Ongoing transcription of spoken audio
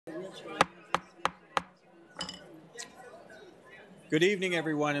Good evening,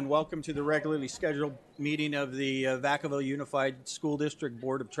 everyone, and welcome to the regularly scheduled meeting of the Vacaville Unified School District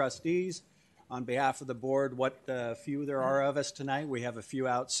Board of Trustees. On behalf of the board, what few there are of us tonight, we have a few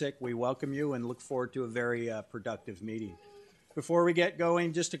out sick. We welcome you and look forward to a very productive meeting. Before we get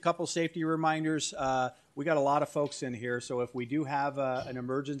going, just a couple safety reminders. We got a lot of folks in here, so if we do have an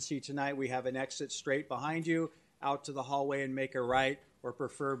emergency tonight, we have an exit straight behind you, out to the hallway and make a right, or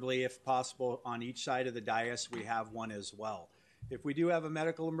preferably, if possible, on each side of the dais, we have one as well. If we do have a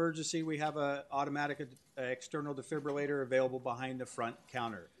medical emergency, we have an automatic external defibrillator available behind the front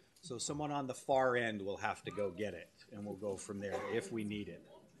counter. So someone on the far end will have to go get it, and we'll go from there if we need it.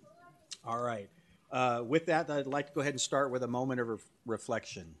 All right. With that, I'd like to go ahead and start with a moment of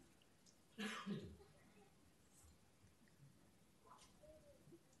reflection.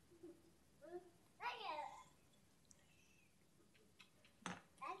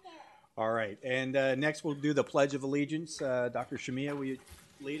 All right, and next we'll do the Pledge of Allegiance. Dr. Shamia, will you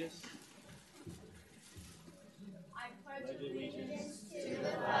lead us? I pledge allegiance to the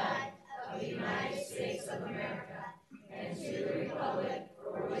flag of the United States of America and to the republic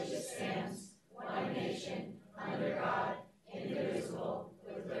for which it stands, one nation, under God, indivisible,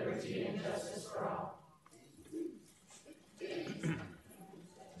 with liberty and justice for all.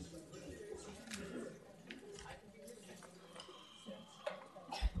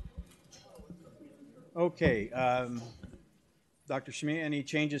 Okay, Dr. Shamia, any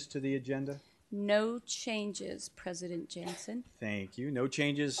changes to the agenda? No changes, President Jansen. Thank you. No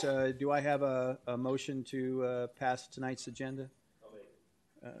changes. Do I have a motion to pass tonight's agenda?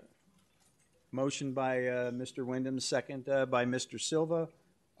 Motion by Mr. Wyndham, second by Mr. Silva.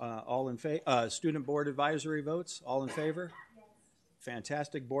 All in favor? Student board advisory votes. All in favor? Yes.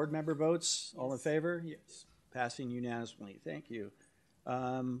 Fantastic. Board member votes. All in favor? Yes. Passing unanimously. Thank you.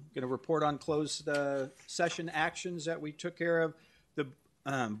 Going to report on closed session actions that we took care of. The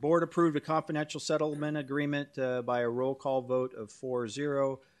board approved a confidential settlement agreement by a roll call vote of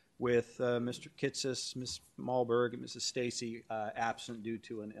 4-0 with Mr. Kitsis, Ms. Malberg, and Mrs. Stacy absent due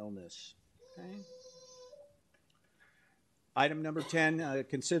to an illness. Okay. Item number 10,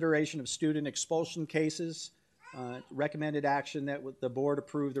 consideration of student expulsion cases. Recommended action that the board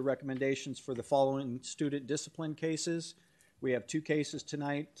approve the recommendations for the following student discipline cases. We have two cases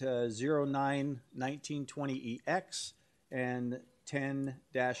tonight, 09-1920EX and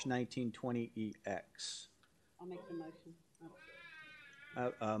 10-1920EX. I'll make the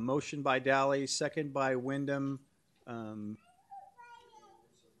motion. Motion by Daly, second by Wyndham.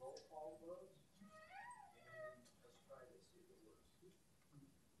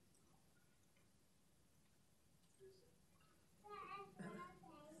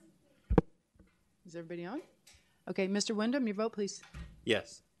 Is everybody on? Okay, Mr. Wyndham, your vote, please.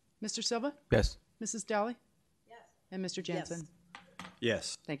 Yes. Mr. Silva? Yes. Mrs. Daly? Yes. And Mr. Jansen?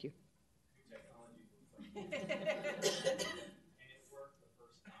 Yes. Thank you.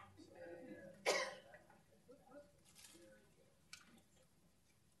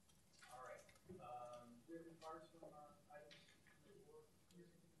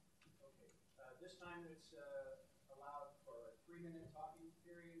 This time it's allowed for a 3-minute talking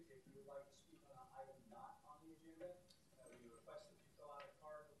period. If you would like to speak on an item not on the agenda, we request that you fill out a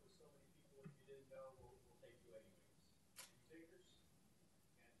card, but with so many people, if you didn't know, we'll take you anyways. Any takers?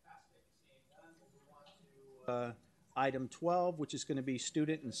 Fantastic. Seeing none, we'll move on to item 12, which is going to be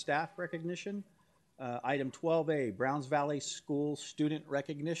student and staff recognition. Item 12A, Browns Valley School student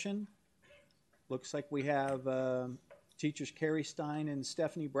recognition. Looks like we have teachers Carrie Stein and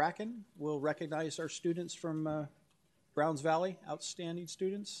Stephanie Bracken will recognize our students from Browns Valley, outstanding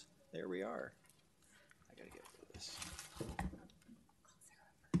students. There we are. I gotta get to this.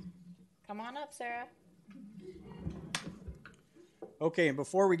 Come on up, Sarah. Okay, and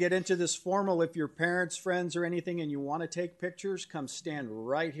before we get into this formal, if your parents, friends, or anything and you want to take pictures, come stand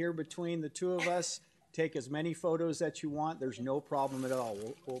right here between the two of us. Take as many photos that you want. There's no problem at all.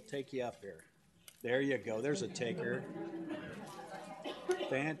 We'll take you up here. There you go. There's a taker.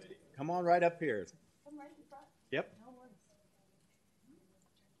 Come on right up here. Come right in front. Yep. No worries.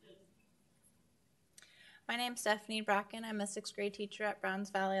 My name's Stephanie Bracken. I'm a 6th grade teacher at Browns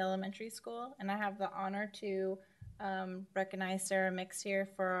Valley Elementary School, and I have the honor to recognize Sarah Mix here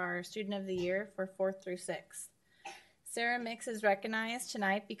for our Student of the Year for 4th through 6th. Sarah Mix is recognized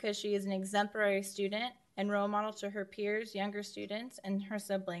tonight because she is an exemplary student and role model to her peers, younger students, and her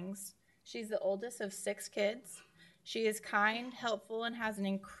siblings. She's the oldest of 6 kids. She is kind, helpful, and has an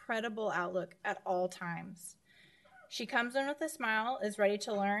incredible outlook at all times. She comes in with a smile, is ready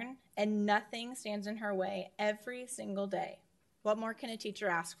to learn, and nothing stands in her way every single day. What more can a teacher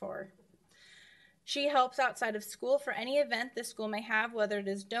ask for? She helps outside of school for any event the school may have, whether it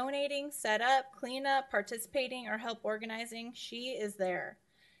is donating, set up, clean up, participating, or help organizing. She is there.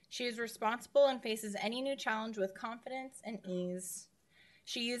 She is responsible and faces any new challenge with confidence and ease.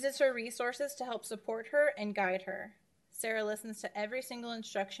 She uses her resources to help support her and guide her. Sarah listens to every single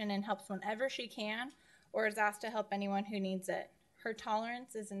instruction and helps whenever she can or is asked to help anyone who needs it. Her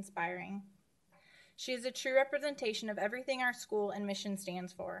tolerance is inspiring. She is a true representation of everything our school and mission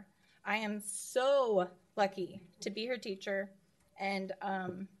stands for. I am so lucky to be her teacher, and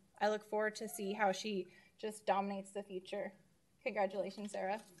I look forward to see how she just dominates the future. Congratulations,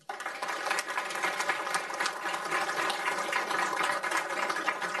 Sarah.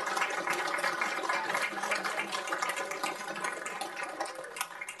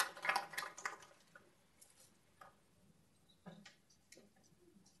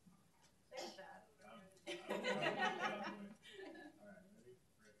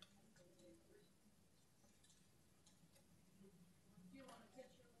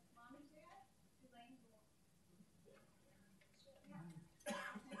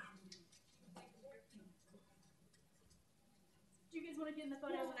 Do you guys want to get in the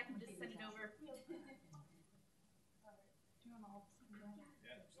photos and I can just send it over?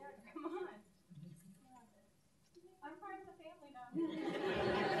 Come on. I'm part of the family now.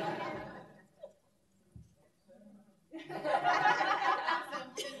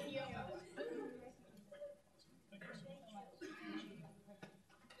 Awesome. Thank you.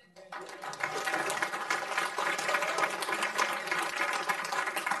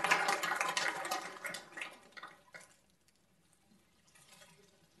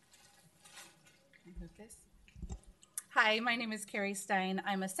 Hi, my name is Carrie Stein.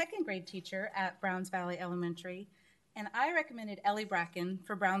 I'm a second grade teacher at Browns Valley Elementary, and I recommended Ellie Bracken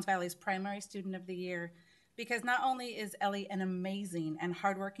for Browns Valley's Primary Student of the Year because not only is Ellie an amazing and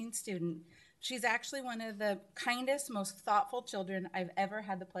hardworking student, she's actually one of the kindest, most thoughtful children I've ever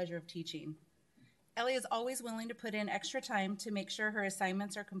had the pleasure of teaching. Ellie is always willing to put in extra time to make sure her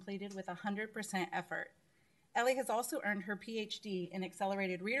assignments are completed with 100% effort. Ellie has also earned her PhD in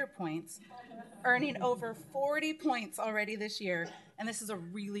accelerated reader points, earning over 40 points already this year, and this is a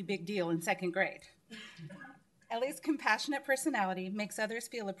really big deal in second grade. Ellie's compassionate personality makes others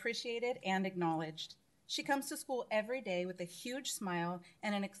feel appreciated and acknowledged. She comes to school every day with a huge smile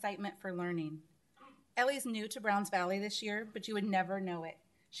and an excitement for learning. Ellie's new to Browns Valley this year, but you would never know it.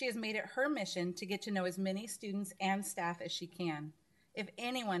 She has made it her mission to get to know as many students and staff as she can. If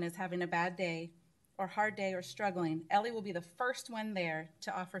anyone is having a bad day, or hard day or struggling, Ellie will be the first one there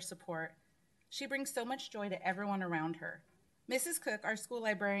to offer support. She brings so much joy to everyone around her. Mrs. Cook, our school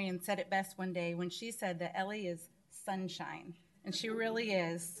librarian, said it best one day when she said that Ellie is sunshine, and she really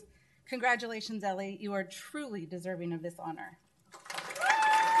is. Congratulations, Ellie. You are truly deserving of this honor.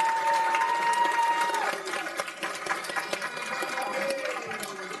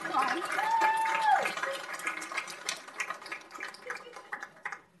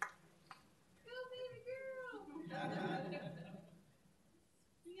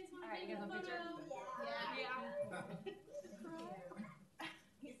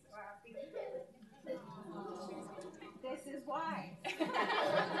 This is why. Look at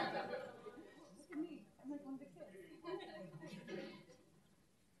me. I'm like one big kid.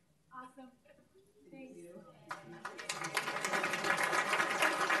 Awesome. Thank you.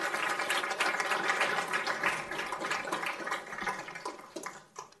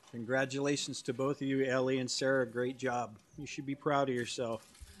 Congratulations to both of you, Ellie and Sarah. Great job. You should be proud of yourself.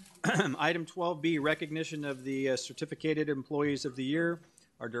 Item 12B, recognition of the Certificated Employees of the Year.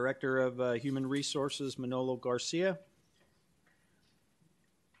 Our Director of Human Resources, Manolo Garcia,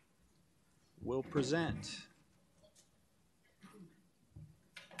 will present.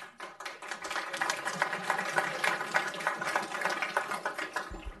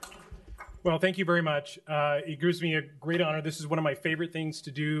 Well, thank you very much. It gives me a great honor. This is one of my favorite things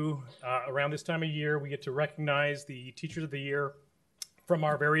to do around this time of year. We get to recognize the Teachers of the Year from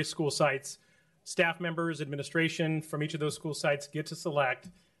our various school sites. Staff members, administration from each of those school sites get to select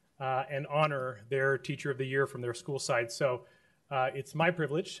and honor their Teacher of the Year from their school site. So it's my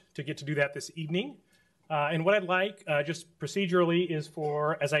privilege to get to do that this evening. And what I'd like, just procedurally, is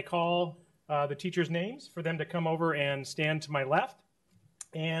for, as I call the teachers' names, for them to come over and stand to my left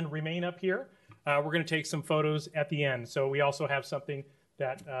and remain up here. We're going to take some photos at the end. So we also have something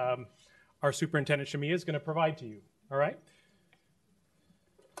that our Superintendent Shamia is going to provide to you. All right?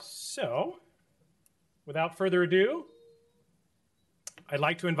 So, without further ado, I'd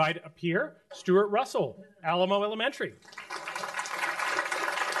like to invite up here Stuart Russell, Alamo Elementary.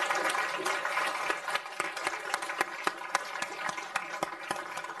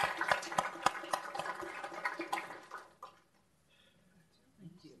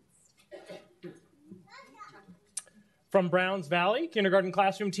 From Browns Valley, kindergarten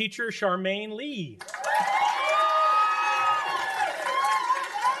classroom teacher Charmaine Lee.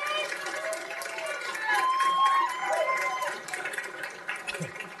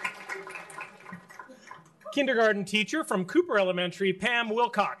 Kindergarten teacher from Cooper Elementary, Pam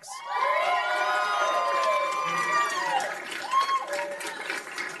Wilcox.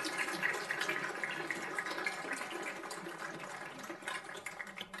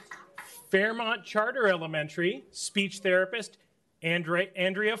 Fairmont Charter Elementary, speech therapist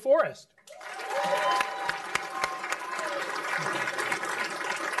Andrea Forrest.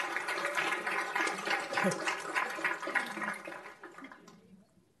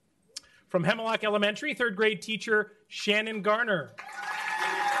 From Hemlock Elementary, third grade teacher Shannon Garner.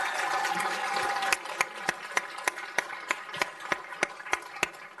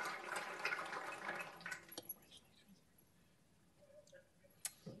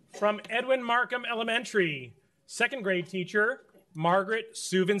 From Edwin Markham Elementary, second grade teacher Margaret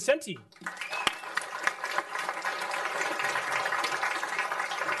Sue Vincenti.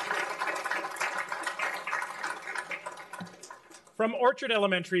 From Orchard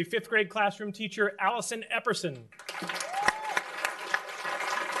Elementary, fifth grade classroom teacher Allison Epperson.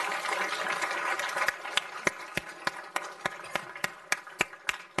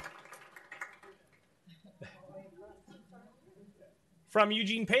 From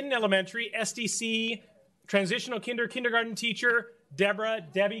Eugene Payton Elementary, SDC transitional kindergarten teacher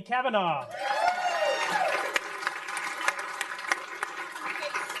Debbie Kavanaugh.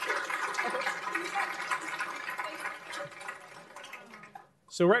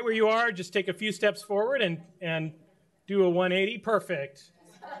 So right where you are, just take a few steps forward and do a 180. Perfect.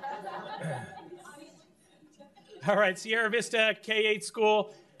 All right, Sierra Vista K-8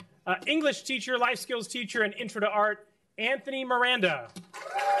 school, English teacher, life skills teacher, and intro to art, Anthony Miranda.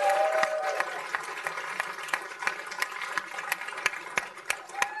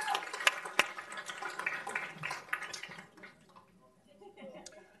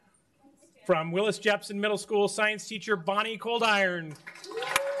 From Willis Jepson Middle School, science teacher Bonnie Coldiron.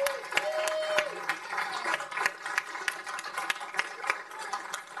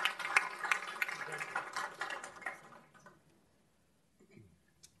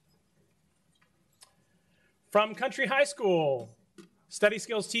 From Country High School, study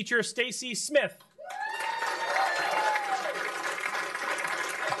skills teacher Stacy Smith.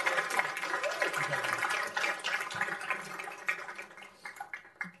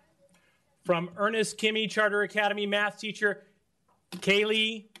 From Ernest Kimmy Charter Academy math teacher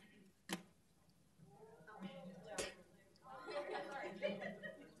Kaylee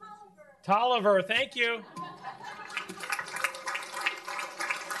Tolliver, thank you.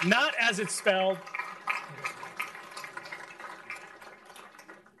 Not as it's spelled.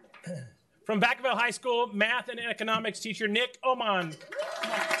 From Vacaville High School, math and economics teacher Nick Oman.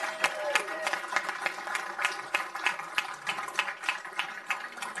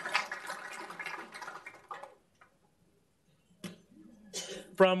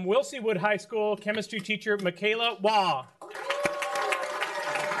 From Wilseywood High School, chemistry teacher Michaela Waugh.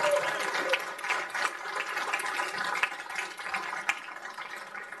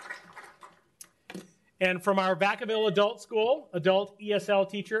 And from our Vacaville Adult School, adult ESL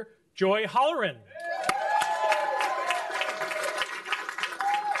teacher Joy Holleran.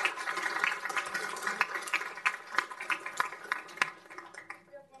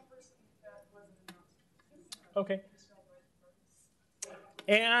 Okay.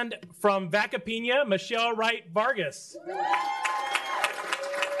 And from Vacapina, Michelle Wright Vargas.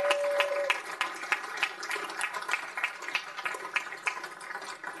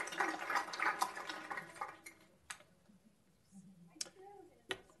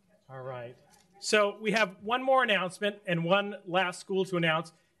 All right. So we have one more announcement and one last school to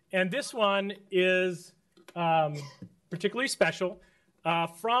announce. And this one is particularly special.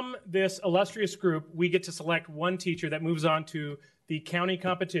 From this illustrious group, we get to select one teacher that moves on to the county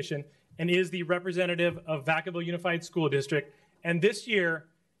competition and is the representative of Vacaville Unified School District. And this year,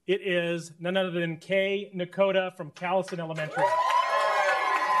 it is none other than Kay Nakota from Callison Elementary.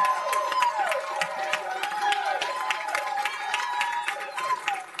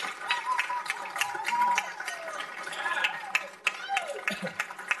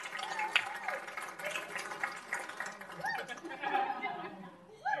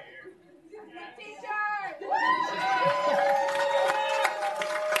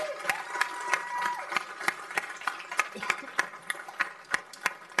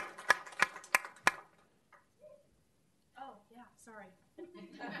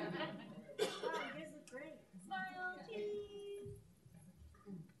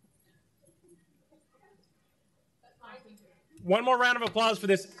 One more round of applause for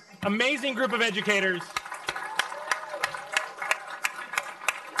this amazing group of educators.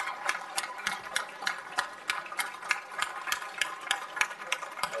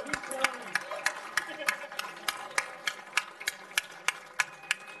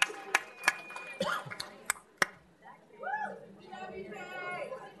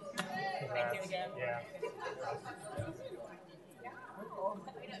 Yeah.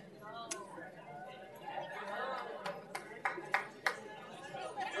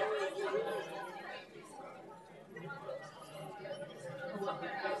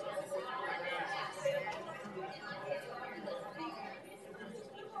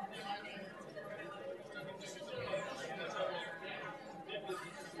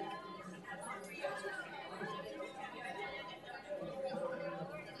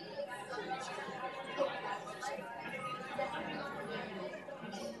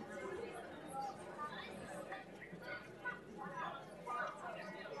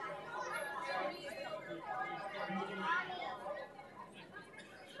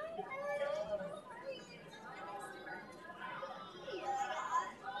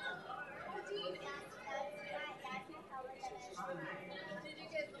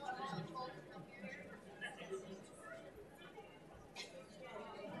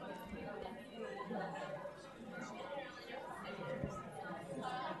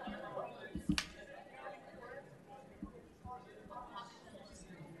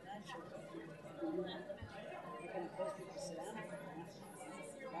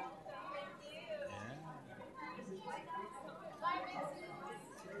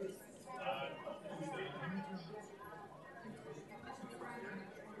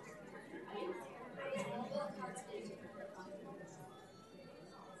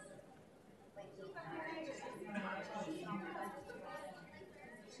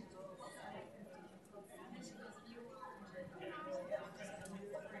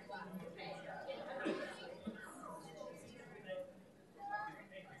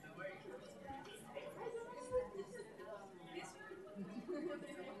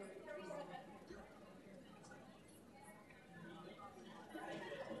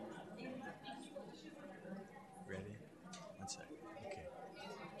 Ready? One second. Okay.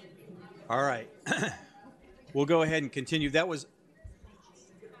 All right. We'll go ahead and continue. That was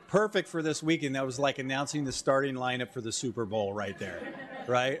perfect for this weekend. That was like announcing the starting lineup for the Super Bowl right there,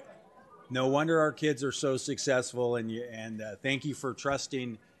 right? No wonder our kids are so successful, and thank you for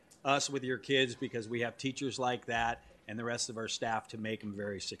trusting us with your kids, because we have teachers like that and the rest of our staff to make them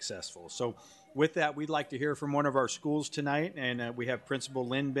very successful. So with that, we'd like to hear from one of our schools tonight, and we have Principal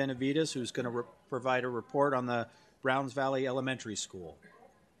Lynn Benavides, who's going to provide a report on the Browns Valley Elementary School.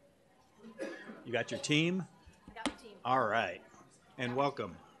 You got your team? I got the team. All right, and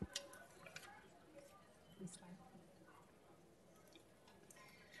welcome.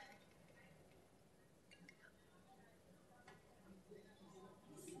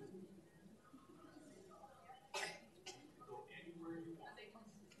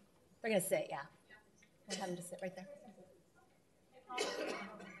 They're going to sit, yeah. We'll have them to sit right there.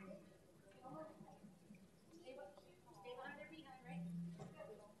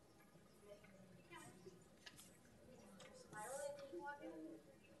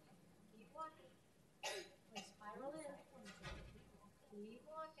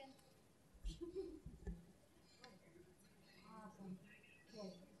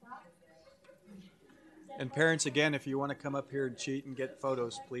 And parents, again, if you want to come up here and cheat and get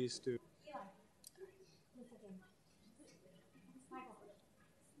photos, please do.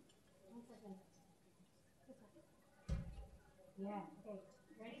 Yeah, okay.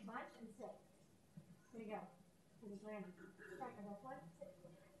 Ready, bunch, and sit. Here you go. This is Randy. Right, and that's one. Sit.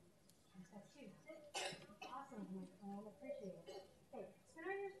 That's two. Sit. Awesome. I appreciate it. Okay, sit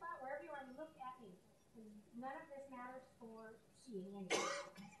on your spot wherever you are and look at me. None of this matters for seeing anything.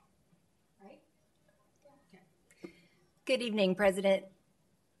 Right? Okay. Good evening, President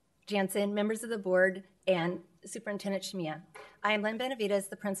Jansen, members of the board, and Superintendent Shamiya. I am Lynn Benavides,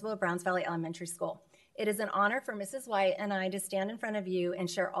 the principal of Browns Valley Elementary School. It is an honor for Mrs. White and I to stand in front of you and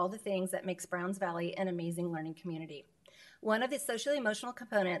share all the things that makes Browns Valley an amazing learning community. One of the socially emotional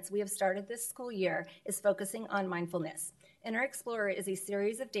components we have started this school year is focusing on mindfulness. Inner Explorer is a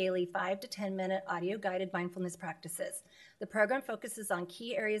series of daily 5 to 10 minute audio guided mindfulness practices. The program focuses on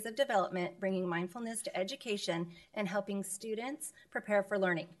key areas of development, bringing mindfulness to education and helping students prepare for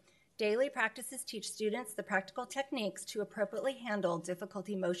learning. Daily practices teach students the practical techniques to appropriately handle difficult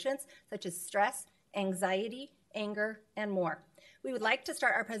emotions such as stress, anxiety, anger, and more. We would like to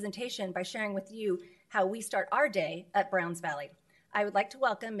start our presentation by sharing with you how we start our day at Browns Valley. I would like to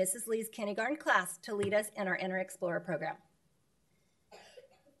welcome Mrs. Lee's kindergarten class to lead us in our Inner Explorer program.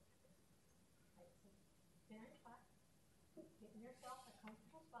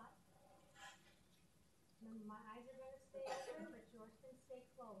 My eyes are going to stay open, but yours can stay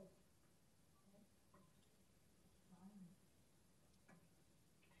closed. Okay?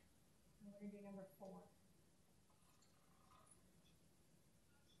 And we're going to do number 4.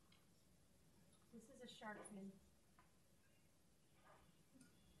 This is a shark fin.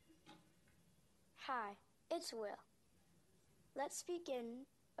 Hi, it's Will. Let's begin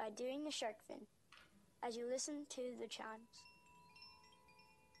by doing the shark fin as you listen to the chimes.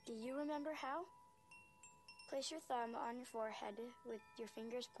 Do you remember how? Place your thumb on your forehead with your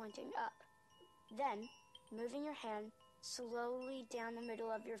fingers pointing up. Then, moving your hand slowly down the middle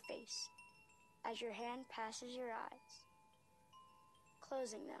of your face as your hand passes your eyes,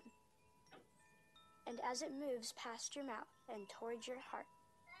 closing them. And as it moves past your mouth and towards your heart,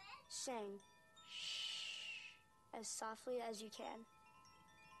 sing shh as softly as you can.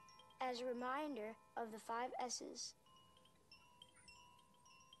 As a reminder of the 5 S's.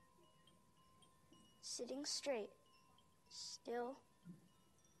 Sitting straight, still,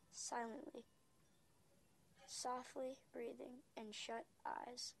 silently, softly breathing and shut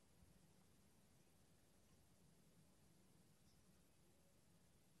eyes.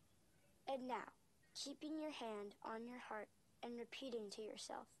 And now, keeping your hand on your heart and repeating to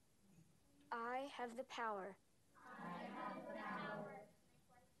yourself, I have the power. I have the power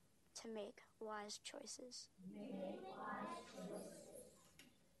to make wise choices.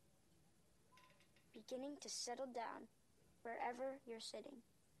 Beginning to settle down wherever you're sitting.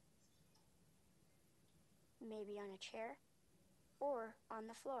 Maybe on a chair or on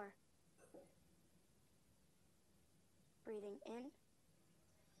the floor. Breathing in,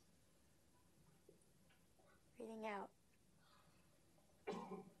 breathing out.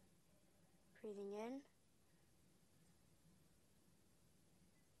 Breathing in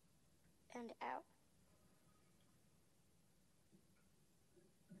and out.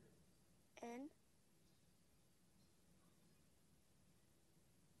 In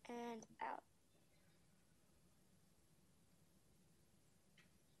and out.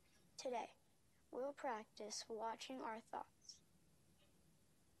 Today, we'll practice watching our thoughts.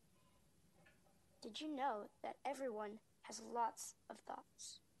 Did you know that everyone has lots of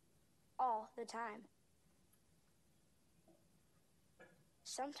thoughts? All the time.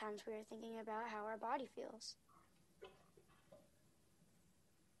 Sometimes we are thinking about how our body feels.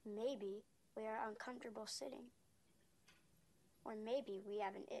 Maybe we are uncomfortable sitting. Or maybe we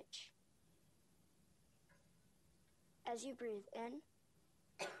have an itch. As you breathe in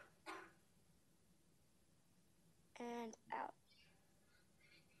and out,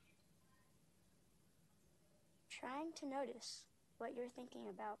 trying to notice what you're thinking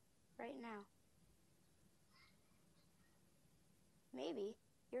about right now. Maybe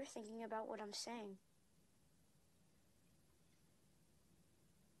you're thinking about what I'm saying.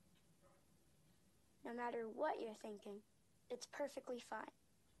 No matter what you're thinking, it's perfectly fine.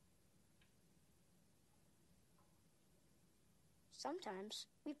 Sometimes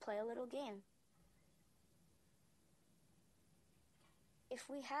we play a little game. If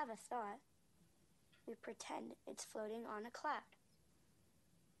we have a thought, we pretend it's floating on a cloud,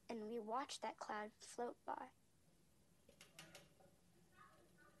 and we watch that cloud float by.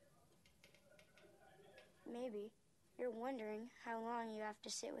 Maybe you're wondering how long you have to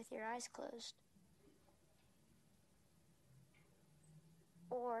sit with your eyes closed.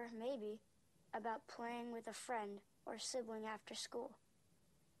 Or maybe about playing with a friend or sibling after school.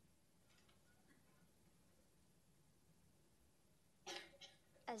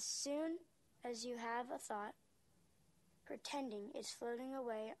 As soon as you have a thought, pretending it's floating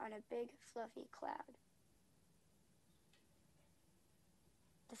away on a big fluffy cloud.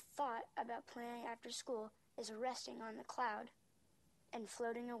 The thought about playing after school is resting on the cloud and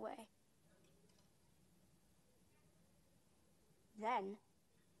floating away. Then,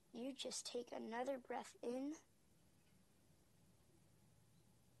 you just take another breath in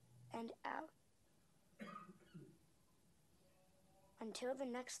and out until the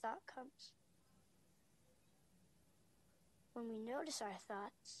next thought comes. When we notice our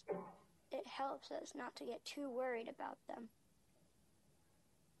thoughts, it helps us not to get too worried about them.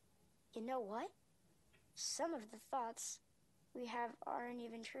 You know what? Some of the thoughts we have aren't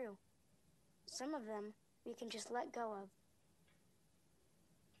even true. Some of them we can just let go of.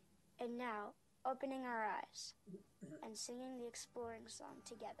 And now, opening our eyes and singing the exploring song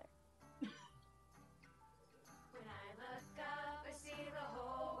together. When I look up, I see the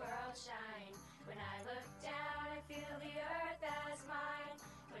whole world shine. When I look down, I feel the earth as mine.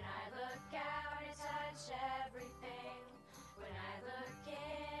 When I look out, I touch everything. When I look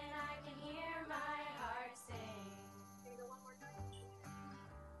in, I can hear my heart sing.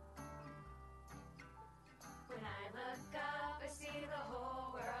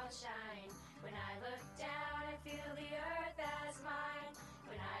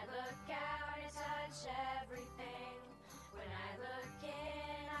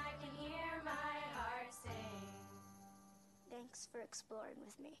 exploring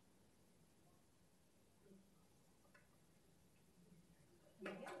with me.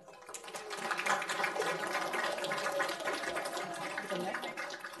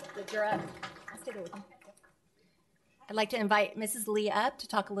 I'd like to invite Mrs. Lee up to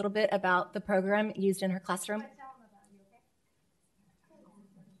talk a little bit about the program used in her classroom.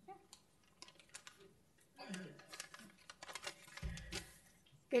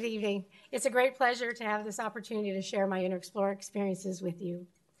 Good evening. It's a great pleasure to have this opportunity to share my Inner Explorer experiences with you.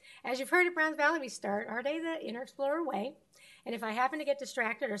 As you've heard at Browns Valley, we start our day the Inner Explorer way. And if I happen to get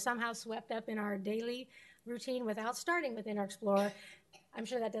distracted or somehow swept up in our daily routine without starting with Inner Explorer, I'm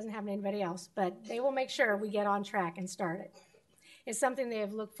sure that doesn't happen to anybody else, but they will make sure we get on track and start it. It's something they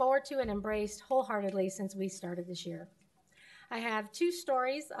have looked forward to and embraced wholeheartedly since we started this year. I have two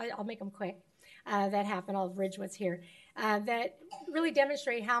stories, I'll make them quick, that happen. I'll abridge what's here, that really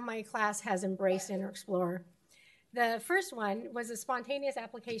demonstrate how my class has embraced Inner Explorer. The first one was a spontaneous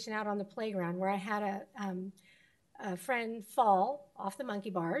application out on the playground where I had a friend fall off the monkey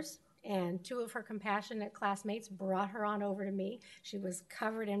bars, and two of her compassionate classmates brought her on over to me. She was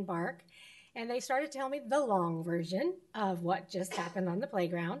covered in bark, and they started to tell me the long version of what just happened on the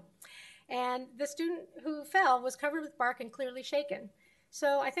playground. And the student who fell was covered with bark and clearly shaken.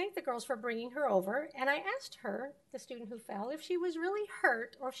 So I thanked the girls for bringing her over, and I asked her, the student who fell, if she was really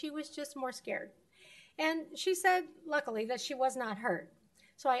hurt or if she was just more scared. And she said, luckily, that she was not hurt.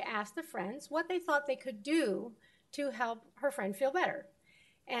 So I asked the friends what they thought they could do to help her friend feel better.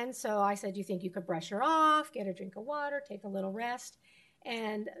 And so I said, you think you could brush her off, get a drink of water, take a little rest?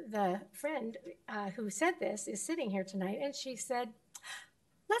 And the friend who said this is sitting here tonight, and she said,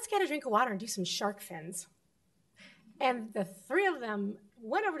 let's get a drink of water and do some shark fins. And the three of them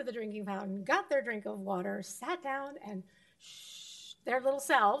went over to the drinking fountain, got their drink of water, sat down, and their little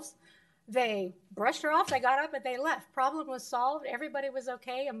selves, they brushed her off, they got up, and they left. Problem was solved, everybody was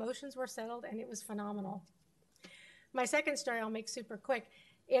okay, emotions were settled, and it was phenomenal. My second story I'll make super quick.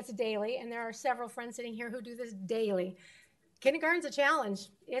 It's daily, and there are several friends sitting here who do this daily. Kindergarten's a challenge.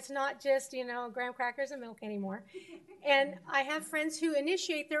 It's not just, graham crackers and milk anymore. And I have friends who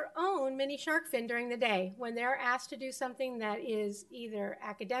initiate their own mini shark fin during the day when they're asked to do something that is either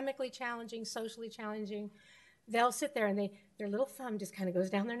academically challenging, socially challenging. They'll sit there and their little thumb just kind of goes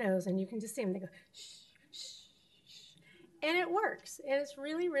down their nose, and you can just see them. They go, shh, shh, shh. And it works. And it's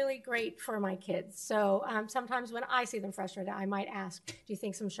really, really great for my kids. So sometimes when I see them frustrated, I might ask, do you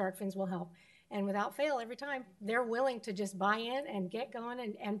think some shark fins will help? And without fail, every time, they're willing to just buy in and get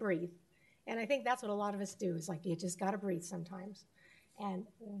going and breathe. And I think that's what a lot of us do, is like, you just got to breathe sometimes. And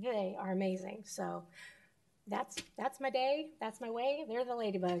they are amazing. So that's my day. That's my way. They're the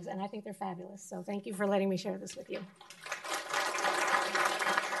ladybugs, and I think they're fabulous. So thank you for letting me share this with you.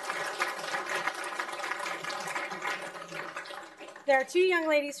 There are two young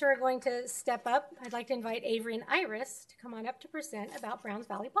ladies who are going to step up. I'd like to invite Avery and Iris to come on up to present about Browns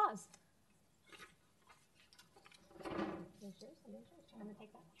Valley Paws.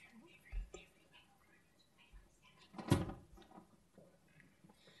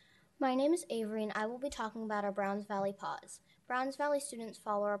 My name is Avery, and I will be talking about our Browns Valley Paws. Browns Valley students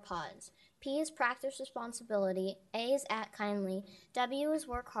follow our paws. P is practice responsibility, A is act kindly, W is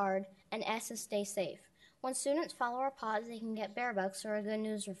work hard, and S is stay safe. When students follow our paws, they can get bear bucks or a good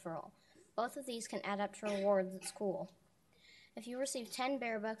news referral. Both of these can add up to rewards at school. If you receive 10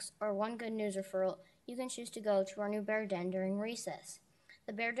 bear bucks or 1 good news referral, you can choose to go to our new bear den during recess.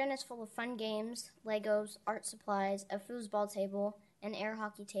 The bear den is full of fun games, Legos, art supplies, a foosball table, an air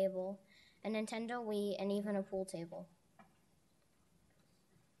hockey table, a Nintendo Wii, and even a pool table.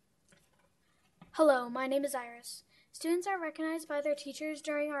 Hello, my name is Iris. Students are recognized by their teachers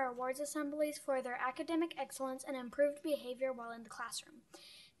during our awards assemblies for their academic excellence and improved behavior while in the classroom.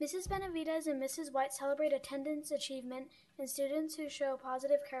 Mrs. Benavides and Mrs. White celebrate attendance achievement and students who show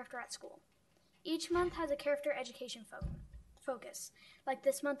positive character at school. Each month has a character education focus, like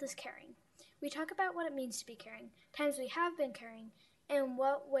this month is caring. We talk about what it means to be caring, times we have been caring, and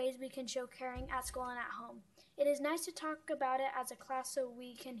what ways we can show caring at school and at home. It is nice to talk about it as a class so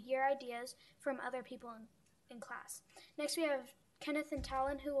we can hear ideas from other people in class. Next we have Kenneth and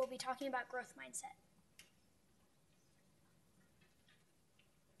Talon, who will be talking about growth mindset.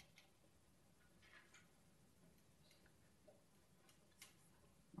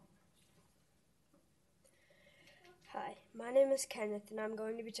 Hi, my name is Kenneth, and I'm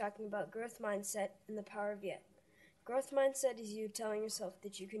going to be talking about growth mindset and the power of yet. Growth mindset is you telling yourself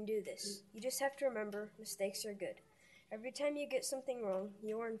that you can do this. You just have to remember mistakes are good. Every time you get something wrong,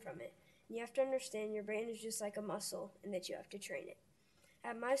 you learn from it. And you have to understand your brain is just like a muscle and that you have to train it.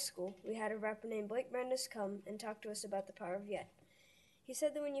 At my school, we had a rapper named Blake Brandes come and talk to us about the power of yet. He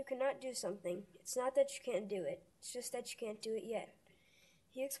said that when you cannot do something, it's not that you can't do it, it's just that you can't do it yet.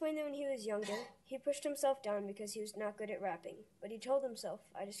 He explained that when he was younger, he pushed himself down because he was not good at rapping, but he told himself,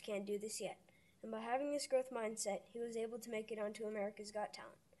 I just can't do this yet. And by having this growth mindset, he was able to make it onto America's Got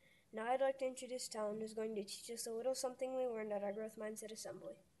Talent. Now I'd like to introduce Talon, who's going to teach us a little something we learned at our Growth Mindset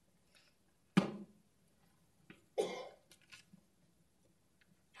Assembly.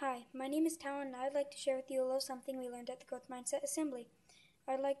 Hi, my name is Talon, and I'd like to share with you a little something we learned at the Growth Mindset Assembly.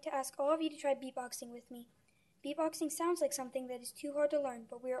 I'd like to ask all of you to try beatboxing with me. Beatboxing sounds like something that is too hard to learn,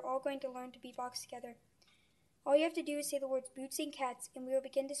 but we are all going to learn to beatbox together. All you have to do is say the words boots and cats, and we will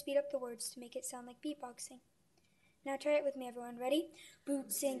begin to speed up the words to make it sound like beatboxing. Now try it with me, everyone. Ready?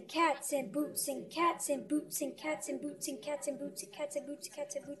 Boots and cats and boots and cats and boots and cats and boots and cats and boots and cats and boots and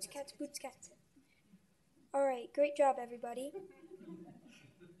cats and boots and cats, boots cats. All right, great job, everybody.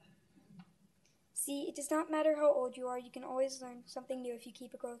 See, it does not matter how old you are, you can always learn something new if you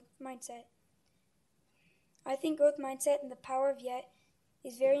keep a growth mindset. I think growth mindset and the power of yet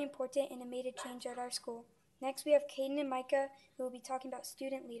is very important, and it made a change at our school. Next, we have Caden and Micah, who will be talking about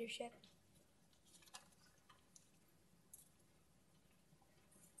student leadership.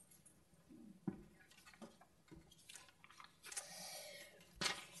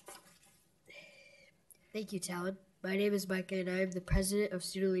 Thank you, Talon. My name is Micah, and I am the president of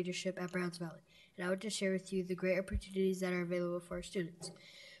student leadership at Browns Valley, and I want to share with you the great opportunities that are available for our students.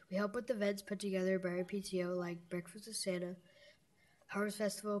 We help with events put together by our PTO, like Breakfast with Santa, Harvest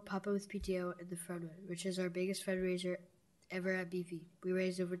Festival, Papa with PTO, and the Fun Run, which is our biggest fundraiser ever at BV. We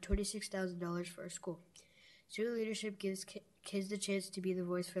raised over $26,000 for our school. Student leadership gives kids the chance to be the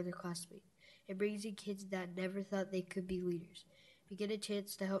voice for their classmates. It brings in kids that never thought they could be leaders. We get a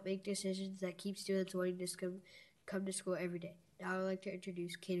chance to help make decisions that keep students wanting to come to school every day. Now I'd like to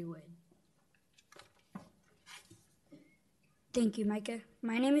introduce Katie Wynn. Thank you, Micah.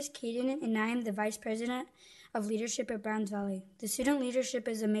 My name is Caden, and I am the Vice President of Leadership at Browns Valley. The student leadership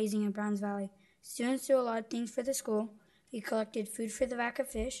is amazing at Browns Valley. Students do a lot of things for the school. We collected food for the Vac of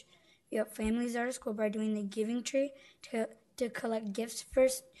Fish. We help families at our school by doing the giving tree to collect gifts for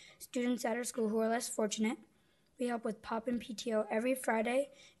students at our school who are less fortunate. We help with Pop and PTO every Friday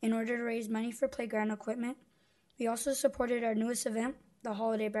in order to raise money for playground equipment. We also supported our newest event, the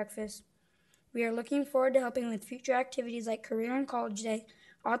Holiday Breakfast. We are looking forward to helping with future activities like Career and College Day,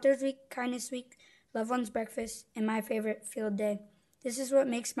 Authors Week, Kindness Week, Loved Ones Breakfast, and my favorite, Field Day. This is what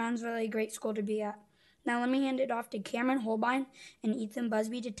makes Browns Valley a great school to be at. Now let me hand it off to Cameron Holbein and Ethan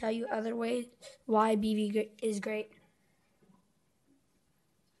Busby to tell you other ways why BV is great.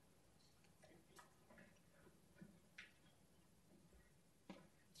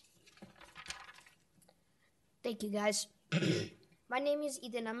 Thank you, guys. My name is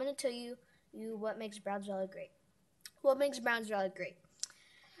Ethan. I'm going to tell you what makes Browns Valley great. What makes Browns Valley great?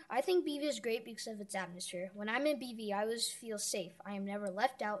 I think BV is great because of its atmosphere. When I'm in BV, I always feel safe. I am never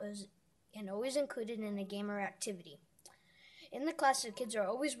left out and always included in a game or activity. In the class, the kids are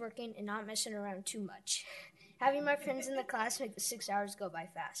always working and not messing around too much. Having my friends in the class make the 6 hours go by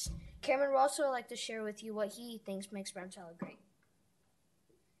fast. Cameron would also like to share with you what he thinks makes Browns Valley great.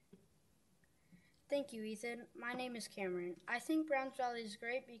 Thank you, Ethan. My name is Cameron. I think Browns Valley is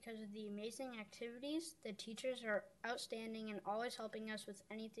great because of the amazing activities. The teachers are outstanding and always helping us with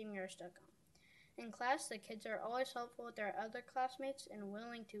anything we are stuck on. In class, the kids are always helpful with their other classmates and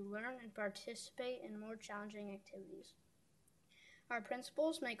willing to learn and participate in more challenging activities. Our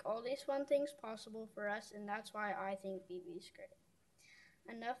principals make all these fun things possible for us, and that's why I think BV is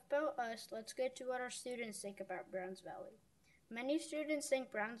great. Enough about us. Let's get to what our students think about Browns Valley. Many students think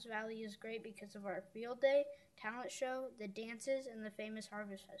Browns Valley is great because of our field day, talent show, the dances, and the famous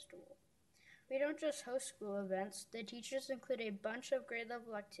Harvest Festival. We don't just host school events. The teachers include a bunch of grade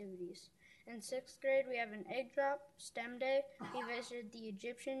level activities. In 6th grade, we have an egg drop, STEM day, we visited the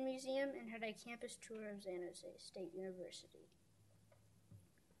Egyptian Museum, and had a campus tour of San Jose State University.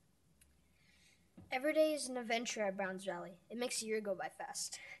 Every day is an adventure at Browns Valley. It makes the year go by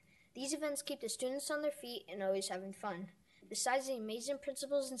fast. These events keep the students on their feet and always having fun. Besides the amazing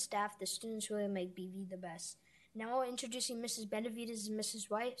principals and staff, the students really make BV the best. Now I'll introducing Mrs. Benavides and Mrs.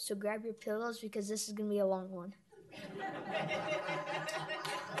 White, so grab your pillows because this is going to be a long one.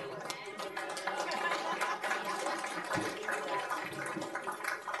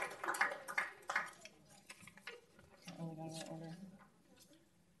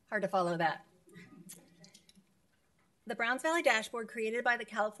 Hard to follow that. The Browns Valley Dashboard, created by the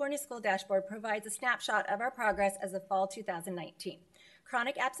California School Dashboard, provides a snapshot of our progress as of fall 2019.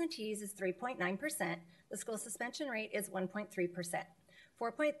 Chronic absentees is 3.9%. The school suspension rate is 1.3%.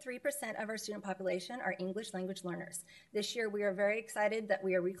 4.3% of our student population are English language learners. This year, we are very excited that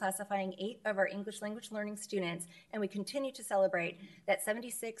we are reclassifying 8 of our English language learning students, and we continue to celebrate that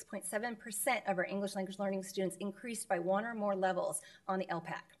 76.7% of our English language learning students increased by 1 or more levels on the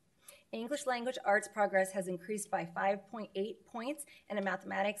LPAC. English language arts progress has increased by 5.8 points, and in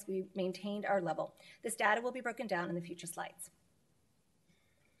mathematics, we maintained our level. This data will be broken down in the future slides.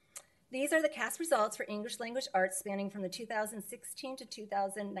 These are the CAS results for English language arts spanning from the 2016 to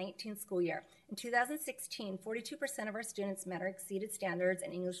 2019 school year. In 2016, 42% of our students met or exceeded standards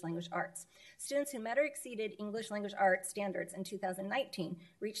in English language arts. Students who met or exceeded English language arts standards in 2019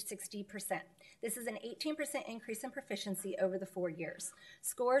 reached 60%. This is an 18% increase in proficiency over the 4 years.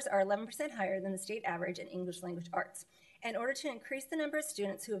 Scores are 11% higher than the state average in English language arts. In order to increase the number of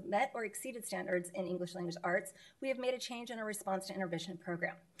students who have met or exceeded standards in English language arts, we have made a change in our response to intervention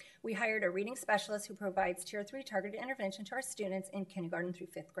program. We hired a reading specialist who provides Tier 3 targeted intervention to our students in kindergarten through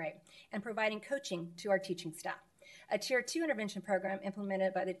 5th grade and providing coaching to our teaching staff. A Tier 2 intervention program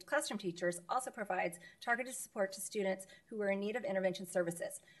implemented by the classroom teachers also provides targeted support to students who are in need of intervention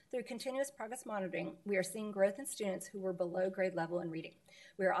services. Through continuous progress monitoring, we are seeing growth in students who were below grade level in reading.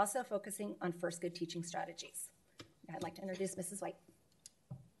 We are also focusing on first good teaching strategies. I'd like to introduce Mrs. White.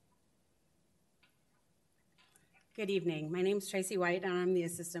 Good evening. My name is Tracy White, and I'm the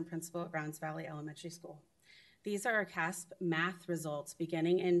assistant principal at Browns Valley Elementary School. These are our CASP math results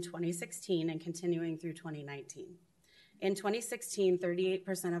beginning in 2016 and continuing through 2019. In 2016,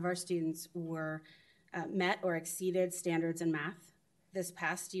 38% of our students were met or exceeded standards in math. This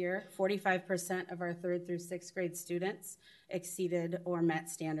past year, 45% of our 3rd through 6th grade students exceeded or met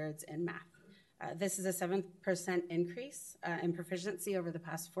standards in math. This is a 7% increase in proficiency over the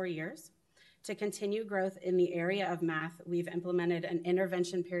past 4 years. To continue growth in the area of math, we've implemented an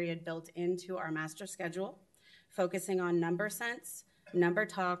intervention period built into our master schedule, focusing on number sense, number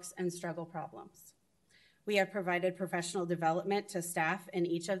talks, and struggle problems. We have provided professional development to staff in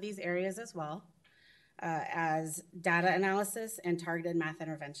each of these areas as well as data analysis and targeted math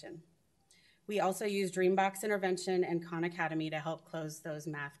intervention. We also use Dreambox Intervention and Khan Academy to help close those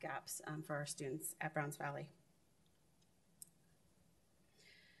math gaps for our students at Browns Valley.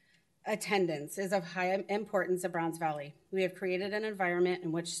 Attendance is of high importance at Browns Valley. We have created an environment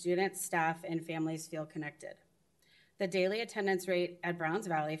in which students, staff, and families feel connected. The daily attendance rate at Browns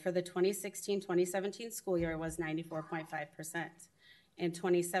Valley for the 2016-2017 school year was 94.5%. In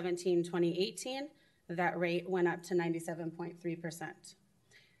 2017-2018, that rate went up to 97.3%.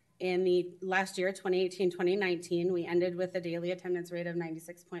 In the last year, 2018-2019, we ended with a daily attendance rate of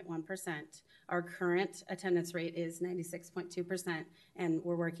 96.1%. Our current attendance rate is 96.2%, and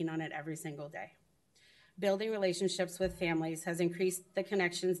we're working on it every single day. Building relationships with families has increased the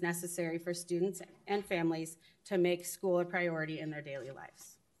connections necessary for students and families to make school a priority in their daily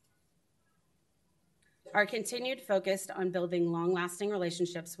lives. Our continued focus on building long-lasting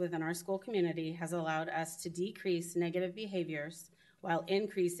relationships within our school community has allowed us to decrease negative behaviors while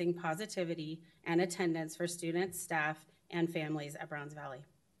increasing positivity and attendance for students, staff, and families at Browns Valley.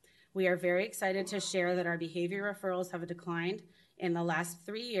 We are very excited to share that our behavior referrals have declined in the last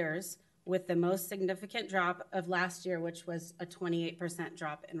 3 years, with the most significant drop of last year, which was a 28%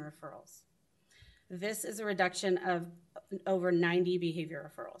 drop in referrals. This is a reduction of over 90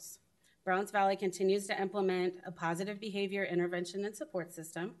 behavior referrals. Browns Valley continues to implement a positive behavior intervention and support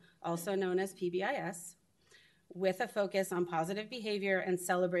system, also known as PBIS, with a focus on positive behavior and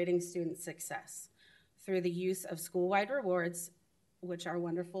celebrating student success through the use of school-wide rewards, which our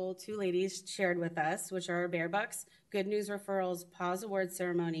wonderful 2 ladies shared with us, which are Bear Bucks, Good News Referrals, Pause Award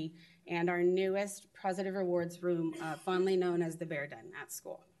Ceremony, and our newest positive rewards room, fondly known as the Bear Den at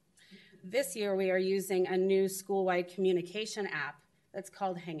school. This year, we are using a new school-wide communication app that's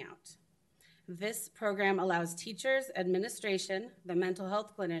called Hangout. This program allows teachers, administration, the mental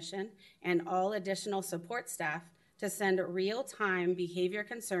health clinician, and all additional support staff to send real-time behavior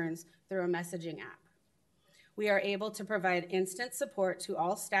concerns through a messaging app. We are able to provide instant support to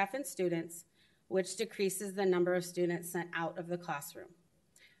all staff and students, which decreases the number of students sent out of the classroom.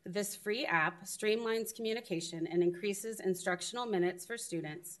 This free app streamlines communication and increases instructional minutes for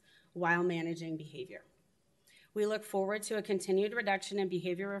students while managing behavior. We look forward to a continued reduction in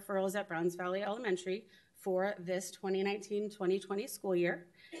behavior referrals at Browns Valley Elementary for this 2019-2020 school year,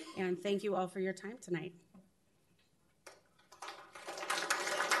 and thank you all for your time tonight.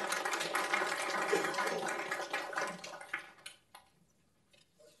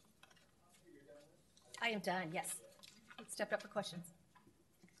 I am done, yes. Stepped up for questions.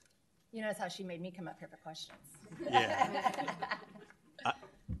 You notice how she made me come up here for questions. Yeah.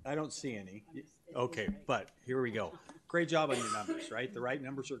 I don't see any. Okay, but here we go. great job on your numbers, right? The right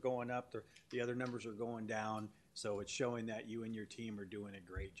numbers are going up, the other numbers are going down. So it's showing that you and your team are doing a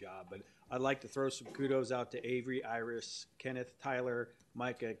great job. But I'd like to throw some kudos out to Avery, Iris, Kenneth, Tyler,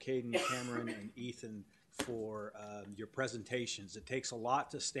 Micah, Caden, Cameron, and Ethan for your presentations. It takes a lot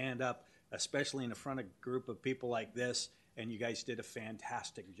to stand up, especially in front of a group of people like this, and you guys did a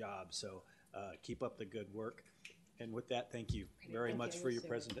fantastic job. So keep up the good work. And with that, thank you very much for your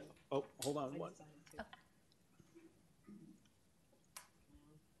presentation. Oh, hold on. What?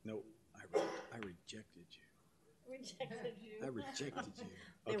 No, I rejected you. I rejected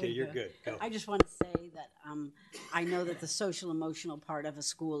you. Okay, you're good. Go. I just want to say that I know that the social emotional part of a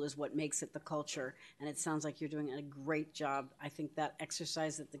school is what makes it the culture, and it sounds like you're doing a great job. I think that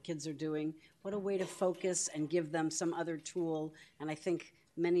exercise that the kids are doing, what a way to focus and give them some other tool, and I think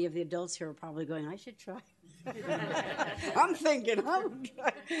many of the adults here are probably going, I should try. I'm thinking,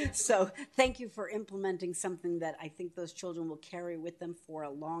 so thank you for implementing something that I think those children will carry with them for a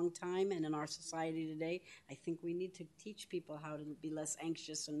long time. And in our society today, I think we need to teach people how to be less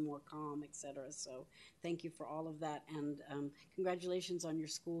anxious and more calm, etc. So thank you for all of that. And congratulations on your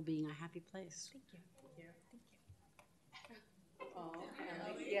school being a happy place. Thank you. Thank you. Oh,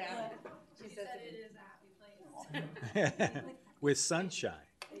 yeah. She said it is a happy place. With sunshine,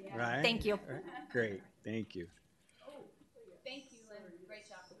 right? Thank you. Great. Thank you. Thank you, Lynn. Great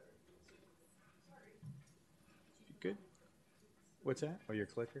job. Good. What's that? Oh, your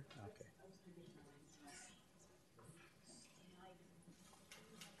clicker? Okay.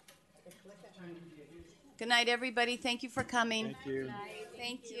 Good night, everybody. Thank you for coming. Thank you.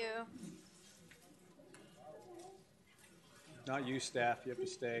 Thank you. Not you, staff. You have to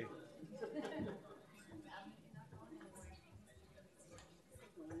stay.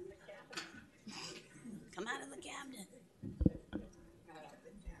 Come out of the cabinet.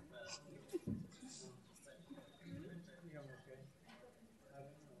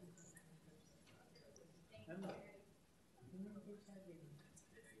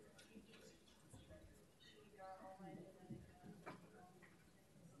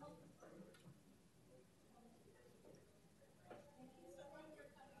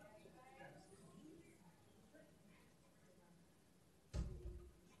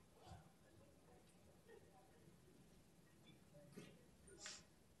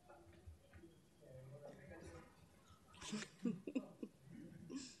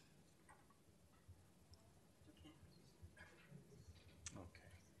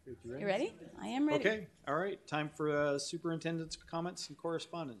 You ready? I am ready. Okay. All right. Time for superintendent's comments and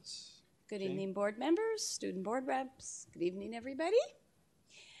correspondence. Good Jane? evening, board members, student board reps. Good evening, everybody.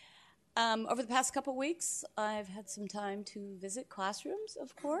 Over the past couple weeks, I've had some time to visit classrooms,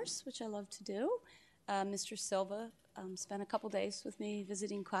 of course, which I love to do. Mr. Silva spent a couple days with me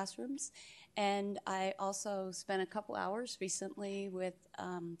visiting classrooms, and I also spent a couple hours recently with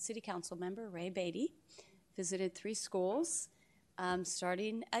City Council member Ray Beatty, visited 3 schools,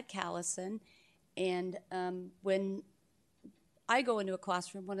 starting at Callison. And when I go into a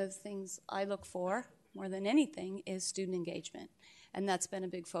classroom, one of the things I look for more than anything is student engagement. And that's been a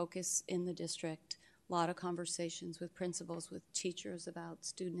big focus in the district. A lot of conversations with principals, with teachers about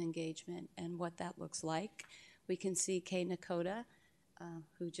student engagement and what that looks like. We can see Kay Nakota,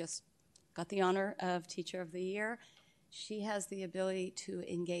 who just got the honor of Teacher of the Year. She has the ability to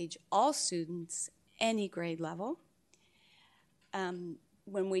engage all students, any grade level.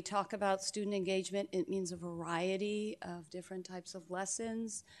 When we talk about student engagement, it means a variety of different types of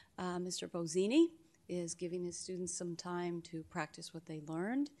lessons. Mr. Bozzini is giving his students some time to practice what they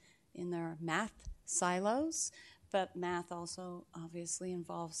learned in their math silos, but math also obviously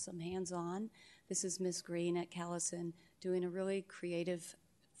involves some hands-on. This is Miss Green at Callison doing a really creative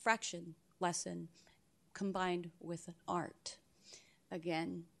fraction lesson combined with an art.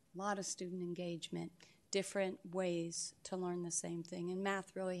 Again, a lot of student engagement, different ways to learn the same thing, and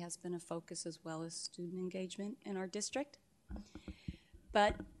math really has been a focus as well as student engagement in our district.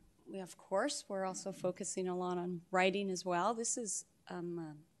 But of course, we're also focusing a lot on writing as well. This is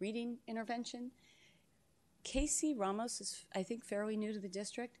reading intervention. Casey Ramos is, I think, fairly new to the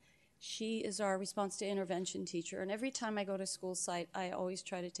district. She is our response to intervention teacher, and every time I go to school site, I always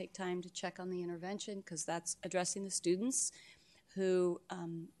try to take time to check on the intervention because that's addressing the students who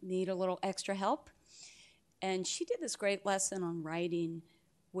need a little extra help. And she did this great lesson on writing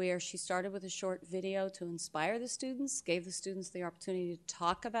where she started with a short video to inspire the students, gave the students the opportunity to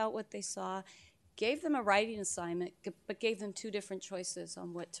talk about what they saw, gave them a writing assignment, but gave them 2 different choices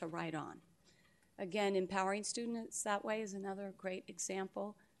on what to write on. Again, empowering students that way is another great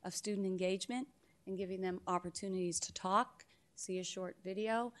example of student engagement and giving them opportunities to talk, see a short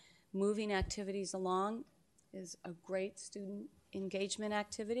video, moving activities along. is a great student engagement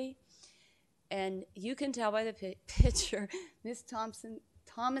activity. And you can tell by the picture, Miss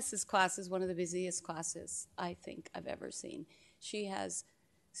Thomas's class is one of the busiest classes I think I've ever seen. She has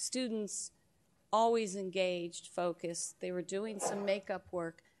students always engaged, focused. They were doing some makeup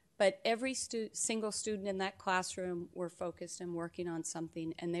work, but every single student in that classroom were focused and working on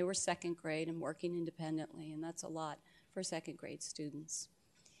something, and they were second grade and working independently, and that's a lot for second grade students.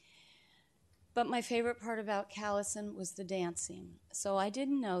 But my favorite part about Callison was the dancing. So I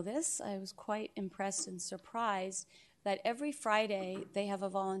didn't know this. I was quite impressed and surprised that every Friday they have a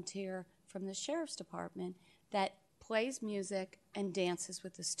volunteer from the Sheriff's Department that plays music and dances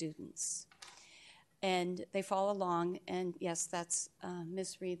with the students. And they follow along, and yes, that's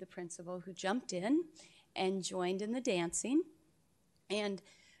Miss Reed, the principal, who jumped in and joined in the dancing. And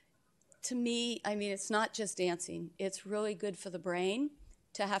to me, I mean, it's not just dancing. It's really good for the brain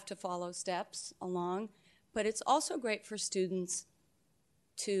to have to follow steps along, but it's also great for students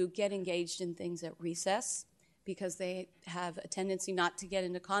to get engaged in things at recess because they have a tendency not to get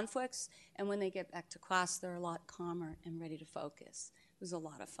into conflicts, and when they get back to class, they're a lot calmer and ready to focus. It was a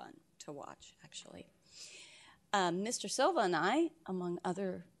lot of fun to watch, actually. Mr. Silva and I, among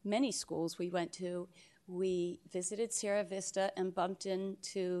other many schools we went to, we visited Sierra Vista and bumped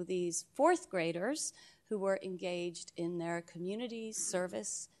into these fourth graders who were engaged in their community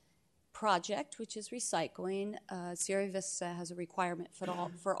service project, which is recycling. Sierra Vista has a requirement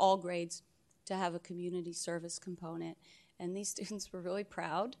for all grades to have a community service component. And these students were really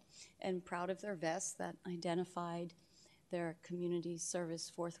proud of their vests that identified their community service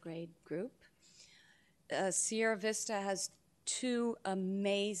fourth grade group. Sierra Vista has two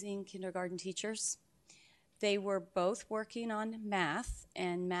amazing kindergarten teachers. They were both working on math,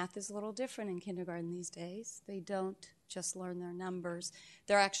 and math is a little different in kindergarten these days. They don't just learn their numbers.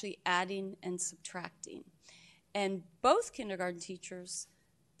 They're actually adding and subtracting. And both kindergarten teachers,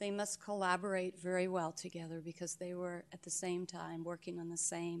 they must collaborate very well together because they were at the same time working on the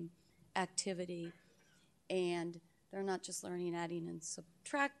same activity. And they're not just learning adding and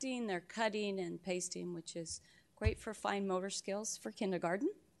subtracting, they're cutting and pasting, which is great for fine motor skills for kindergarten.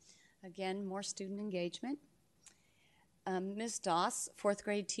 Again, more student engagement. Ms. Doss, fourth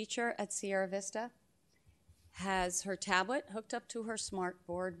grade teacher at Sierra Vista, has her tablet hooked up to her smart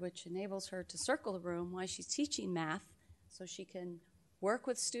board, which enables her to circle the room while she's teaching math so she can work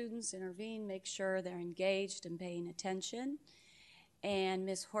with students, intervene, make sure they're engaged and paying attention. And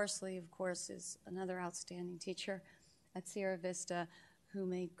Ms. Horsley, of course, is another outstanding teacher at Sierra Vista who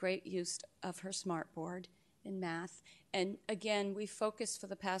made great use of her smart board in math. And again, we focused for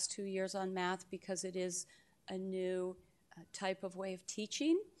the past 2 years on math because it is a new type of way of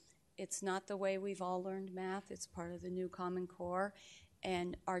teaching. It's not the way we've all learned math. It's part of the new Common Core.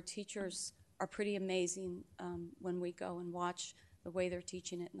 And our teachers are pretty amazing when we go and watch the way they're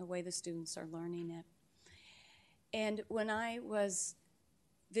teaching it and the way the students are learning it. And when I was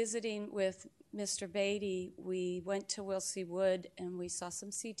visiting with Mr. Beatty, we went to Wilsey Wood and we saw some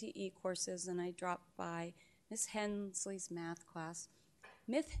CTE courses, and I dropped by Miss Hensley's math class.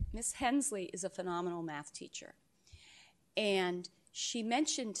 Miss Hensley is a phenomenal math teacher. And she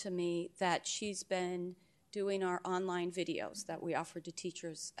mentioned to me that she's been doing our online videos that we offer to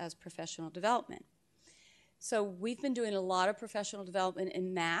teachers as professional development. So we've been doing a lot of professional development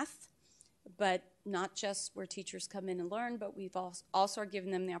in math, but not just where teachers come in and learn, but we've also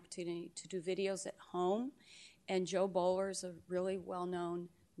given them the opportunity to do videos at home. And Jo Bowler is a really well-known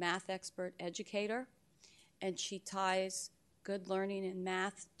math expert educator, and she ties good learning in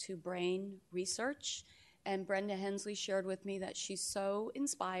math to brain research. And Brenda Hensley shared with me that she's so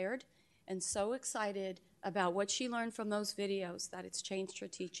inspired and so excited about what she learned from those videos that it's changed her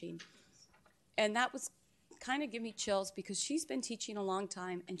teaching. And that was kind of give me chills because she's been teaching a long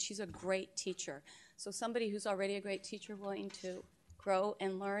time and she's a great teacher. So somebody who's already a great teacher willing to grow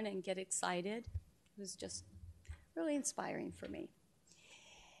and learn and get excited was just really inspiring for me.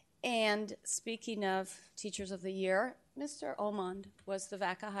 And speaking of Teachers of the Year, Mr. Omond was the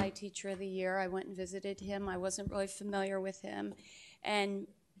Vaca High Teacher of the Year. I went and visited him. I wasn't really familiar with him. And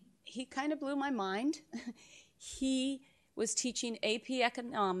he kind of blew my mind. He was teaching AP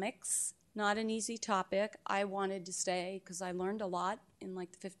Economics, not an easy topic. I wanted to stay because I learned a lot in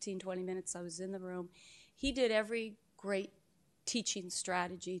like the 15, 20 minutes I was in the room. He did every great teaching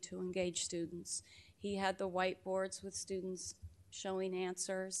strategy to engage students. He had the whiteboards with students showing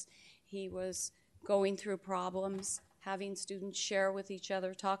answers. He was going through problems, having students share with each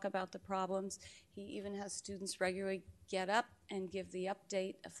other, talk about the problems. He even has students regularly get up and give the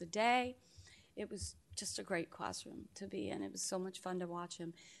update of the day. It was just a great classroom to be in. It was so much fun to watch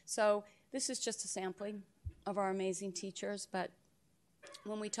him. So this is just a sampling of our amazing teachers, but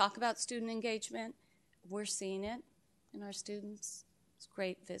when we talk about student engagement, we're seeing it in our students. It's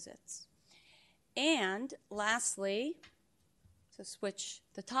great visits. And lastly, to switch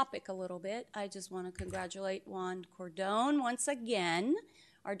the topic a little bit, I just want to congratulate Juan Cordone once again.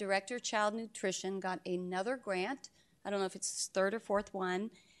 Our Director of Child Nutrition got another grant. I don't know if it's his third or fourth one.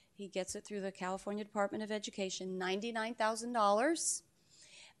 He gets it through the California Department of Education, $99,000.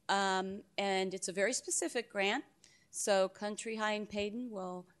 And it's a very specific grant. So Country High in Payton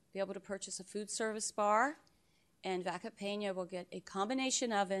will be able to purchase a food service bar, and Vaca Peña will get a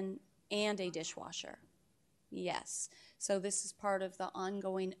combination oven and a dishwasher. Yes. So this is part of the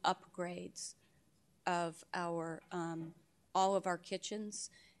ongoing upgrades of our all of our kitchens.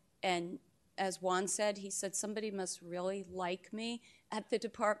 And as Juan said, he said, somebody must really like me at the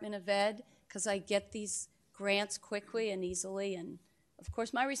Department of Ed because I get these grants quickly and easily. And of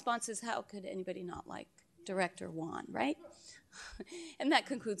course, my response is, how could anybody not like Director Juan, right? And that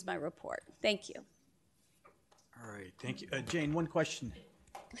concludes my report. Thank you. All right, thank you. Jane, one question.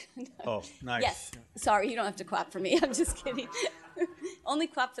 Oh, nice. Yes. Sorry, you don't have to clap for me. I'm just kidding. Only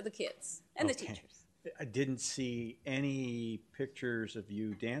clap for the kids and the teachers. I didn't see any pictures of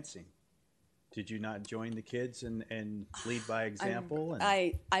you dancing. Did you not join the kids and lead by example?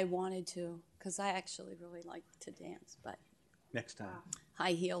 I wanted to because I actually really like to dance, but next time.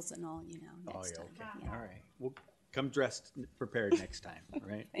 High heels and all, next time. Okay. Yeah. All right. Well, come dressed prepared next time, all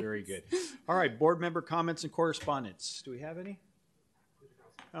right? Very good. All right, board member comments and correspondence. Do we have any?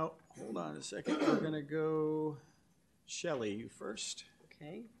 Oh, hold on a second. We're going to go Shelley, you first.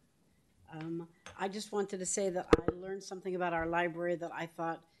 Okay. I just wanted to say that I learned something about our library that I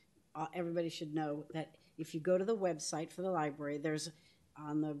thought everybody should know, that if you go to the website for the library, there's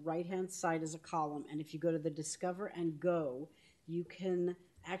on the right-hand side is a column, and if you go to the Discover and Go, you can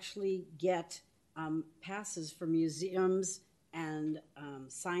actually get passes for museums and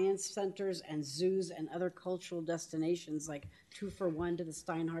science centers and zoos and other cultural destinations, like 2-for-1 to the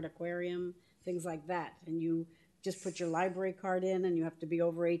Steinhardt Aquarium, things like that. And you just put your library card in, and you have to be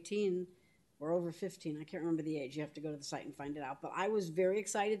over 18 or over 15. I can't remember the age. You have to go to the site and find it out. But I was very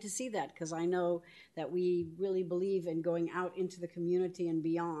excited to see that because I know that we really believe in going out into the community and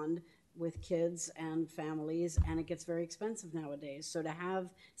beyond with kids and families, and it gets very expensive nowadays. So to have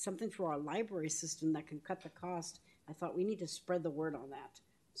something through our library system that can cut the cost, I thought we need to spread the word on that.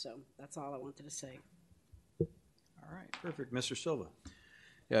 So that's all I wanted to say. All right, perfect. Mr. Silva.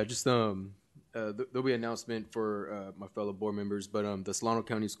 Yeah, just there'll be an announcement for my fellow board members, but the Solano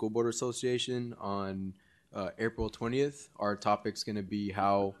County School Board Association on April 20th, our topic's going to be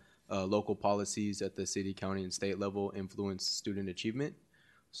how local policies at the city, county, and state level influence student achievement.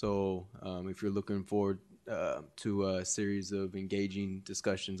 So if you're looking forward to a series of engaging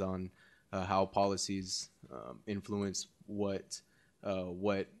discussions on how policies influence what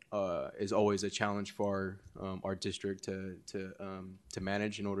is always a challenge for our district to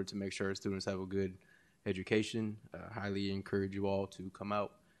manage in order to make sure our students have a good education, highly encourage you all to come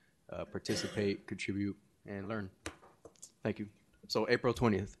out, participate, contribute, and learn. Thank you. So April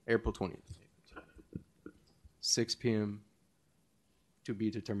 20th, 6 p.m. to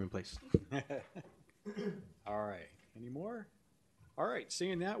be determined place. All right. Any more? All right.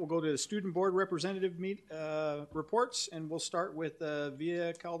 Seeing that, we'll go to the student board representative reports, and we'll start with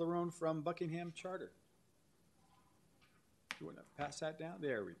Via Calderon from Buckingham Charter. You want to pass that down?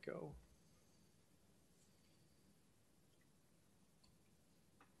 There we go.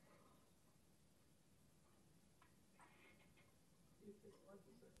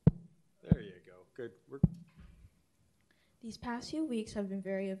 There you go. Good. These past few weeks have been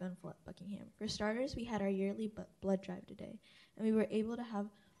very eventful at Buckingham. For starters, we had our yearly blood drive today, and we were able to have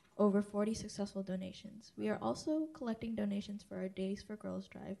over 40 successful donations. We are also collecting donations for our Days for Girls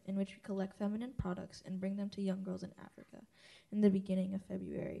drive, in which we collect feminine products and bring them to young girls in Africa in the beginning of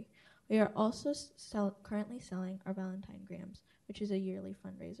February. We are also currently selling our Valentine Grams, which is a yearly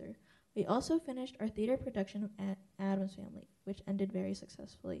fundraiser. We also finished our theater production of Addams Family, which ended very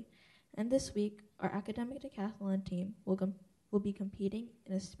successfully. And this week, our academic decathlon team will be competing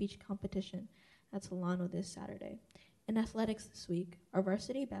in a speech competition at Solano this Saturday. In athletics this week, our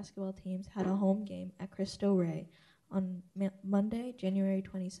varsity basketball teams had a home game at Cristo Rey on Monday, January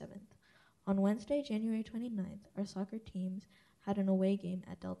 27th. On Wednesday, January 29th, our soccer teams had an away game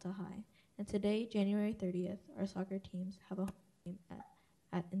at Delta High. And today, January 30th, our soccer teams have a home game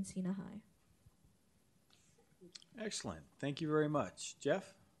at Encina High. Excellent. Thank you very much.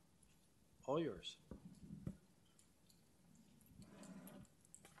 Jeff? All yours.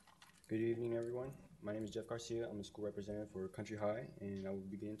 Good evening, everyone. My name is Jeff Garcia. I'm a school representative for Country High, and I will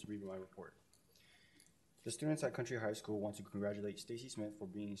begin to read my report. The students at Country High School want to congratulate Stacy Smith for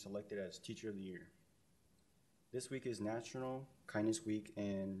being selected as Teacher of the Year. This week is National Kindness Week,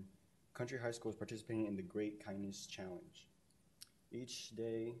 and Country High School is participating in the Great Kindness Challenge. Each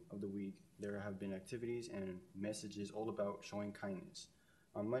day of the week, there have been activities and messages all about showing kindness.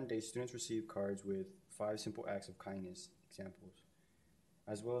 On Monday, students received cards with 5 simple acts of kindness examples,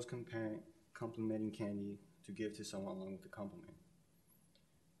 as well as complimenting candy to give to someone along with the compliment.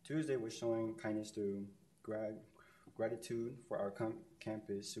 Tuesday was showing kindness through gratitude for our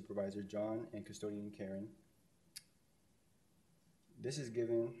campus supervisor John and custodian Karen. They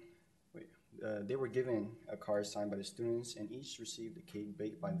were given a card signed by the students, and each received a cake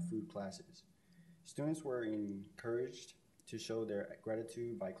baked by the food classes. Students were encouraged to show their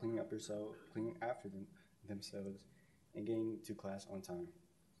gratitude by cleaning after themselves and getting to class on time.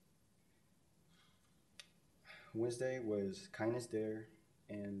 Wednesday was Kindness Dare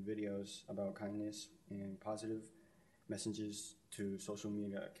and videos about kindness and positive messages to social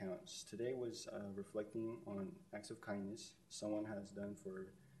media accounts. Today was reflecting on acts of kindness someone has done for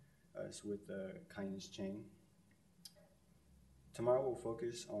us with the kindness chain. Tomorrow we'll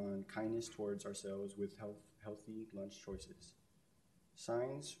focus on kindness towards ourselves with healthy lunch choices.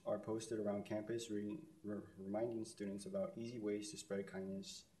 Signs are posted around campus reminding students about easy ways to spread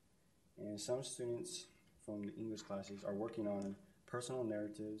kindness, and some students from the English classes are working on personal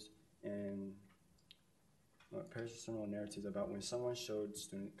narratives about when someone showed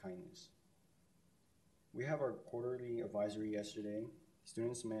student kindness. We have our quarterly advisory yesterday.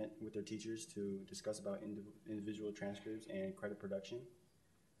 Students met with their teachers to discuss about individual transcripts and credit production.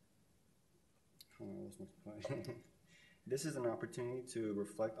 This is an opportunity to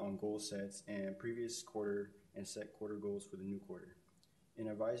reflect on goal sets and previous quarter and set quarter goals for the new quarter. In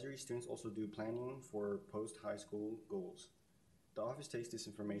advisory, students also do planning for post-high school goals. The office takes this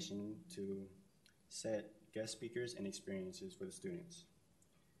information to set guest speakers and experiences for the students.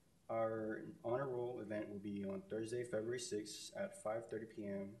 Our honor roll event will be on Thursday, February 6th at 5:30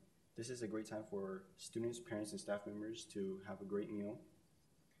 p.m. This is a great time for students, parents, and staff members to have a great meal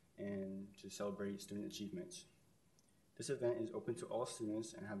and to celebrate student achievements. This event is open to all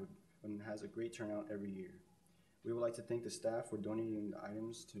students and has a great turnout every year. We would like to thank the staff for donating the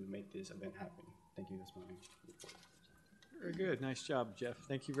items to make this event happen. Thank you. That's my report. Very good. Nice job, Jeff.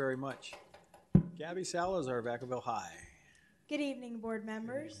 Thank you very much. Gabby Salazar, Vacaville High. Good evening, board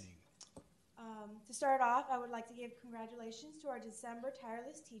members. To start off, I would like to give congratulations to our December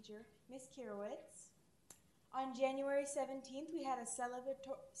tireless teacher, Ms. Kierowitz. On January 17th, we had a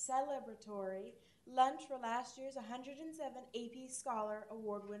celebratory lunch for last year's 107 AP Scholar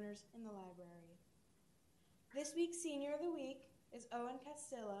Award winners in the library. This week's Senior of the Week is Owen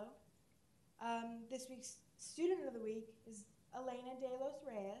Castillo. This week's Student of the Week is Elena De Los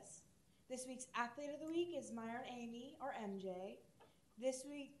Reyes. This week's Athlete of the Week is Myron Amy, or MJ. This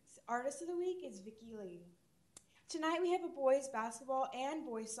week's Artist of the Week is Vicky Lee. Tonight we have a boys basketball and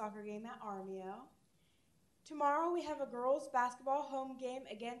boys soccer game at Armio. Tomorrow we have a girls basketball home game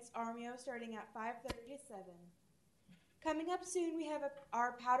against Armio starting at 5:30 to 7. Coming up soon we have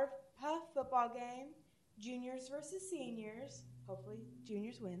our Powder Puff football game, juniors versus seniors, hopefully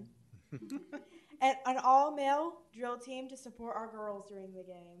juniors win, and an all-male drill team to support our girls during the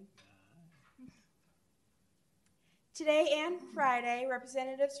game. Today and Friday,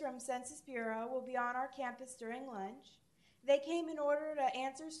 representatives from Census Bureau will be on our campus during lunch. They came in order to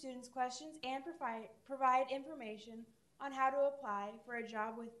answer students' questions and provide information on how to apply for a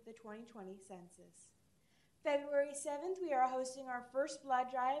job with the 2020 census. February 7th, we are hosting our first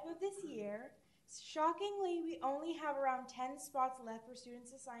blood drive of this year. Shockingly, we only have around 10 spots left for students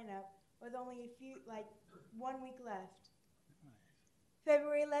to sign up, with only 1 week left.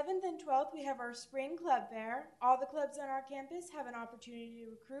 February 11th and 12th, we have our spring club fair. All the clubs on our campus have an opportunity to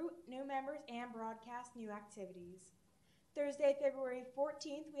recruit new members and broadcast new activities. Thursday, February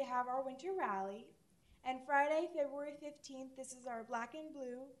 14th, we have our winter rally. And Friday, February 15th, this is our black and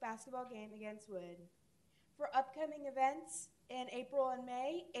blue basketball game against Wood. For upcoming events in April and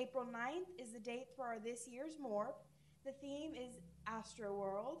May, April 9th is the date for this year's MORP. The theme is Astro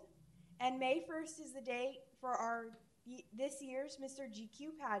World. And May 1st is the date for this year's Mr.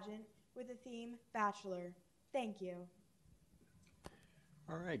 GQ pageant with the theme Bachelor. Thank you.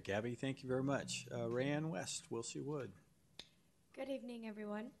 All right, Gabby, thank you very much. Rayanne West, Wilshire Wood. Good evening,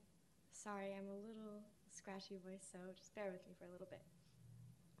 everyone. Sorry, I'm a little scratchy voice, so just bear with me for a little bit.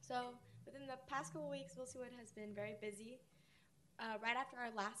 So, within the past couple weeks, Wilshire Wood has been very busy. Right after our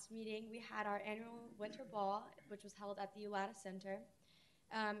last meeting, we had our annual winter ball, which was held at the Ulata Center.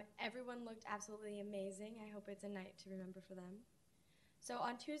 Everyone looked absolutely amazing. I hope it's a night to remember for them. So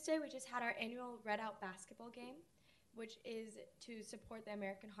on Tuesday, we just had our annual Red Out basketball game, which is to support the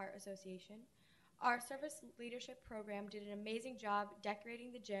American Heart Association. Our service leadership program did an amazing job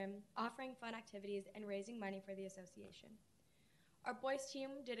decorating the gym, offering fun activities, and raising money for the association. Our boys team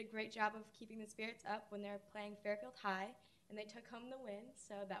did a great job of keeping the spirits up when they were playing Fairfield High, and they took home the win,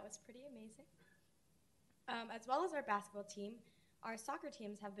 so that was pretty amazing. As well as our basketball team, our soccer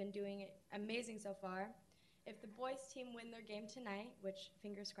teams have been doing amazing so far. If the boys team win their game tonight, which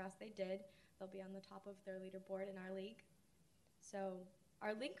fingers crossed they did, they'll be on the top of their leaderboard in our league. So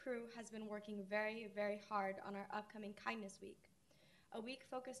our league crew has been working very, very hard on our upcoming Kindness Week, a week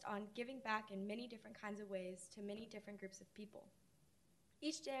focused on giving back in many different kinds of ways to many different groups of people.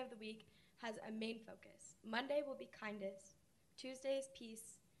 Each day of the week has a main focus. Monday will be kindness, Tuesday is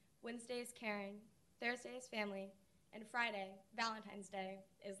peace, Wednesday is caring, Thursday is family, and Friday, Valentine's Day,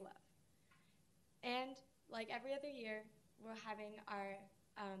 is love. And like every other year, we're having our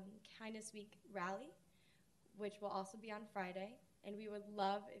Kindness Week rally, which will also be on Friday, and we would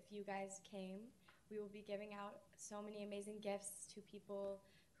love if you guys came. We will be giving out so many amazing gifts to people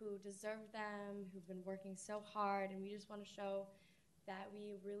who deserve them, who've been working so hard, and we just want to show that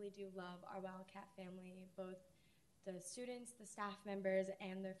we really do love our Wildcat family, both the students, the staff members,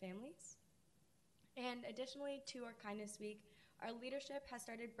 and their families. And additionally to our Kindness Week, our leadership has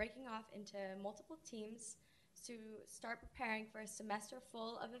started breaking off into multiple teams to start preparing for a semester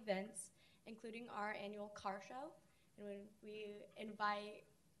full of events, including our annual car show. And when we invite,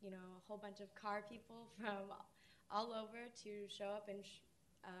 a whole bunch of car people from all over to show up and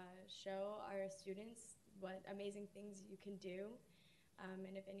show our students what amazing things you can do.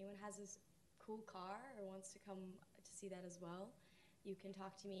 And if anyone has this cool car or wants to come to see that as well, you can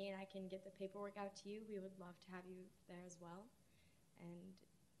talk to me and I can get the paperwork out to you. We would love to have you there as well. And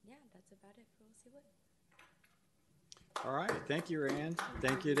yeah, that's about it for We'll See What. All right, thank you, Rand.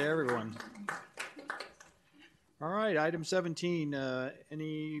 Thank you to everyone. All right, item 17,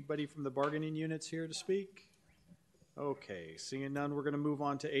 anybody from the bargaining units here to speak? Okay, seeing none, we're going to move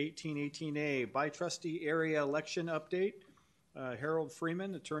on to 18A, by trustee area election update. Harold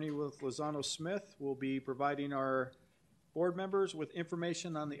Freeman, attorney with Lozano Smith, will be providing our board members with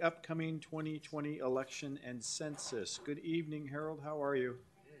information on the upcoming 2020 election and census. Good evening, Harold. How are you?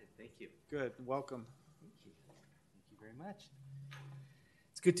 Good, thank you. Good, welcome. Thank you. Thank you very much.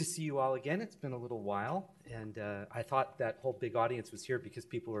 It's good to see you all again. It's been a little while, and I thought that whole big audience was here because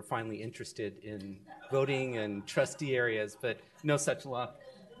people were finally interested in voting and trustee areas, but no such luck.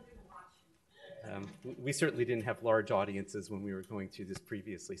 We certainly didn't have large audiences when we were going through this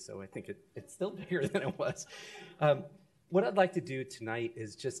previously, so I think it's still bigger than it was. What I'd like to do tonight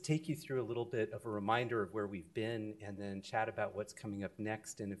is just take you through a little bit of a reminder of where we've been and then chat about what's coming up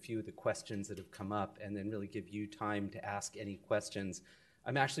next and a few of the questions that have come up and then really give you time to ask any questions.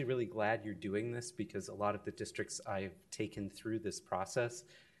 I'm actually really glad you're doing this because a lot of the districts I've taken through this process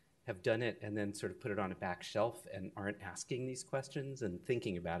have done it and then sort of put it on a back shelf and aren't asking these questions and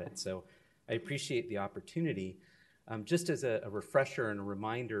thinking about it. So I appreciate the opportunity. Just as a refresher and a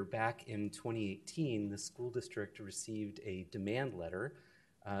reminder, back in 2018, the school district received a demand letter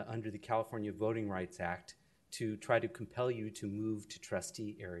under the California Voting Rights Act to try to compel you to move to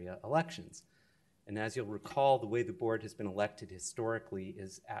trustee area elections. And as you'll recall, the way the board has been elected historically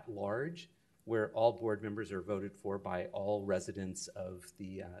is at large, where all board members are voted for by all residents of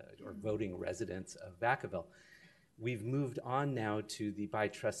or voting residents of Vacaville. We've moved on now to the by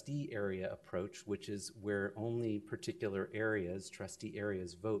trustee area approach, which is where only particular areas, trustee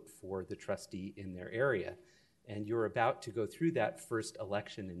areas, vote for the trustee in their area. And you're about to go through that first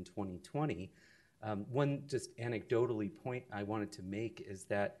election in 2020. One just anecdotally point I wanted to make is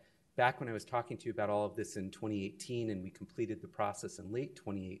that back when I was talking to you about all of this in 2018 and we completed the process in late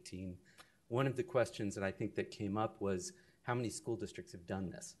 2018, one of the questions that I think that came up was how many school districts have done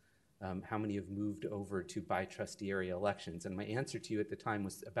this? How many have moved over to by trustee area elections? And my answer to you at the time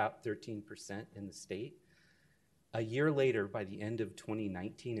was about 13% in the state. A year later, by the end of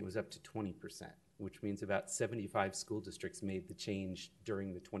 2019, it was up to 20%, which means about 75 school districts made the change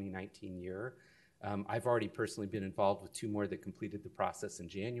during the 2019 year. I've already personally been involved with 2 more that completed the process in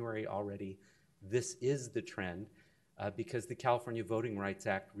January already. This is the trend because the California Voting Rights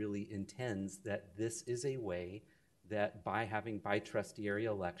Act really intends that this is a way that by having by trustee area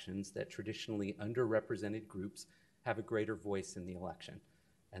elections that traditionally underrepresented groups have a greater voice in the election.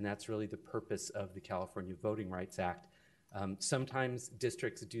 And that's really the purpose of the California Voting Rights Act. Sometimes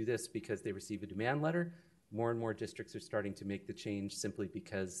districts do this because they receive a demand letter. More and more districts are starting to make the change simply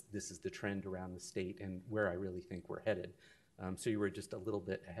because this is the trend around the state and where I really think we're headed. So you were just a little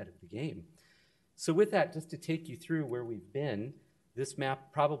bit ahead of the game. So with that, just to take you through where we've been, This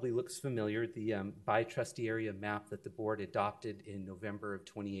map probably looks familiar, the by trustee area map that the board adopted in November of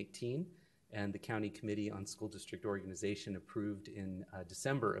 2018 and the County Committee on School District Organization approved in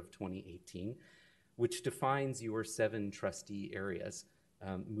December of 2018, which defines your 7 trustee areas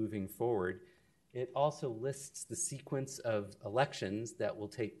moving forward. It also lists the sequence of elections that will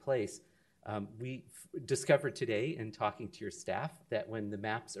take place. We discovered today in talking to your staff that when the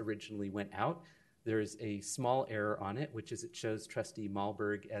maps originally went out, there's a small error on it, which is it shows Trustee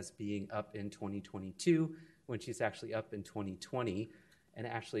Malberg as being up in 2022 when she's actually up in 2020. And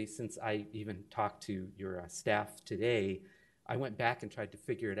actually, since I even talked to your staff today, I went back and tried to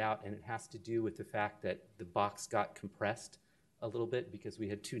figure it out, and it has to do with the fact that the box got compressed a little bit because we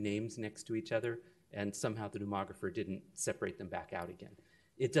had 2 names next to each other, and somehow the demographer didn't separate them back out again.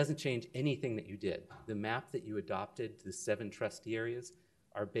 It doesn't change anything that you did. The map that you adopted, the 7 trustee areas,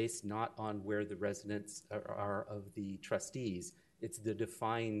 are based not on where the residents are of the trustees. It's the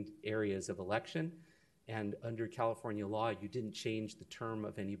defined areas of election. And under California law, you didn't change the term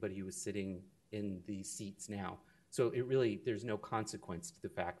of anybody who was sitting in the seats now. So it really, there's no consequence to the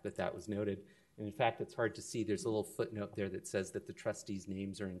fact that that was noted. And in fact, it's hard to see. There's a little footnote there that says that the trustees'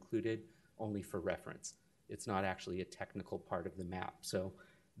 names are included only for reference. It's not actually a technical part of the map. So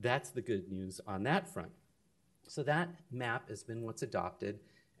that's the good news on that front. So that map has been what's adopted,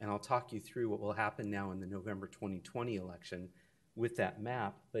 and I'll talk you through what will happen now in the November 2020 election with that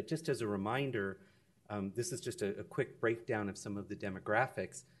map. But just as a reminder, this is just a quick breakdown of some of the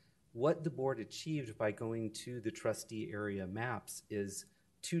demographics. What the board achieved by going to the trustee area maps is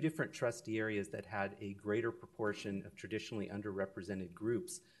 2 different trustee areas that had a greater proportion of traditionally underrepresented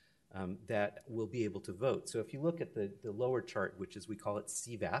groups that will be able to vote. So if you look at the lower chart, which is, we call it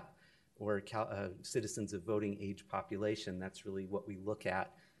CVAP, or Citizens of Voting Age Population, that's really what we look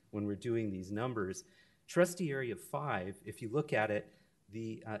at when we're doing these numbers. Trustee Area 5, if you look at it,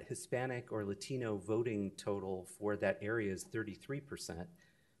 the Hispanic or Latino voting total for that area is 33%.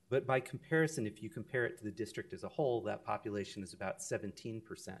 But by comparison, if you compare it to the district as a whole, that population is about 17%.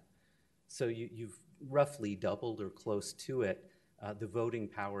 So you've roughly doubled or close to it the voting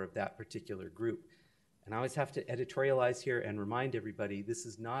power of that particular group. And I always have to editorialize here and remind everybody, this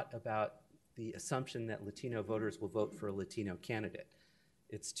is not about the assumption that Latino voters will vote for a Latino candidate.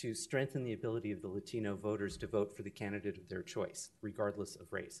 It's to strengthen the ability of the Latino voters to vote for the candidate of their choice, regardless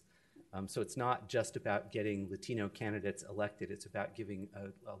of race. So it's not just about getting Latino candidates elected, it's about giving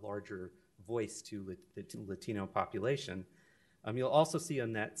a larger voice to the Latino population. You'll also see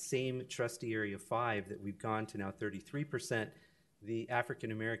on that same trustee area 5 that we've gone to now 33%. The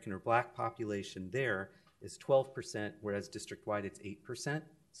African American or Black population there is 12%, whereas district-wide it's 8%.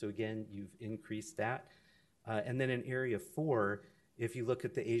 So again, you've increased that. And then in area 4, if you look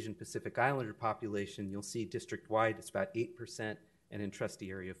at the Asian Pacific Islander population, you'll see district-wide it's about 8%, and in trustee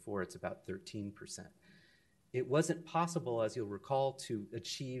area 4 it's about 13%. It wasn't possible, as you'll recall, to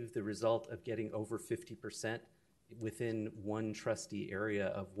achieve the result of getting over 50% within one trustee area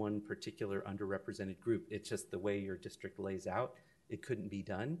of one particular underrepresented group. It's just the way your district lays out. It couldn't be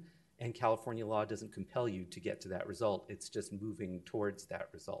done, and California law doesn't compel you to get to that result. It's just moving towards that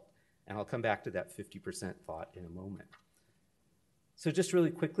result. And I'll come back to that 50% thought in a moment. So just really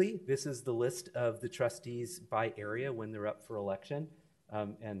quickly, this is the list of the trustees by area when they're up for election.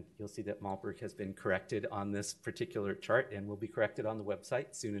 And you'll see that Malberg has been corrected on this particular chart and will be corrected on the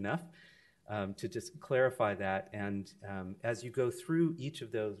website soon enough to just clarify that. And as you go through each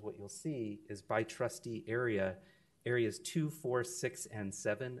of those, what you'll see is by trustee area, areas 2, 4, 6, and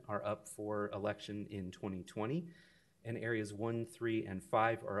 7 are up for election in 2020, and areas 1, 3, and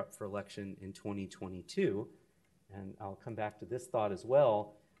 5 are up for election in 2022. And I'll come back to this thought as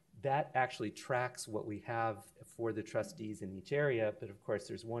well. That actually tracks what we have for the trustees in each area, but of course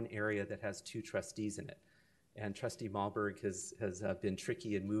there's one area that has 2 trustees in it. And Trustee Malberg has been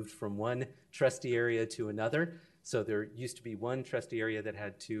tricky and moved from one trustee area to another. So there used to be one trustee area that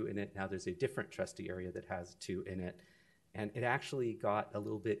had 2 in it. Now there's a different trustee area that has 2 in it. And it actually got a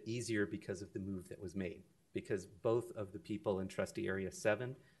little bit easier because of the move that was made, because both of the people in trustee area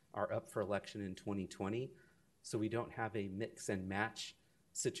 7 are up for election in 2020. So we don't have a mix and match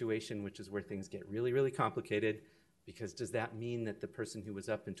situation, which is where things get really, really complicated, because does that mean that the person who was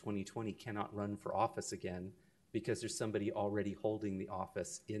up in 2020 cannot run for office again because there's somebody already holding the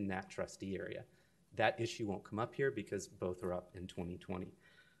office in that trustee area? That issue won't come up here because both are up in 2020,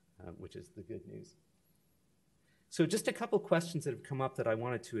 which is the good news. So just a couple questions that have come up that I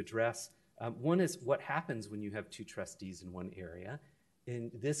wanted to address. One is what happens when you have 2 trustees in one area?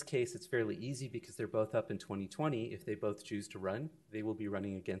 In this case, it's fairly easy because they're both up in 2020. If they both choose to run, they will be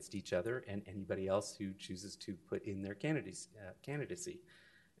running against each other and anybody else who chooses to put in their candidacy.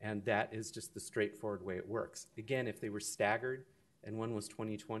 And that is just the straightforward way it works. Again, if they were staggered and one was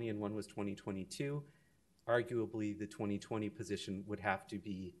 2020 and one was 2022, arguably the 2020 position would have to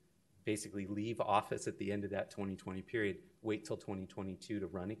be basically leave office at the end of that 2020 period, wait till 2022 to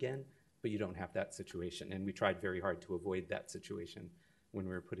run again, but you don't have that situation. And we tried very hard to avoid that situation when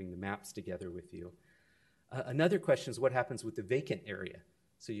we were putting the maps together with you. Another question is what happens with the vacant area?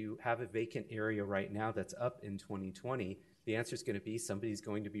 So you have a vacant area right now that's up in 2020. The answer is going to be somebody's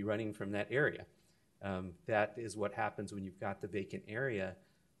going to be running from that area. That is what happens when you've got the vacant area.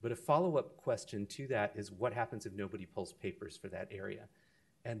 But a follow-up question to that is what happens if nobody pulls papers for that area?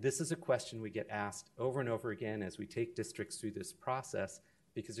 And this is a question we get asked over and over again as we take districts through this process,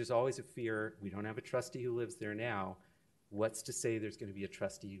 because there's always a fear, we don't have a trustee who lives there now. What's to say there's going to be a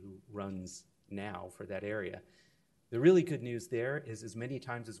trustee who runs now for that area? The really good news there is as many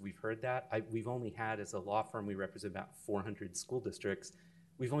times as we've heard that, we've only had, as a law firm, we represent about 400 school districts.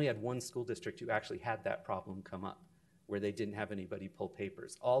 We've only had one school district who actually had that problem come up, where they didn't have anybody pull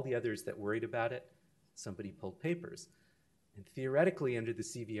papers. All the others that worried about it, somebody pulled papers. And theoretically, under the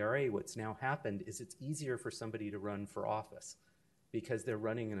CVRA, what's now happened is it's easier for somebody to run for office because they're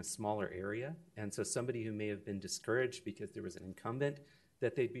running in a smaller area. And so somebody who may have been discouraged because there was an incumbent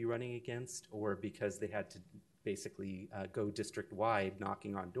that they'd be running against, or because they had to basically go district-wide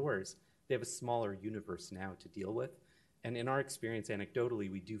knocking on doors, they have a smaller universe now to deal with. And in our experience,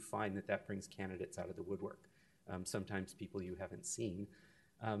 anecdotally, we do find that that brings candidates out of the woodwork. Sometimes people you haven't seen.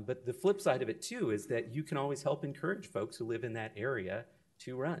 But the flip side of it, too, is that you can always help encourage folks who live in that area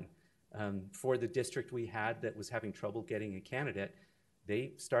to run. For the district we had that was having trouble getting a candidate,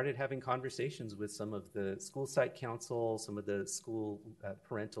 they started having conversations with some of the school site council, some of the school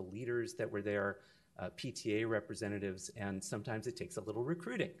parental leaders that were there, PTA representatives, and sometimes it takes a little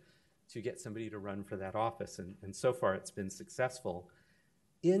recruiting to get somebody to run for that office. And so far it's been successful.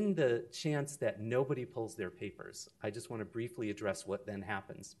 In the chance that nobody pulls their papers, I just want to briefly address what then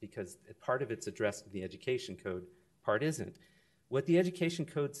happens, because part of it's addressed in the education code, part isn't. What the education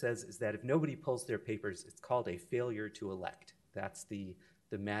code says is that if nobody pulls their papers, it's called a failure to elect. That's the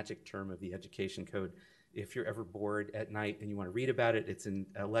magic term of the education code. If you're ever bored at night and you want to read about it, it's in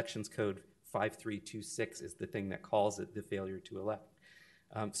elections code 5326 is the thing that calls it the failure to elect.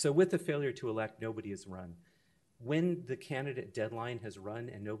 So with the failure to elect, nobody has run. When the candidate deadline has run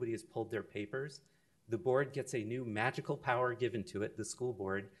and nobody has pulled their papers, the board gets a new magical power given to it, the school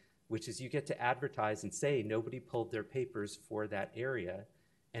board, which is you get to advertise and say nobody pulled their papers for that area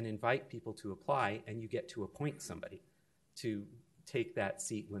and invite people to apply, and you get to appoint somebody to take that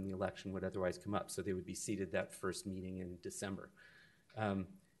seat when the election would otherwise come up. So they would be seated that first meeting in December.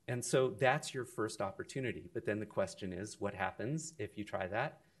 And so that's your first opportunity. But then the question is, what happens if you try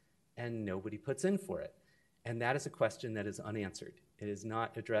that and nobody puts in for it? And that is a question that is unanswered. It is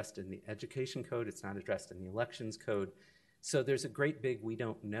not addressed in the education code. It's not addressed in the elections code. So there's a great big we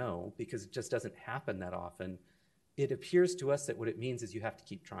don't know, because it just doesn't happen that often. It appears to us that what it means is you have to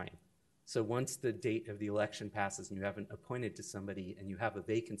keep trying. So once the date of the election passes and you haven't appointed to somebody and you have a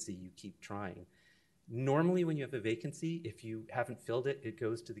vacancy, you keep trying. Normally when you have a vacancy, if you haven't filled it, it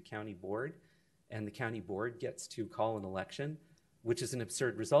goes to the county board, and the county board gets to call an election, which is an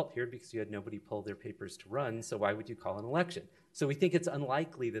absurd result here because you had nobody pull their papers to run, so why would you call an election? So we think it's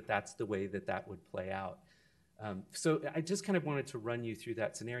unlikely that that's the way that that would play out. So I just kind of wanted to run you through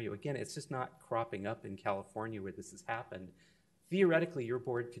that scenario. Again, it's just not cropping up in California where this has happened. Theoretically, your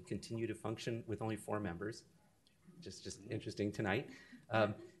board could continue to function with only 4 members, just interesting tonight.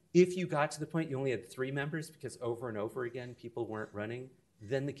 If you got to the point you only had 3 members because over and over again people weren't running,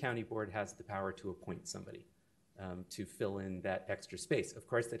 then the county board has the power to appoint somebody to fill in that extra space. Of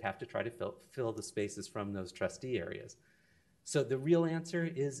course, they'd have to try to fill the spaces from those trustee areas. So the real answer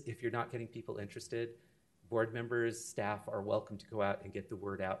is, if you're not getting people interested, board members, staff are welcome to go out and get the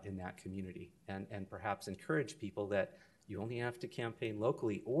word out in that community and perhaps encourage people that you only have to campaign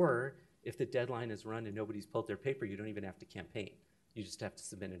locally, or if the deadline is run and nobody's pulled their paper, you don't even have to campaign. You just have to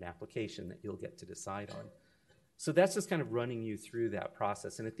submit an application that you'll get to decide on. So that's just kind of running you through that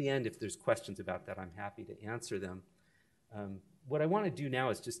process. And at the end, if there's questions about that, I'm happy to answer them. What I want to do now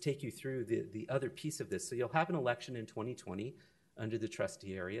is just take you through the other piece of this. So you'll have an election in 2020 under the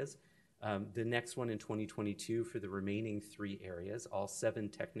trustee areas. The next one in 2022 for the remaining 3 areas. All 7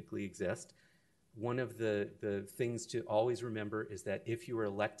 technically exist. One of the things to always remember is that if you were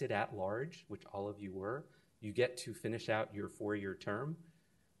elected at large, which all of you were, you get to finish out your 4-year term.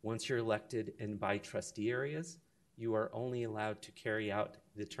 Once you're elected and by trustee areas, you are only allowed to carry out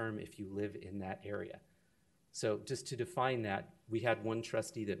the term if you live in that area. So just to define that, we had one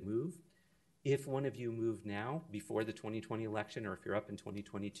trustee that moved. If one of you moved now before the 2020 election, or if you're up in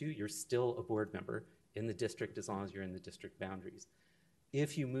 2022, you're still a board member in the district as long as you're in the district boundaries.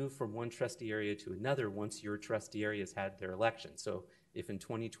 If you move from one trustee area to another, once your trustee area has had their election, so if in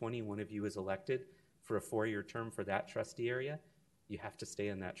 2020 one of you is elected for a 4-year term for that trustee area, you have to stay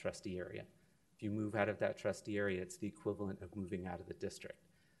in that trustee area. If you move out of that trustee area, it's the equivalent of moving out of the district.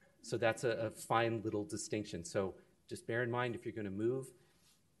 So that's a fine little distinction. So just bear in mind, if you're going to move,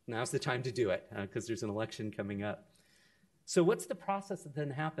 now's the time to do it because there's an election coming up. So what's the process that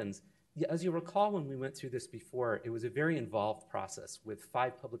then happens? As you recall, when we went through this before, it was a very involved process with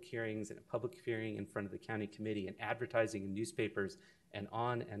 5 public hearings and a public hearing in front of the county committee and advertising in newspapers and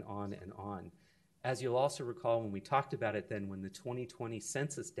on and on and on. As you'll also recall, when we talked about it then, when the 2020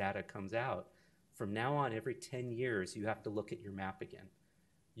 census data comes out, from now on, every 10 years, you have to look at your map again.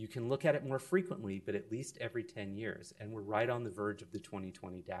 You can look at it more frequently, but at least every 10 years, and we're right on the verge of the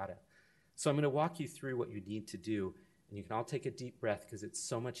 2020 data. So I'm going to walk you through what you need to do, and you can all take a deep breath because it's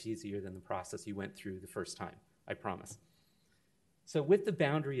so much easier than the process you went through the first time, I promise. So with the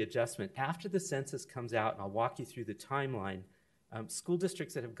boundary adjustment, after the census comes out, and I'll walk you through the timeline, school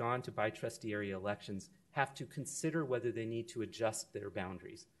districts that have gone to by-trustee area elections have to consider whether they need to adjust their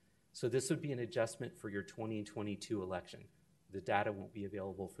boundaries. So this would be an adjustment for your 2022 election. The data won't be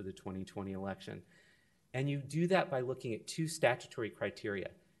available for the 2020 election. And you do that by looking at 2 statutory criteria.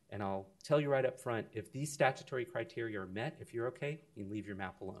 And I'll tell you right up front, if these statutory criteria are met, if you're okay, you can leave your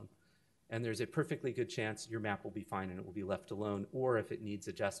map alone. And there's a perfectly good chance your map will be fine and it will be left alone, or if it needs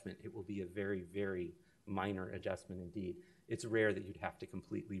adjustment, it will be a very, very minor adjustment indeed. It's rare that you'd have to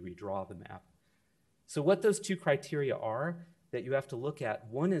completely redraw the map. So what those 2 criteria are that you have to look at,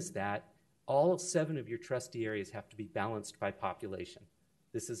 one is that all 7 of your trustee areas have to be balanced by population.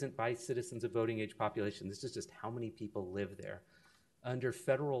 This isn't by citizens of voting age population. This is just how many people live there. Under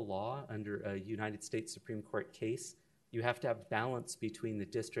federal law, under a United States Supreme Court case, you have to have balance between the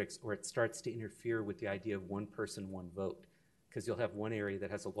districts or it starts to interfere with the idea of one person, one vote, because you'll have one area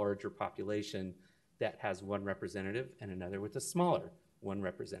that has a larger population that has 1 representative and another with a smaller 1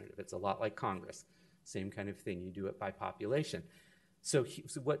 representative. It's a lot like Congress. Same kind of thing. You do it by population. So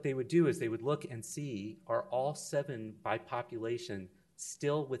what they would do is they would look and see, are all 7 by population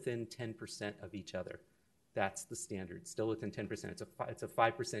still within 10% of each other? That's the standard, still within 10%. It's a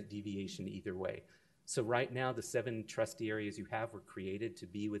 5% deviation either way. So right now, the 7 trustee areas you have were created to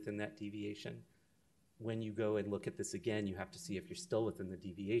be within that deviation. When you go and look at this again, you have to see if you're still within the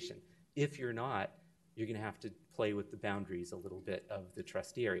deviation. If you're not, you're going to have to play with the boundaries a little bit of the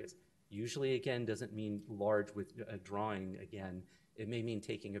trustee areas. Usually, again, doesn't mean large with a drawing again. It may mean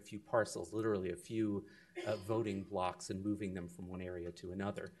taking a few parcels, literally a few voting blocks and moving them from one area to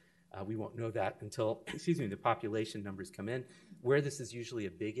another. We won't know that until, the population numbers come in. Where this is usually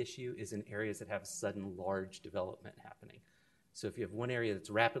a big issue is in areas that have sudden large development happening. So if you have one area that's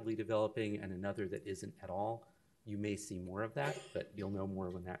rapidly developing and another that isn't at all, you may see more of that, but you'll know more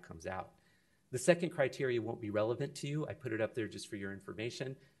when that comes out. The second criteria won't be relevant to you. I put it up there just for your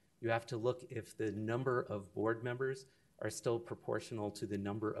information. You have to look if the number of board members are still proportional to the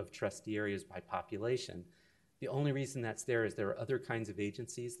number of trustee areas by population. The only reason that's there is there are other kinds of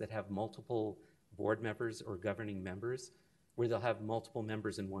agencies that have multiple board members or governing members where they'll have multiple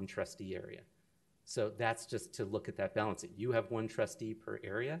members in one trustee area. So that's just to look at that balance. You have 1 trustee per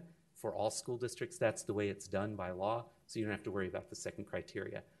area. For all school districts, that's the way it's done by law, so you don't have to worry about the second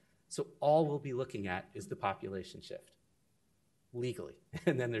criteria. So all we'll be looking at is the population shift, legally.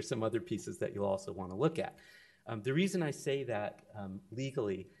 And then there's some other pieces that you'll also want to look at. The reason I say that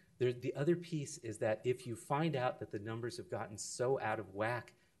legally, the other piece is that if you find out that the numbers have gotten so out of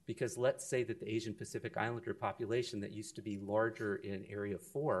whack, because let's say that the Asian Pacific Islander population that used to be larger in Area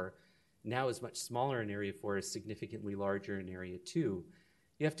 4 now is much smaller in Area 4, is significantly larger in Area 2,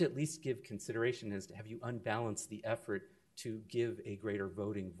 you have to at least give consideration as to have you unbalanced the effort to give a greater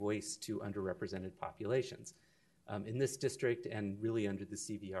voting voice to underrepresented populations. In this district and really under the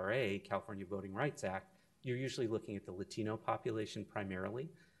CVRA, California Voting Rights Act, you're usually looking at the Latino population primarily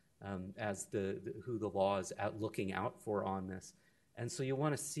as who the law is looking out for on this. And so you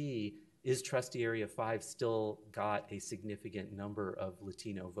want to see, is Trustee Area 5 still got a significant number of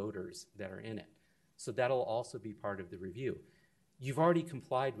Latino voters that are in it? So that'll also be part of the review. You've already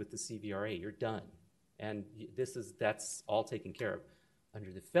complied with the CVRA, you're done. And that's all taken care of.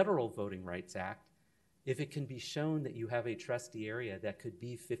 Under the Federal Voting Rights Act, if it can be shown that you have a trustee area that could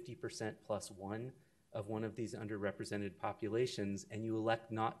be 50% plus 1 of one of these underrepresented populations and you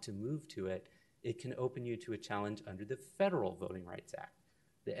elect not to move to it, it can open you to a challenge under the Federal Voting Rights Act,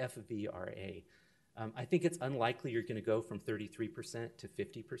 the FVRA. I think it's unlikely you're going to go from 33% to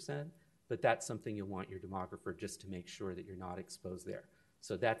 50%, but that's something you'll want your demographer just to make sure that you're not exposed there.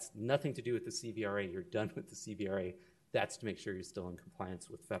 So that's nothing to do with the CVRA. You're done with the CVRA. That's to make sure you're still in compliance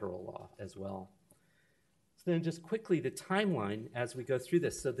with federal law as well. So then just quickly, the timeline as we go through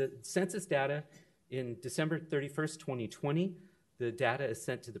this. So the census data in December 31st, 2020, the data is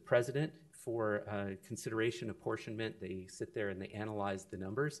sent to the president for consideration, apportionment. They sit there and they analyze the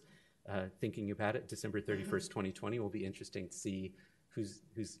numbers. Thinking about it, December 31st, 2020 will be interesting to see who's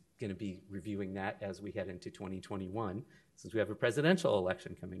going to be reviewing that as we head into 2021, since we have a presidential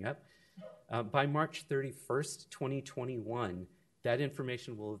election coming up. By March 31st, 2021, that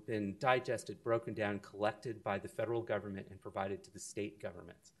information will have been digested, broken down, collected by the federal government and provided to the state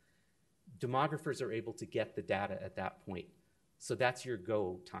governments. Demographers are able to get the data at that point. So that's your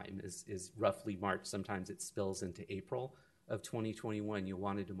go time is roughly March. Sometimes it spills into April of 2021. You'll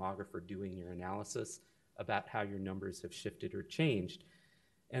want a demographer doing your analysis about how your numbers have shifted or changed.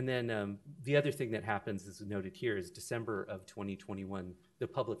 And then the other thing that happens, as noted here, is December of 2021, the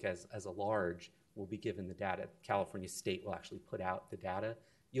public as a large will be given the data. California State will actually put out the data.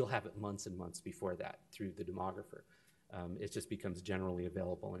 You'll have it months and months before that through the demographer. It just becomes generally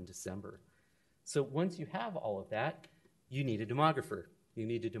available in December. So once you have all of that, you need a demographer. You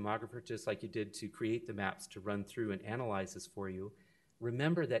need a demographer just like you did to create the maps, to run through and analyze this for you.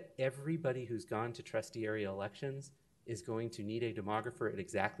 Remember that everybody who's gone to trustee area elections is going to need a demographer at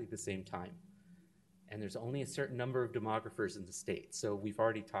exactly the same time. And there's only a certain number of demographers in the state. So we've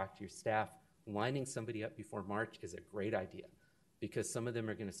already talked to your staff. Lining somebody up before March is a great idea because some of them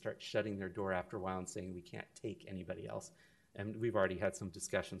are going to start shutting their door after a while and saying we can't take anybody else. And we've already had some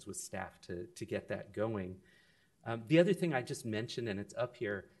discussions with staff to get that going. The other thing I just mentioned, and it's up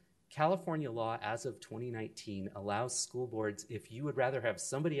here, California law as of 2019 allows school boards, if you would rather have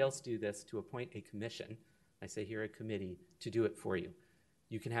somebody else do this, to appoint a commission, I say here a committee, to do it for you.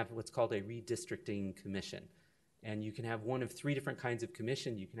 You can have what's called a redistricting commission. And you can have one of three different kinds of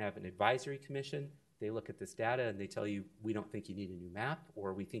commission. You can have an advisory commission. They look at this data and they tell you, we don't think you need a new map,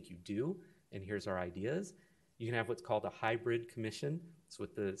 or we think you do, and here's our ideas. You can have what's called a hybrid commission. That's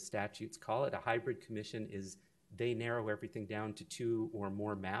what the statutes call it. A hybrid commission is they narrow everything down to 2 or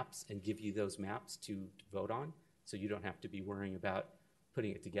more maps and give you those maps to vote on, so you don't have to be worrying about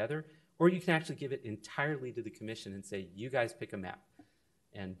putting it together. Or you can actually give it entirely to the commission and say, you guys pick a map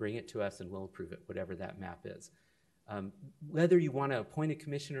and bring it to us and we'll approve it, whatever that map is. Whether you want to appoint a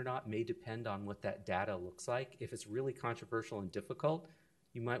commission or not may depend on what that data looks like. If it's really controversial and difficult,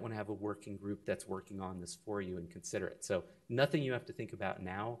 you might want to have a working group that's working on this for you and consider it. So nothing you have to think about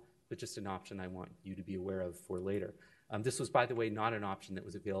now, but just an option I want you to be aware of for later. This was, by the way, not an option that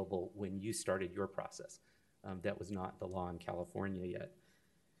was available when you started your process. That was not the law in California yet.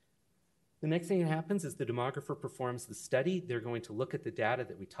 The next thing that happens is the demographer performs the study. They're going to look at the data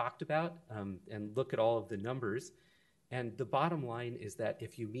that we talked about and look at all of the numbers. And the bottom line is that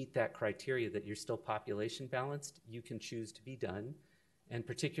if you meet that criteria that you're still population balanced, you can choose to be done. And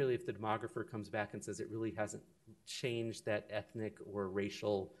particularly if the demographer comes back and says it really hasn't changed that ethnic or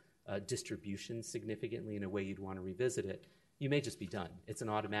racial distribution significantly in a way you'd want to revisit it, you may just be done. It's an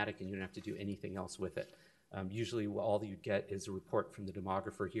automatic and you don't have to do anything else with it. Usually all you get is a report from the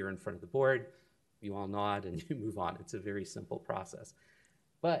demographer here in front of the board. You all nod and you move on. It's a very simple process.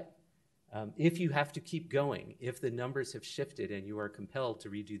 But if you have to keep going, if the numbers have shifted and you are compelled to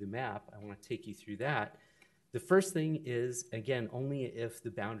redo the map, I want to take you through that. The first thing is, again, only if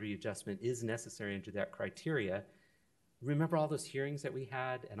the boundary adjustment is necessary under that criteria. Remember all those hearings that we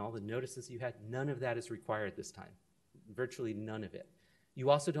had and all the notices you had? None of that is required this time. Virtually none of it. You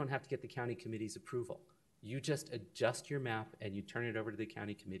also don't have to get the county committee's approval. You just adjust your map and you turn it over to the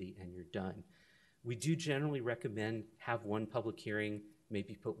county committee and you're done. We do generally recommend have one public hearing,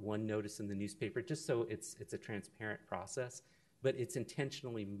 maybe put one notice in the newspaper, just so it's a transparent process, but it's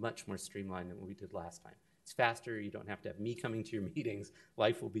intentionally much more streamlined than what we did last time. It's faster, you don't have to have me coming to your meetings,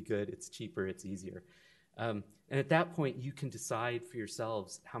 life will be good, it's cheaper, it's easier. And at that point, you can decide for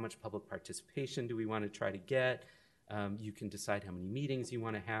yourselves how much public participation do we want to try to get. You can decide how many meetings you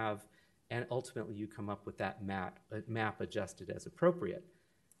want to have, and ultimately you come up with that map adjusted as appropriate.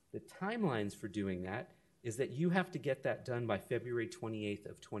 The timelines for doing that is that you have to get that done by February 28th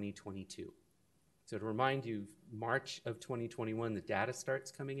of 2022. So to remind you, March of 2021, the data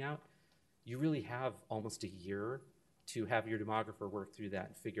starts coming out. You really have almost a year to have your demographer work through that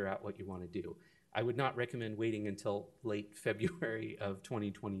and figure out what you want to do. I would not recommend waiting until late February of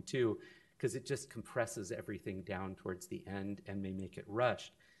 2022 because it just compresses everything down towards the end and may make it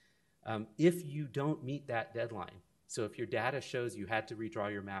rushed. If you don't meet that deadline, so if your data shows you had to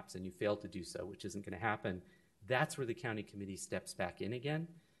redraw your maps and you failed to do so, which isn't going to happen, that's where the county committee steps back in again,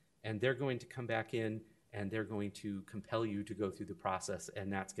 and they're going to come back in and they're going to compel you to go through the process,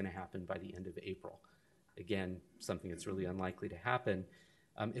 and that's going to happen by the end of April. Again, something that's really unlikely to happen.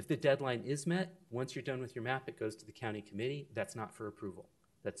 If the deadline is met, once you're done with your map, it goes to the county committee. That's not for approval.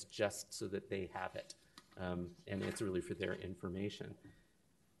 That's just so that they have it, and it's really for their information.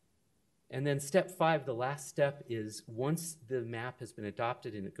 And then step 5, the last step, is once the map has been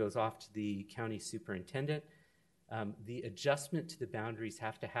adopted and it goes off to the county superintendent, the adjustment to the boundaries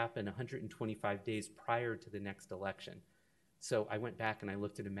have to happen 125 days prior to the next election. So I went back and I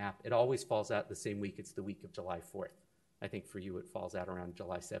looked at a map. It always falls out the same week. It's the week of July 4th. I think for you it falls out around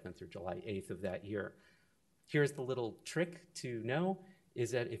July 7th or July 8th of that year. Here's the little trick to know,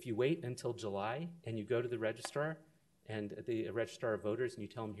 is that if you wait until July and you go to the registrar and the registrar of voters and you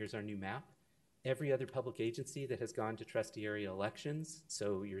tell them, here's our new map, every other public agency that has gone to trustee area elections,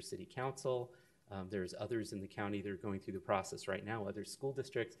 so your city council, there's others in the county that are going through the process right now, other school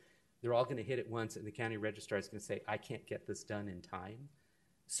districts, they're all going to hit it once, and the county registrar is going to say, I can't get this done in time.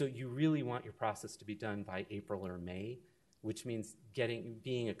 So you really want your process to be done by April or May, which means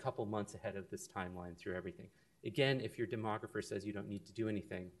being a couple months ahead of this timeline through everything. Again, if your demographer says you don't need to do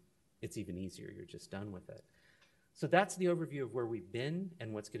anything, it's even easier. You're just done with it. So that's the overview of where we've been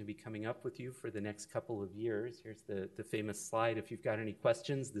and what's going to be coming up with you for the next couple of years. Here's the famous slide. If you've got any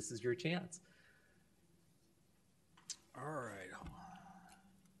questions, this is your chance. All right.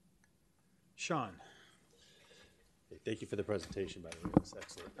 Sean. Thank you for the presentation, by the way. It was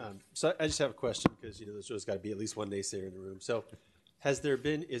excellent. So I just have a question because, there's always got to be at least one naysayer in the room. So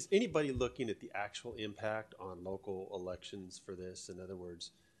is anybody looking at the actual impact on local elections for this? In other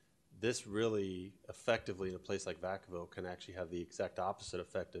words, this really effectively in a place like Vacaville can actually have the exact opposite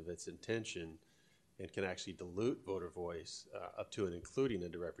effect of its intention and can actually dilute voter voice up to and including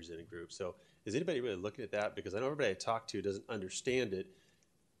underrepresented groups. So is anybody really looking at that? Because I know everybody I talk to doesn't understand it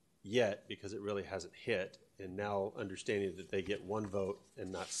yet because it really hasn't hit. And now understanding that they get 1 vote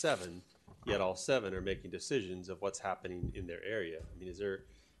and not 7, yet all 7 are making decisions of what's happening in their area. I mean, is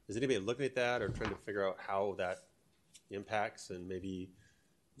anybody looking at that or trying to figure out how that impacts and maybe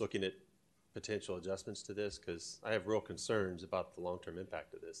looking at potential adjustments to this? Because I have real concerns about the long-term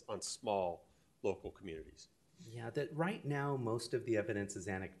impact of this on small local communities. Yeah, that right now most of the evidence is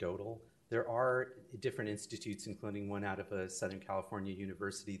anecdotal. There are different institutes, including one out of a Southern California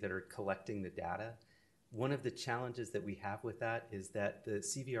university, that are collecting the data. One of the challenges that we have with that is that the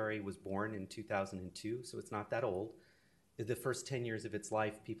CVRA was born in 2002, so it's not that old. The first 10 years of its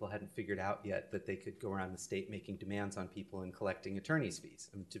life, people hadn't figured out yet that they could go around the state making demands on people and collecting attorney's fees,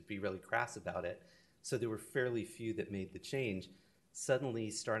 to be really crass about it. So there were fairly few that made the change. Suddenly,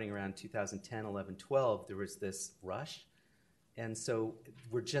 starting around 2010, 11, 12, there was this rush. And so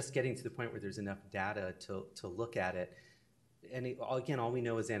we're just getting to the point where there's enough data to look at it. And again, all we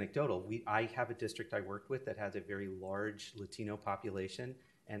know is anecdotal. I have a district I worked with that has a very large Latino population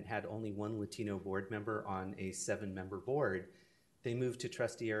and had only 1 Latino board member on a 7-member board. They moved to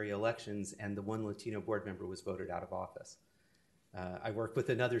trustee area elections, and the 1 Latino board member was voted out of office. I worked with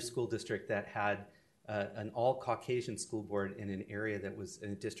another school district that had an all-Caucasian school board in an area that was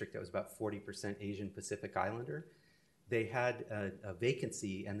in a district that was about 40% Asian Pacific Islander. They had a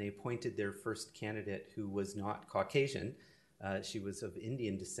vacancy, and they appointed their first candidate who was not Caucasian. She was of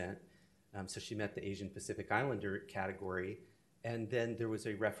Indian descent, so she met the Asian Pacific Islander category. And then there was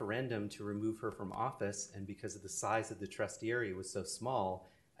a referendum to remove her from office, and because of the size of the trustee area was so small,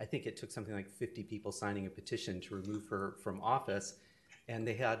 I think it took something like 50 people signing a petition to remove her from office, and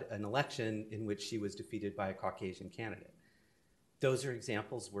they had an election in which she was defeated by a Caucasian candidate. Those are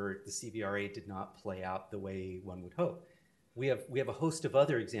examples where the CVRA did not play out the way one would hope. We have a host of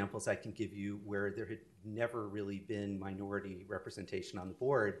other examples I can give you where there had never really been minority representation on the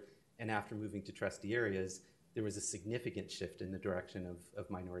board, and after moving to trustee areas, there was a significant shift in the direction of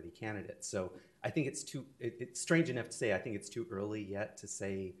minority candidates. So I think it's strange enough to say, I think it's too early yet to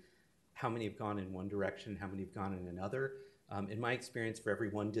say how many have gone in one direction, how many have gone in another. In my experience, for every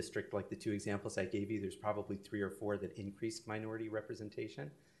 1 district, like the 2 examples I gave you, there's probably 3 or 4 that increased minority representation.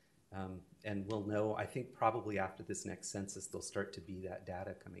 And we'll know, I think probably after this next census, there'll start to be that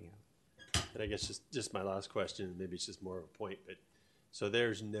data coming out. And I guess just my last question, maybe it's just more of a point, but so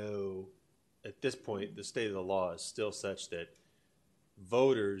there's no, at this point, the state of the law is still such that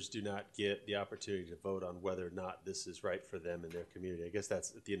voters do not get the opportunity to vote on whether or not this is right for them and their community. I guess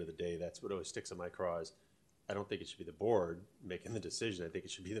that's, at the end of the day, that's what always sticks in my craw is I don't think it should be the board making the decision. I think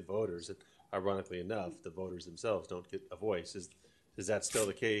it should be the voters. And ironically enough, the voters themselves don't get a voice. Is Is that still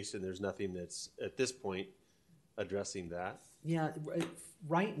the case, and there's nothing that's, at this point, addressing that? Yeah,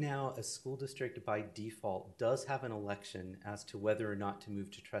 right now, a school district by default does have an election as to whether or not to move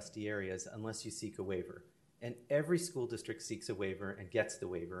to trustee areas unless you seek a waiver. And every school district seeks a waiver and gets the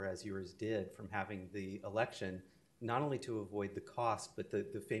waiver, as yours did, from having the election, not only to avoid the cost, but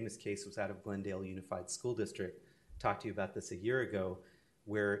the famous case was out of Glendale Unified School District. Talked to you about this a year ago,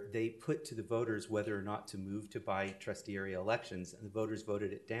 where they put to the voters whether or not to move to by trustee area elections, and the voters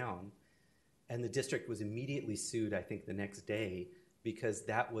voted it down. And the district was immediately sued, I think, the next day, because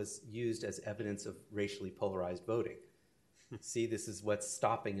that was used as evidence of racially polarized voting. See, this is what's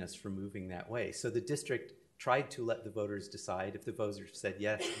stopping us from moving that way. So the district tried to let the voters decide. If the voters said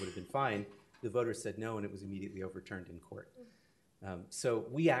yes, it would have been fine. The voters said no, and it was immediately overturned in court. So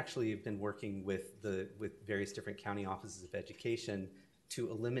we actually have been working with various different county offices of education to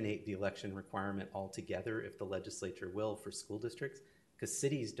eliminate the election requirement altogether, if the legislature will, for school districts, because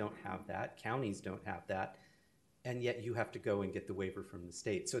cities don't have that, counties don't have that, and yet you have to go and get the waiver from the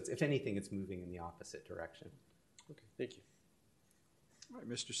state. So it's, if anything, it's moving in the opposite direction. Okay, thank you. All right,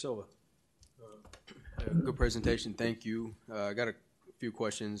 Mr. Silva. Good presentation, thank you. I got a few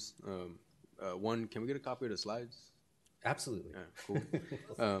questions. One, can we get a copy of the slides? Absolutely. Cool.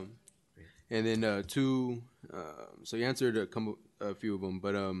 And then two, so you answered a few of them,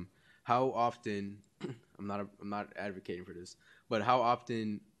 but how often, I'm not advocating for this, but how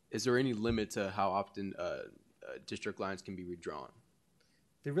often, is there any limit to how often district lines can be redrawn?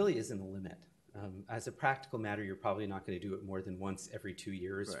 There really isn't a limit. As a practical matter, you're probably not going to do it more than once every 2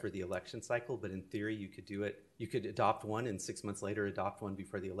 years for the election cycle, but in theory, you could do it. You could adopt one and 6 months later adopt one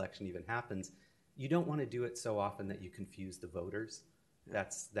before the election even happens. You don't want to do it so often that you confuse the voters.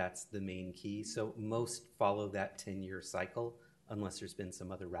 That's the main key. So most follow that 10-year cycle unless there's been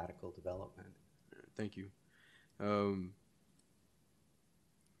some other radical development. Thank you. One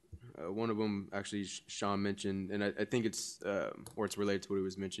of them, actually, Sean mentioned, and I think it's, or it's related to what he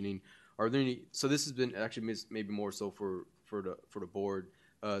was mentioning. Are there any, so this has been actually maybe more so for the board.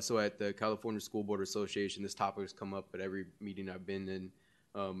 So at the California School Board Association, this topic has come up at every meeting I've been in.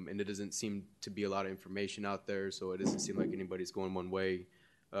 And it doesn't seem to be a lot of information out there, so it doesn't seem like anybody's going one way.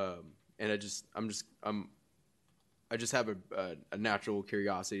 And I just have a natural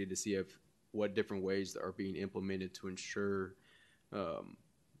curiosity to see what different ways are being implemented to ensure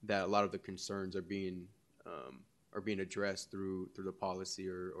that a lot of the concerns are being addressed through the policy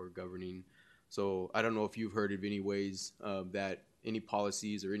or governing. So I don't know if you've heard of any ways that any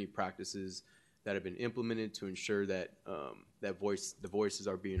policies or any practices that have been implemented to ensure that the voices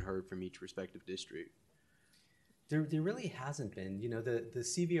are being heard from each respective district. There really hasn't been. You know, the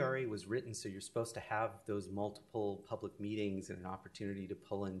CVRA was written so you're supposed to have those multiple public meetings and an opportunity to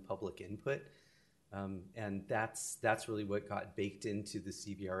pull in public input. And that's really what got baked into the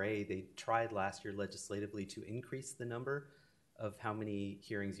CVRA. They tried last year legislatively to increase the number of how many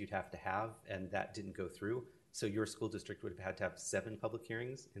hearings you'd have to have, and that didn't go through. So your school district would have had to have 7 public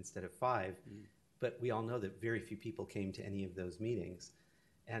hearings instead of 5. But we all know that very few people came to any of those meetings.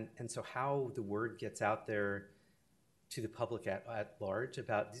 And so how the word gets out there to the public at large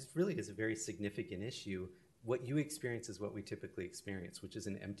about this really is a very significant issue. What you experience is what we typically experience, which is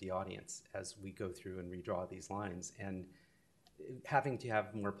an empty audience as we go through and redraw these lines. And having to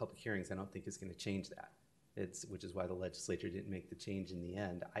have more public hearings, I don't think is going to change that. Which is why the legislature didn't make the change in the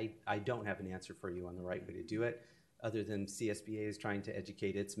end. I don't have an answer for you on the right way to do it, other than CSBA is trying to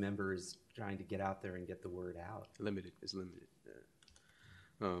educate its members, trying to get out there and get the word out. It's limited.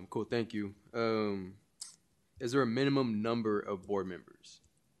 Yeah. Cool, thank you. Is there a minimum number of board members?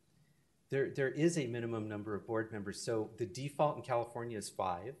 There is a minimum number of board members. So the default in California is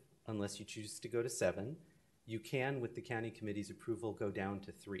 5, unless you choose to go to 7. You can, with the county committee's approval, go down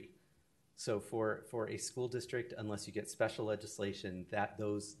to 3. So for a school district, unless you get special legislation,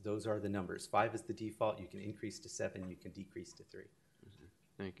 those are the numbers. 5 is the default. You can increase to 7. You can decrease to 3.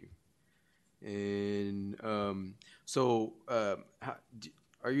 Thank you. And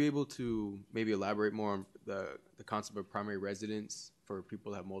are you able to maybe elaborate more on the concept of primary residence for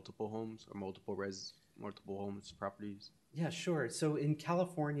people that have multiple homes or multiple homes, properties? Yeah, sure. So in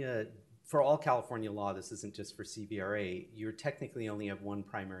California, for all California law, this isn't just for CVRA, you technically only have one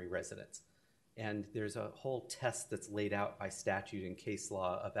primary residence. And there's a whole test that's laid out by statute and case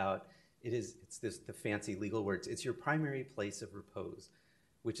law about it's the fancy legal words. It's your primary place of repose,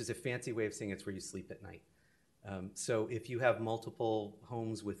 which is a fancy way of saying it's where you sleep at night. So if you have multiple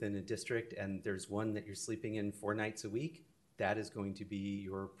homes within a district and there's one that you're sleeping in 4 nights a week, that is going to be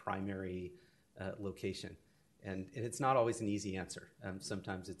your primary location. And it's not always an easy answer.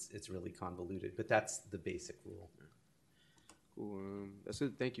 Sometimes it's really convoluted, but that's the basic rule. Cool. That's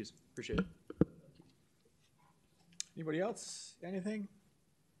good. Thank you. Appreciate it. Anybody else? Anything?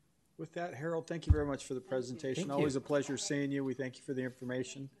 With that, Harold, thank you very much for the presentation. Thank Always you. a pleasure seeing you. We thank you for the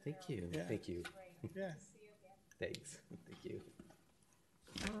information. Thank you. Yeah. Thank you. Yeah. Thanks. Thank you.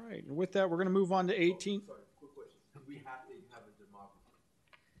 All right. And with that, we're going to move on to 18. Sorry, quick question. Do we have to have a demographer?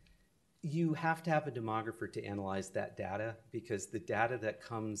 You have to have a demographer to analyze that data because the data that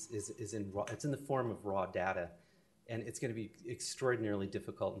comes is in raw, it's in the form of raw data, and it's going to be extraordinarily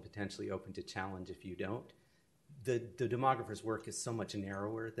difficult and potentially open to challenge if you don't. The demographer's work is so much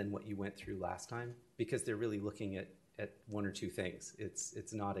narrower than what you went through last time because they're really looking at one or two things.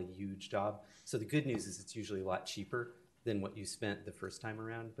 It's not a huge job. So the good news is it's usually a lot cheaper than what you spent the first time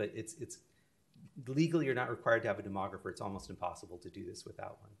around, but it's legally you're not required to have a demographer. It's almost impossible to do this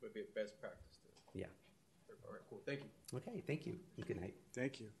without one. Would be a best practice. Yeah. All right, cool. Thank you. Okay, thank you. Good night.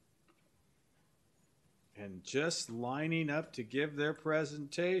 Thank you. And just lining up to give their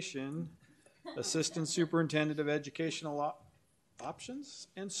presentation, Assistant Superintendent of Educational Options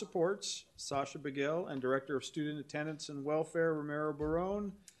and Supports, Sasha Begill, and Director of Student Attendance and Welfare, Romero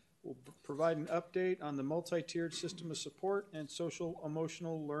Barone, will provide an update on the multi-tiered system of support and social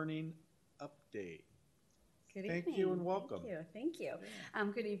emotional learning update. Good Thank evening. you and welcome. Thank you.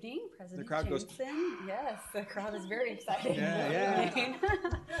 Good evening, President crowd goes- Jensen. Yes, the crowd is very excited. Yeah.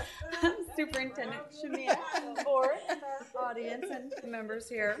 Superintendent Shamia, board, audience, and members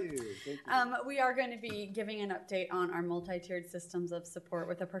here. Thank you. We are going to be giving an update on our multi-tiered systems of support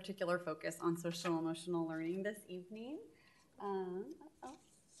with a particular focus on social emotional learning this evening.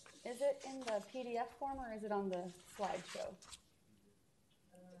 Is it in the PDF form or is it on the slideshow?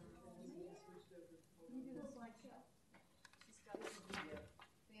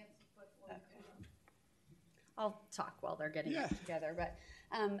 I'll talk while they're getting it together. But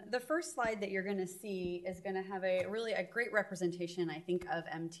the first slide that you're going to see is going to have a great representation, I think, of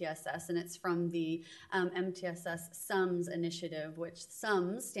MTSS, and it's from the MTSS SUMS initiative, which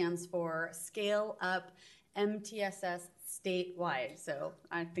SUMS stands for Scale Up MTSS Statewide. So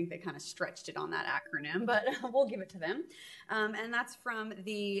I think they kind of stretched it on that acronym, but we'll give it to them. And that's from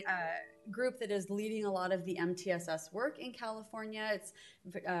the group that is leading a lot of the MTSS work in California. It's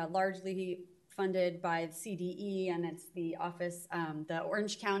largely funded by the CDE, and it's the office, the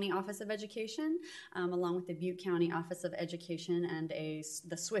Orange County Office of Education, along with the Butte County Office of Education and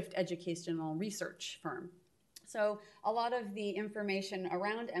the Swift Educational Research firm. So a lot of the information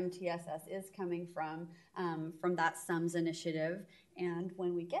around MTSS is coming from that SUMS initiative. And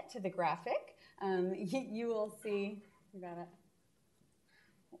when we get to the graphic, you will see, you got it?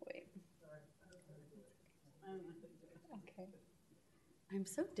 Wait. Okay. I'm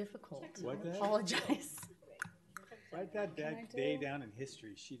so difficult. What I apologize. Write that day down in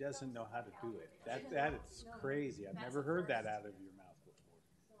history. She doesn't know how to do it. That is crazy. I've never heard that out of your mouth before.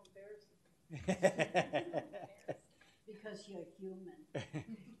 Because you're human.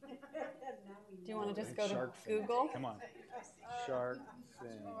 Do you want to just go to Shark fin. Google? Come on. Shark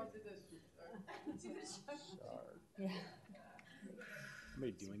fin. Yeah.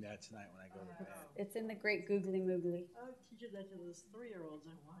 I'm doing that tonight when I go to bed. It's in the Great Googly Moogly. I'm teaching that to those 3-year-olds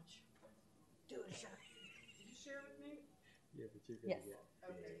I watch. Do it, Shark. Did you share with me? Yeah, but you're Yes.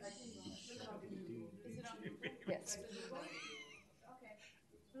 gonna Yes.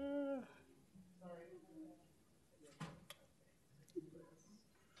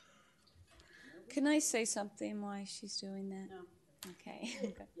 Can I say something while she's doing that? No.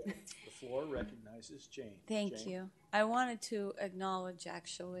 Okay. The floor recognizes Jane. Thank Jane. you. I wanted to acknowledge,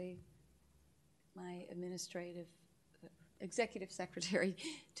 actually, my executive secretary,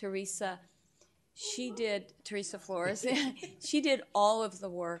 Teresa. Teresa Flores. She did all of the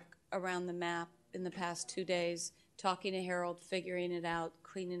work around the map in the past 2 days, talking to Harold, figuring it out,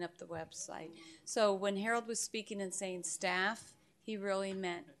 cleaning up the website. So when Harold was speaking and saying staff, he really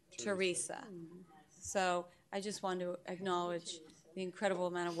meant Teresa. So I just wanted to acknowledge the incredible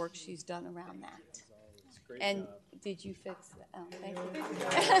amount of work she's done around that. And did you fix that? Oh, thank you.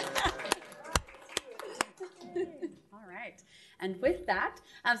 All right. And with that,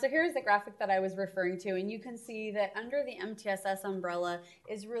 so here's the graphic that I was referring to, and you can see that under the MTSS umbrella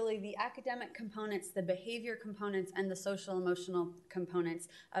is really the academic components, the behavior components, and the social emotional components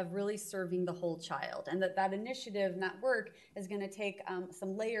of really serving the whole child. And that initiative and that work is going to take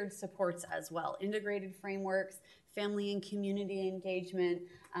some layered supports as well, integrated frameworks, family and community engagement,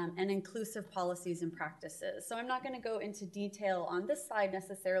 and inclusive policies and practices. So I'm not going to go into detail on this slide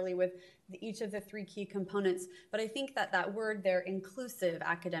necessarily with each of the 3 key components, but I think that word there, inclusive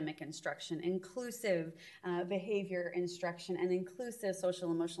academic instruction, inclusive behavior instruction, and inclusive social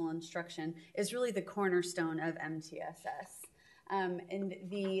emotional instruction is really the cornerstone of MTSS. And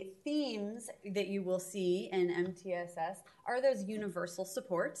the themes that you will see in MTSS are those universal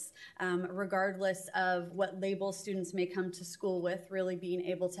supports, regardless of what labels students may come to school with, really being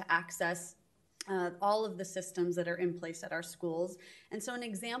able to access all of the systems that are in place at our schools. And so an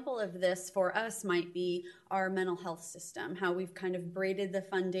example of this for us might be our mental health system, how we've kind of braided the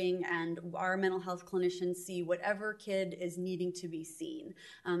funding and our mental health clinicians see whatever kid is needing to be seen.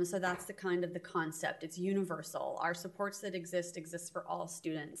 So that's the kind of the concept. It's universal. Our supports that exist for all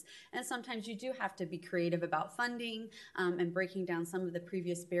students. And sometimes you do have to be creative about funding and breaking down some of the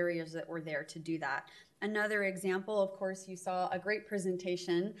previous barriers that were there to do that. Another example, of course, you saw a great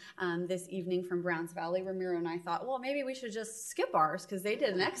presentation this evening from Browns Valley. Ramiro and I thought, well, maybe we should just skip ours because they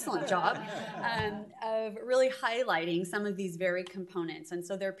did an excellent job of really highlighting some of these very components. And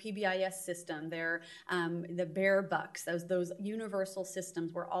so their PBIS system, their the Bear Bucks, those universal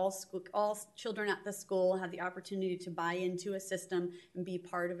systems where all children at the school have the opportunity to buy into a system and be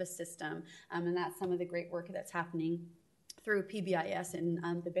part of a system. And that's some of the great work that's happening through PBIS in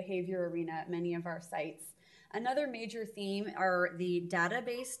the behavior arena at many of our sites. Another major theme are the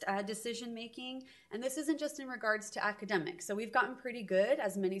data-based decision-making, and this isn't just in regards to academics. So we've gotten pretty good,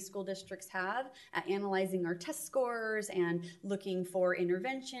 as many school districts have, at analyzing our test scores and looking for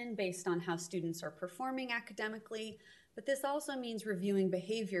intervention based on how students are performing academically. But this also means reviewing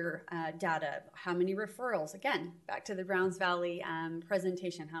behavior data. How many referrals? Again, back to the Browns Valley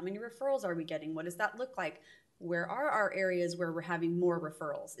presentation. How many referrals are we getting? What does that look like? Where are our areas where we're having more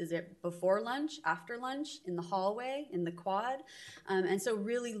referrals? Is it before lunch, after lunch, in the hallway, in the quad? And so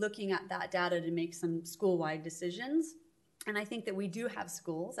really looking at that data to make some school-wide decisions. And I think that we do have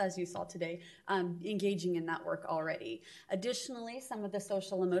schools, as you saw today, engaging in that work already. Additionally, some of the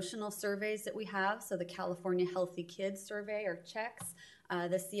social emotional surveys that we have, so the California Healthy Kids Survey or CHECS,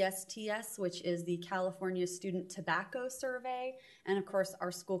 the CSTS, which is the California Student Tobacco Survey, and of course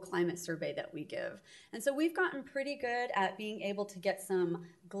our school climate survey that we give. And so we've gotten pretty good at being able to get some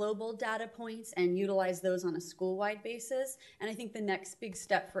global data points and utilize those on a school-wide basis. And I think the next big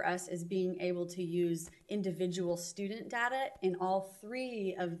step for us is being able to use individual student data in all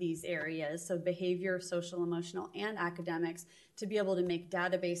three of these areas, so behavior, social, emotional, and academics, to be able to make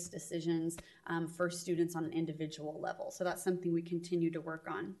database decisions for students on an individual level. So that's something we continue to work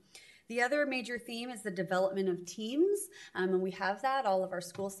on. The other major theme is the development of teams, and we have that. All of our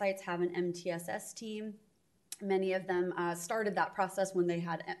school sites have an MTSS team. Many of them started that process when they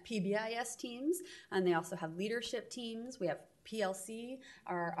had PBIS teams, and they also have leadership teams. We have PLC,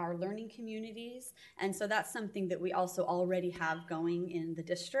 our learning communities, and so that's something that we also already have going in the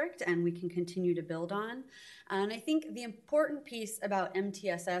district and we can continue to build on. And I think the important piece about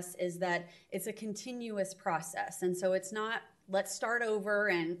MTSS is that it's a continuous process, and so it's not let's start over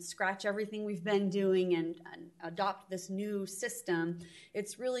and scratch everything we've been doing and adopt this new system.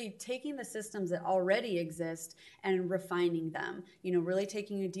 It's really taking the systems that already exist and refining them. You know, really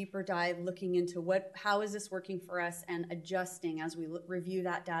taking a deeper dive, looking into how is this working for us, and adjusting as we review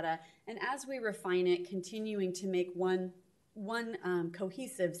that data. And as we refine it, continuing to make one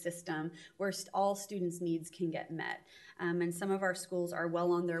cohesive system where all students' needs can get met. And some of our schools are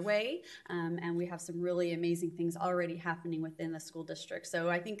well on their way, and we have some really amazing things already happening within the school district. So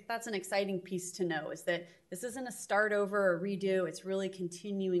I think that's an exciting piece to know, is that this isn't a start over or redo. It's really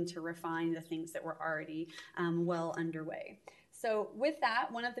continuing to refine the things that were already well underway. So with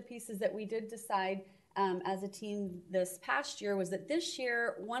that, one of the pieces that we did decide as a team this past year was that this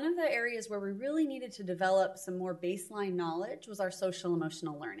year, one of the areas where we really needed to develop some more baseline knowledge was our social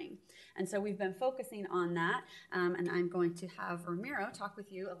emotional learning. And so we've been focusing on that, and I'm going to have Ramiro talk with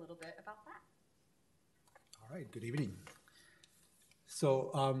you a little bit about that. All right, good evening.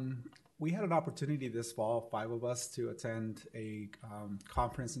 So we had an opportunity this fall, 5 of us, to attend a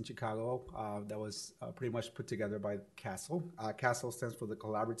conference in Chicago that was pretty much put together by CASEL. CASEL stands for the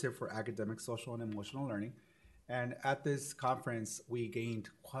Collaborative for Academic, Social, and Emotional Learning. And at this conference, we gained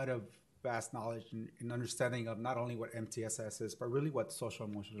quite a vast knowledge and understanding of not only what MTSS is, but really what social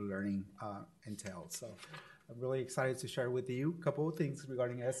emotional learning entails. So I'm really excited to share with you a couple of things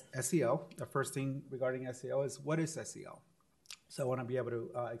regarding SEL. The first thing regarding SEL is, what is SEL? So I want to be able to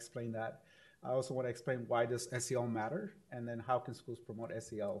explain that. I also want to explain why does SEL matter, and then how can schools promote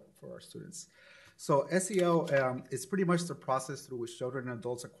SEL for our students. So SEL is pretty much the process through which children and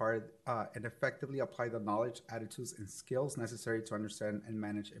adults acquire and effectively apply the knowledge, attitudes, and skills necessary to understand and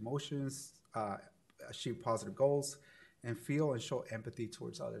manage emotions, achieve positive goals, and feel and show empathy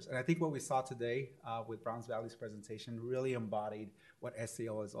towards others. And I think what we saw today with Browns Valley's presentation really embodied what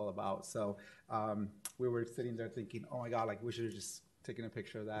SEL is all about. So we were sitting there thinking, oh my God, like we should have just taken a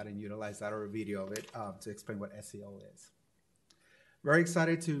picture of that and utilized that or a video of it to explain what SEL is. Very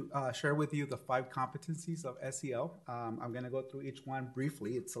excited to share with you the 5 competencies of SEL. I'm going to go through each one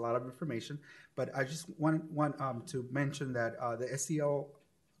briefly. It's a lot of information, but I just want to mention that the SEL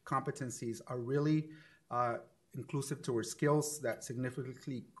competencies are really inclusive towards skills that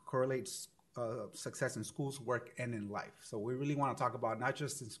significantly correlate success in schools, work, and in life. So we really want to talk about not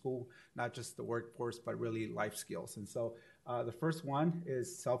just in school, not just the workforce, but really life skills. And so the first one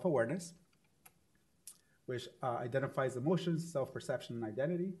is self-awareness, which identifies emotions, self-perception, and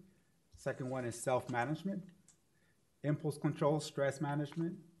identity. Second one is self-management, impulse control, stress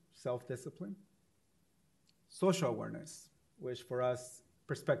management, self-discipline. Social awareness, which for us,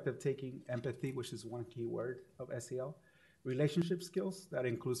 perspective taking, empathy, which is one key word of SEL. Relationship skills, that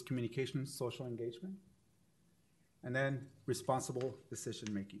includes communication, social engagement. And then responsible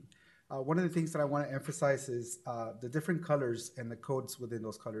decision making. One of the things that I want to emphasize is the different colors and the codes within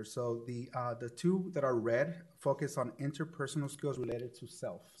those colors. So the 2 that are red focus on interpersonal skills related to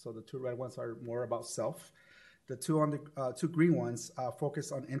self. So the 2 red ones are more about self. The 2 green ones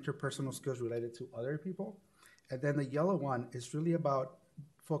focus on interpersonal skills related to other people. And then the yellow one is really about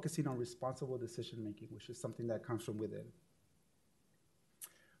focusing on responsible decision making, which is something that comes from within.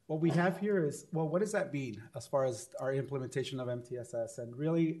 What we have here is, well, what does that mean as far as our implementation of MTSS? And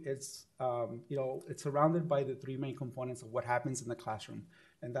really, it's it's surrounded by the 3 main components of what happens in the classroom,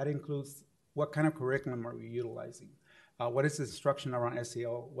 and that includes what kind of curriculum are we utilizing, what is the instruction around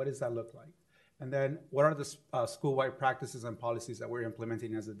SEL, what does that look like, and then what are the school-wide practices and policies that we're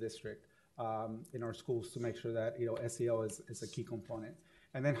implementing as a district in our schools to make sure that SEL is a key component.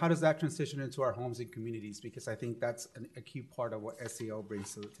 And then how does that transition into our homes and communities? Because I think that's a key part of what SEL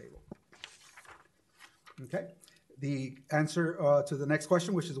brings to the table. Okay, the answer to the next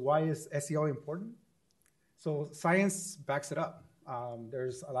question, which is why is SEL important? So science backs it up.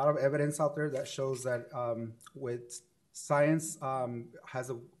 There's a lot of evidence out there that shows that with science has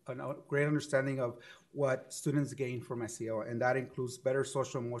a great understanding of what students gain from SEL, and that includes better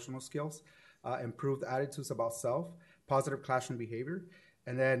social emotional skills, improved attitudes about self, positive classroom behavior.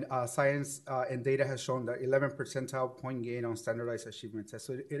 And then science and data has shown that 11 percentile point gain on standardized achievement tests.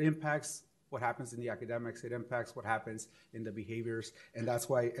 So it impacts what happens in the academics, it impacts what happens in the behaviors, and that's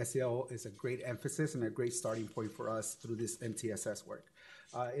why SEL is a great emphasis and a great starting point for us through this MTSS work.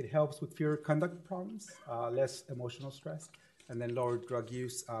 It helps with fewer conduct problems, less emotional stress, and then lower drug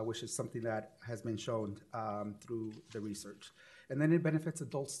use, which is something that has been shown through the research. And then it benefits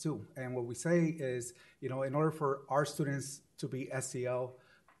adults too. And what we say is, in order for our students to be SEL,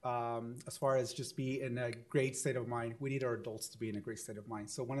 as far as just be in a great state of mind, we need our adults to be in a great state of mind.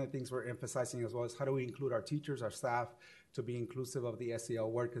 So one of the things we're emphasizing as well is how do we include our teachers, our staff, to be inclusive of the SEL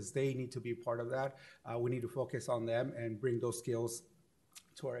work, because they need to be part of that. We need to focus on them and bring those skills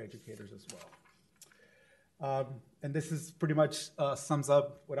to our educators as well. And this is pretty much sums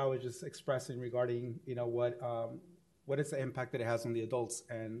up what I was just expressing regarding, what is the impact that it has on the adults.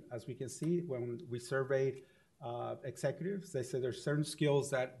 And as we can see, when we surveyed executives, they said there's certain skills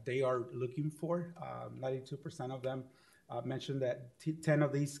that they are looking for. 92% of them mentioned that 10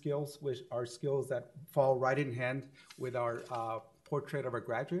 of these skills, which are skills that fall right in hand with our portrait of a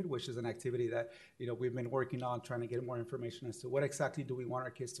graduate, which is an activity that we've been working on, trying to get more information as to what exactly do we want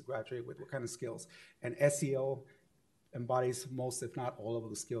our kids to graduate with, what kind of skills. And SEL embodies most, if not all, of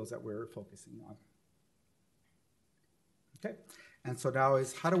the skills that we're focusing on. Okay, and so now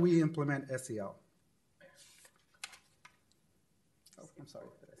is how do we implement SEL? Oh, I'm sorry,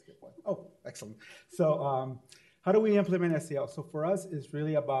 did I skip one? Oh, excellent. So how do we implement SEL? So for us, it's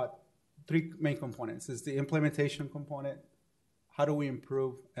really about 3 main components. It's the implementation component, how do we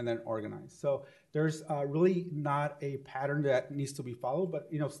improve, and then organize. So there's really not a pattern that needs to be followed, but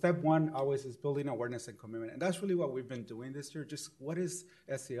step 1 always is building awareness and commitment, and that's really what we've been doing this year. Just what is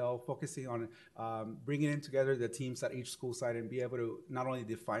SEL, focusing on bringing in together the teams at each school site and be able to not only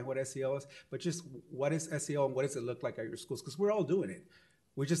define what SEL is, but just what is SEL and what does it look like at your schools, because we're all doing it.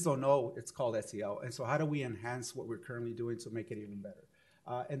 We just don't know it's called SEL, and so how do we enhance what we're currently doing to make it even better?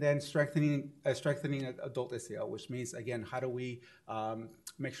 And then strengthening adult SEL, which means, again, how do we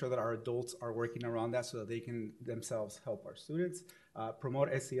make sure that our adults are working around that so that they can themselves help our students, promote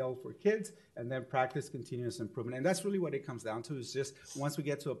SEL for kids, and then practice continuous improvement. And that's really what it comes down to, is just once we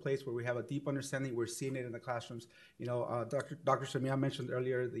get to a place where we have a deep understanding, we're seeing it in the classrooms. Dr. Shamia mentioned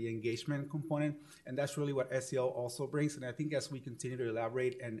earlier the engagement component, and that's really what SEL also brings. And I think as we continue to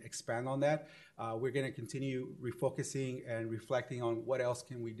elaborate and expand on that, we're going to continue refocusing and reflecting on what else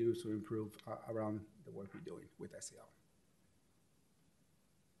can we do to improve around the work we're doing with SEL.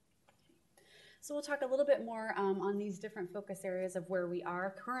 So we'll talk a little bit more on these different focus areas of where we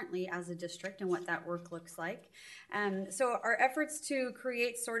are currently as a district and what that work looks like. So our efforts to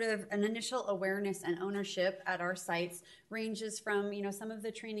create sort of an initial awareness and ownership at our sites ranges from, some of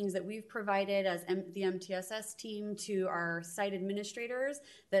the trainings that we've provided as the MTSS team to our site administrators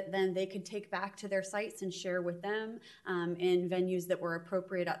that then they could take back to their sites and share with them in venues that were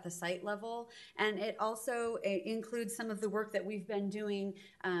appropriate at the site level. And it also includes some of the work that we've been doing,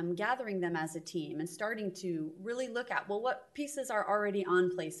 gathering them as a team and starting to really look at, well, what pieces are already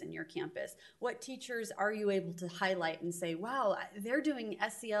on place in your campus? What teachers are you able to highlight and say, wow, they're doing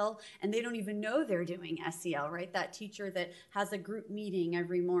SEL and they don't even know they're doing SEL, right? That teacher that has a group meeting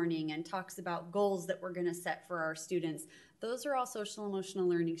every morning and talks about goals that we're going to set for our students. Those are all social emotional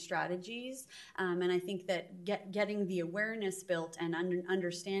learning strategies. And I think that getting the awareness built and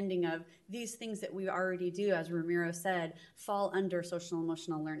understanding of these things that we already do, as Ramiro said, fall under social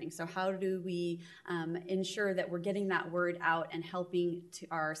emotional learning. So how do we ensure that we're getting that word out and helping to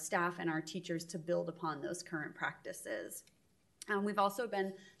our staff and our teachers to build upon those current practices? We've also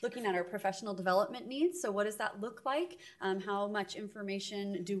been looking at our professional development needs. So what does that look like? How much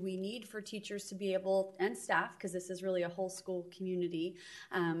information do we need for teachers to be able, and staff, because this is really a whole school community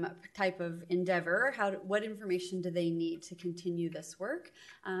type of endeavor, what information do they need to continue this work?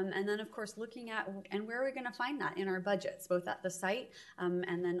 And then, of course, looking at, and where are we going to find that in our budgets, both at the site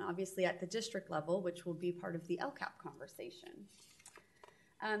and then obviously at the district level, which will be part of the LCAP conversation.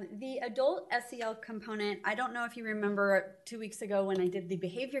 The adult SEL component, I don't know if you remember 2 weeks ago when I did the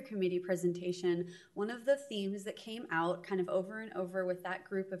behavior committee presentation, one of the themes that came out kind of over and over with that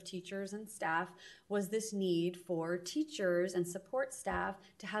group of teachers and staff was this need for teachers and support staff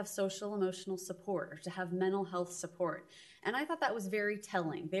to have social emotional support or to have mental health support. And I thought that was very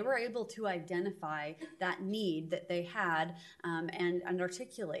telling. They were able to identify that need that they had and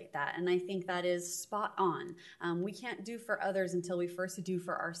articulate that. And I think that is spot on. We can't do for others until we first do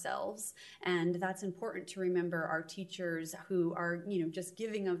for ourselves. And that's important to remember our teachers who are, just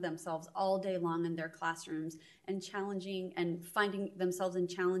giving of themselves all day long in their classrooms and challenging and finding themselves in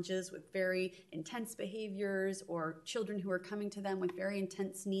challenges with very intense behaviors or children who are coming to them with very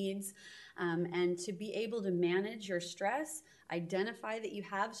intense needs. And to be able to manage your stress, identify that you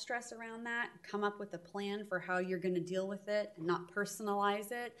have stress around that, come up with a plan for how you're going to deal with it and not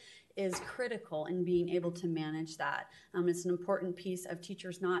personalize it is critical in being able to manage that. It's an important piece of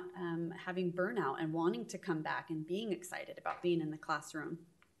teachers not having burnout and wanting to come back and being excited about being in the classroom.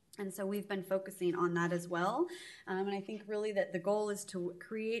 And so we've been focusing on that as well. And I think really that the goal is to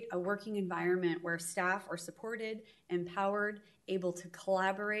create a working environment where staff are supported, empowered, able to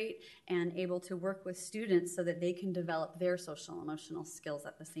collaborate, and able to work with students so that they can develop their social emotional skills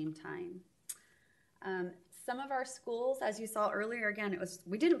at the same time. Some of our schools, as you saw earlier, again,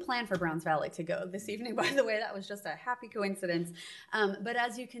 we didn't plan for Browns Valley to go this evening, by the way. That was just a happy coincidence. But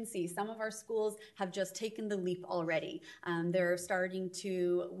as you can see, some of our schools have just taken the leap already. They're starting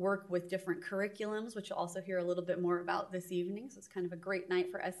to work with different curriculums, which you'll also hear a little bit more about this evening. So it's kind of a great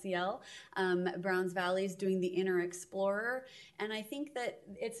night for SEL. Browns Valley is doing the Inner Explorer. And I think that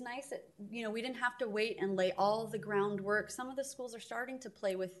it's nice that, we didn't have to wait and lay all the groundwork. Some of the schools are starting to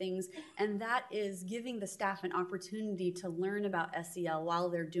play with things, and that is giving the staff an opportunity to learn about SEL while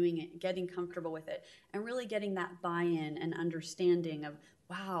they're doing it, getting comfortable with it, and really getting that buy-in and understanding of,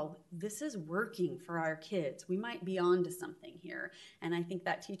 wow, this is working for our kids. We might be on to something here. And I think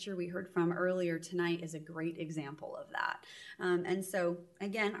that teacher we heard from earlier tonight is a great example of that. And so,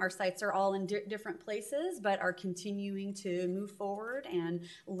 again, our sites are all in different places, but are continuing to move forward and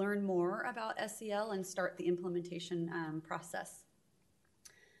learn more about SEL and start the implementation process.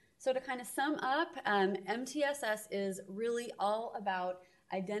 So to kind of sum up, MTSS is really all about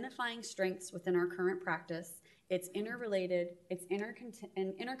identifying strengths within our current practice. It's interrelated, it's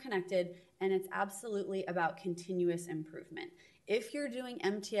interconnected, and it's absolutely about continuous improvement. If you're doing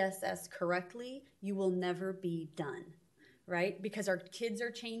MTSS correctly, you will never be done, right? Because our kids are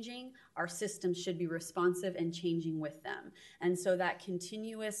changing, our systems should be responsive and changing with them. And so that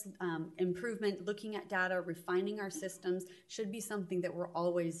continuous improvement, looking at data, refining our systems should be something that we're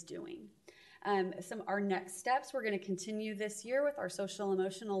always doing. Our next steps, we're going to continue this year with our social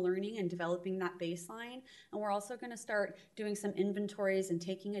emotional learning and developing that baseline. And we're also going to start doing some inventories and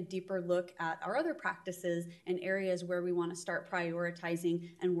taking a deeper look at our other practices and areas where we want to start prioritizing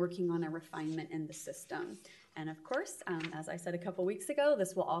and working on a refinement in the system. And of course, as I said a couple weeks ago,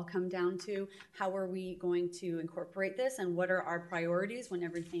 this will all come down to how are we going to incorporate this and what are our priorities when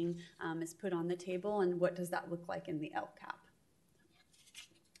everything is put on the table, and what does that look like in the LCAP?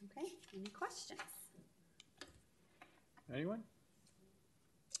 Okay, any questions? Anyone?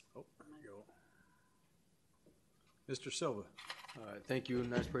 Oh, there you go. Mr. Silva. Thank you.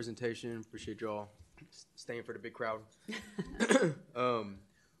 Nice presentation. Appreciate you all staying for the big crowd. So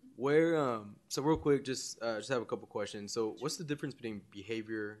real quick, just have a couple questions. So what's the difference between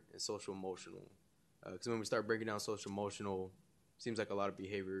behavior and social emotional? Because when we start breaking down social emotional, seems like a lot of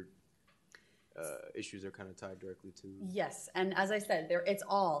behavior issues are kind of tied directly to. Yes, and as I said, it's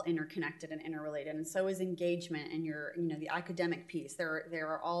all interconnected and interrelated, and so is engagement and the academic piece. They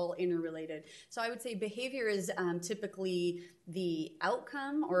are all interrelated. So I would say behavior is typically the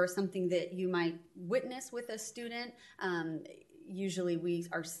outcome or something that you might witness with a student. Usually we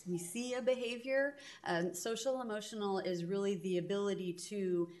see a behavior. Social emotional is really the ability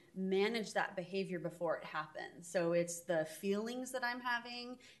to manage that behavior before it happens. So it's the feelings that I'm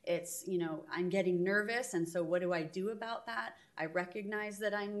having. It's, I'm getting nervous, and so what do I do about that? I recognize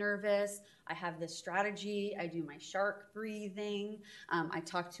that I'm nervous. I have this strategy. I do my shark breathing. I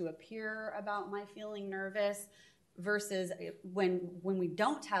talk to a peer about my feeling nervous. Versus when we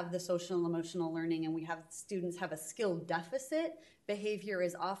don't have the social and emotional learning and we have students have a skill deficit, behavior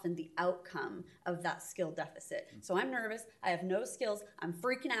is often the outcome of that skill deficit. So I'm nervous, I have no skills, I'm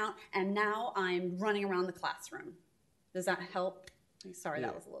freaking out, and now I'm running around the classroom. Does that help? Sorry,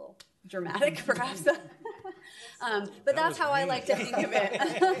 that was a little dramatic perhaps. But that's how I like to think of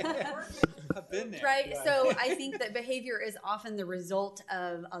it. I've been there. Right? So I think that behavior is often the result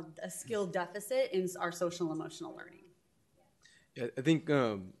of a skill deficit in our social emotional learning. Yeah, I think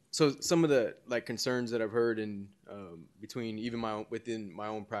so. Some of the concerns that I've heard in between even within my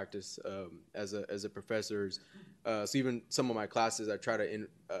own practice as a professor, so even some of my classes I try to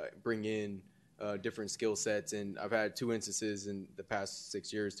bring in different skill sets, and I've had 2 instances in the past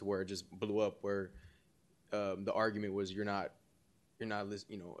 6 years to where it just blew up, where the argument was you're not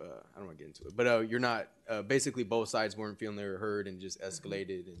listening. I don't want to get into it, but you're not. Basically, both sides weren't feeling they were heard, and just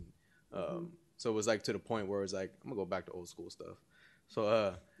escalated, and so it was to the point where it was I'm gonna go back to old school stuff.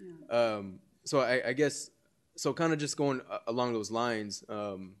 So so I guess so. Kind of just going along those lines.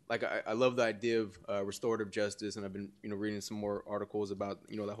 I love the idea of restorative justice, and I've been reading some more articles about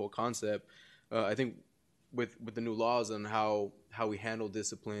that whole concept. I think with the new laws on how we handle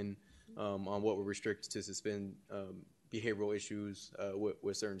discipline, on what we're restricted to suspend behavioral issues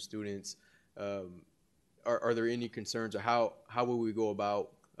with certain students, are there any concerns, or how will we go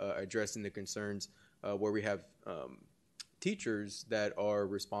about addressing the concerns where we have teachers that are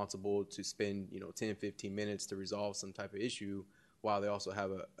responsible to spend 10, 15 minutes to resolve some type of issue, while they also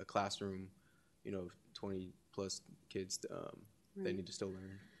have a classroom 20 plus kids that need to still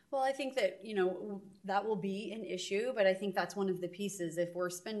learn? Well, I think that, that will be an issue, but I think that's one of the pieces. If we're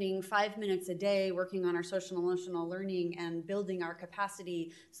spending 5 minutes a day working on our social emotional learning and building our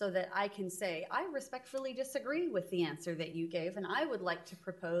capacity so that I can say, I respectfully disagree with the answer that you gave, and I would like to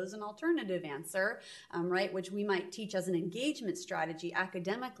propose an alternative answer, right, which we might teach as an engagement strategy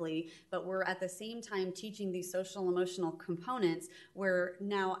academically, but we're at the same time teaching these social emotional components where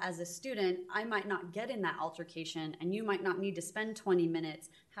now as a student, I might not get in that altercation, and you might not need to spend 20 minutes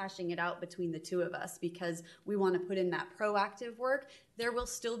hashing it out between the two of us, because we want to put in that proactive work. There will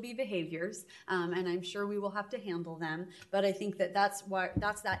still be behaviors, and I'm sure we will have to handle them, but I think that that's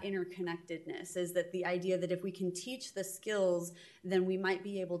that interconnectedness, is that the idea that if we can teach the skills, then we might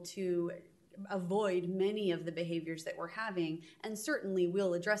be able to avoid many of the behaviors that we're having, and certainly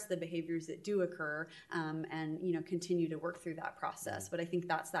we'll address the behaviors that do occur, and continue to work through that process. But I think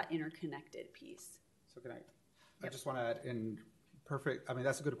that's that interconnected piece. So can I just want to add in. Perfect. I mean,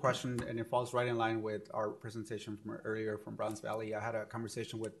 that's a good question, and it falls right in line with our presentation from earlier from Browns Valley. I had a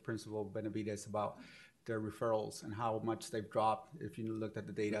conversation with Principal Benavides about their referrals and how much they've dropped if you looked at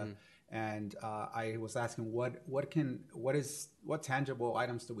the data. Mm-hmm. And I was asking what tangible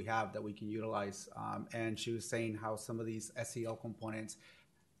items do we have that we can utilize? And she was saying how some of these SEL components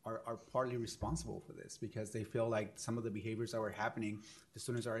are partly responsible for this, because they feel like some of the behaviors that were happening, the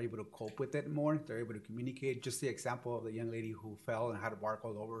students are able to cope with it more. They're able to communicate. Just the example of the young lady who fell and had a bark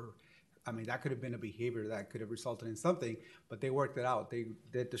all over her. I mean, that could have been a behavior that could have resulted in something, but they worked it out. They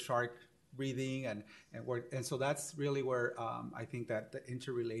did the shark breathing and worked. And so that's really where I think that the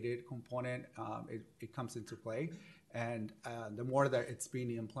interrelated component, it comes into play. And the more that it's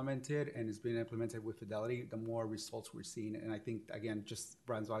being implemented, and it's being implemented with fidelity, the more results we're seeing. And I think, again, just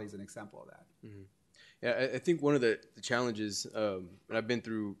Browns Valley is an example of that. Mm-hmm. Yeah, I think one of the challenges, and I've been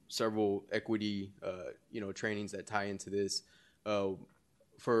through several equity, trainings that tie into this.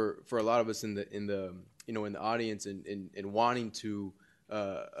 For a lot of us in the audience, and wanting to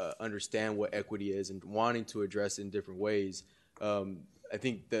understand what equity is and wanting to address it in different ways, I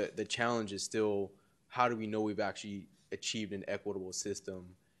think the challenge is still, how do we know we've actually achieved an equitable system?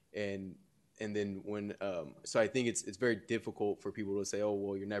 And and then when so I think it's very difficult for people to say, oh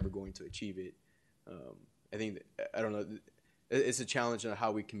well, you're never going to achieve it. I think I don't know. It's a challenge on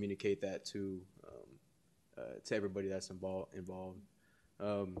how we communicate that to everybody that's involved.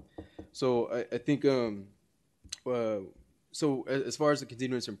 So I think so as far as the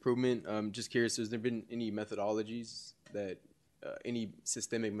continuous improvement, I'm just curious, has there been any methodologies that any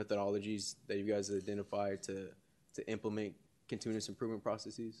systemic methodologies that you guys identified to implement continuous improvement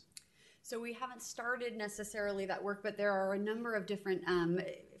processes? So we haven't started necessarily that work, but there are a number of different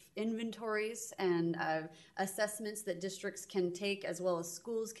inventories and assessments that districts can take as well as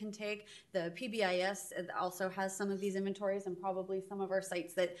schools can take. The PBIS also has some of these inventories, and probably some of our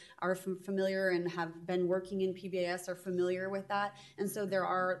sites that are familiar and have been working in PBIS are familiar with that. And so there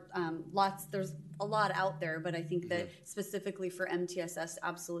are there's a lot out there, but I think that specifically for MTSS,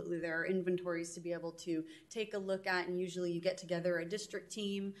 absolutely there are inventories to be able to take a look at, and usually you get together a district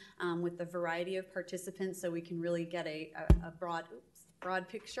team with a variety of participants so we can really get a broad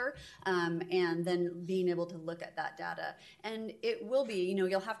picture, and then being able to look at that data. And it will be,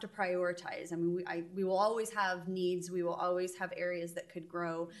 you'll have to prioritize. I mean, we will always have needs. We will always have areas that could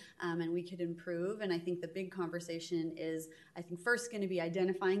grow and we could improve. And I think the big conversation is, I think, first going to be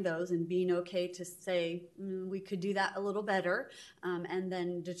identifying those and being okay to say, we could do that a little better, and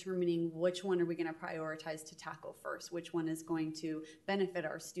then determining which one are we going to prioritize to tackle first, which one is going to benefit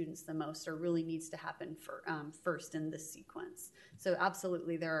our students the most or really needs to happen first in this sequence. So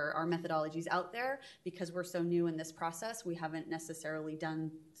absolutely, there are methodologies out there. Because we're so new in this process, we haven't necessarily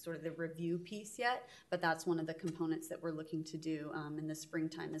done sort of the review piece yet, but that's one of the components that we're looking to do in the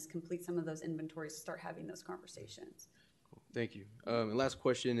springtime, is complete some of those inventories, start having those conversations. Cool. Thank you. And last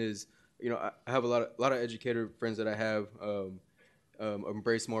question is, I have a lot of educator friends that I have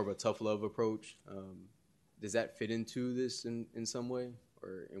embrace more of a tough love approach. Does that fit into this in some way,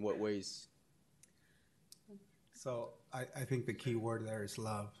 or in what ways? So I think the key word there is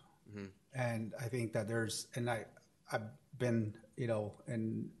love. Mm-hmm. And I think that I've been,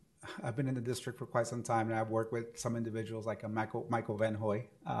 I've been in the district for quite some time, and I've worked with some individuals like Michael Van Hoy,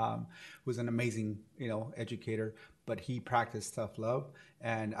 who's an amazing, educator, but he practiced tough love.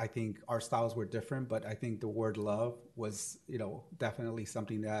 And I think our styles were different, but I think the word love was, definitely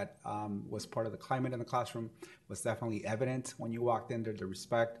something that was part of the climate in the classroom, was definitely evident when you walked in there, the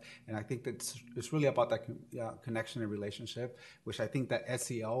respect. And I think that it's really about that connection and relationship, which I think that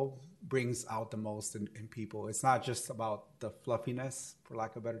SEL brings out the most in people. It's not just about the fluffiness, for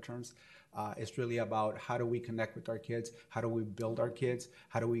lack of better terms. It's really about how do we connect with our kids, how do we build our kids,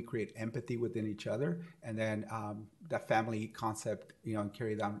 how do we create empathy within each other, and then that family concept, and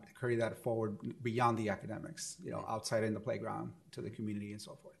carry that forward beyond the academics, outside in the playground to the community and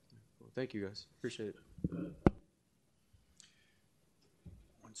so forth. Well, thank you guys, appreciate it.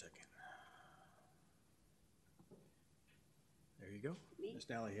 1 second. There you go, Ms.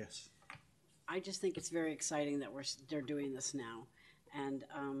 Nally. Yes. I just think it's very exciting that they're doing this now, and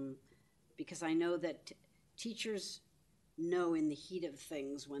because I know that teachers know in the heat of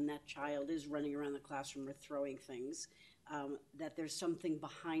things, when that child is running around the classroom or throwing things, that there's something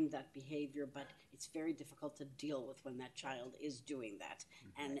behind that behavior, but it's very difficult to deal with when that child is doing that.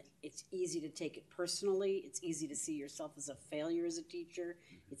 Mm-hmm. And it's easy to take it personally. It's easy to see yourself as a failure as a teacher.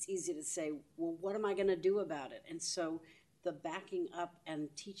 Mm-hmm. It's easy to say, well, what am I going to do about it? And so the backing up and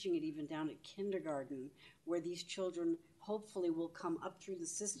teaching it even down at kindergarten, where these children hopefully will come up through the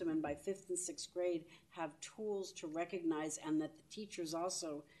system and by 5th and 6th grade have tools to recognize, and that the teachers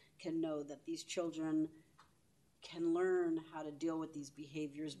also can know that these children can learn how to deal with these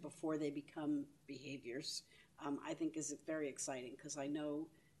behaviors before they become behaviors, I think is very exciting, because I know,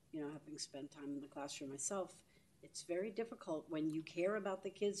 having spent time in the classroom myself, it's very difficult when you care about the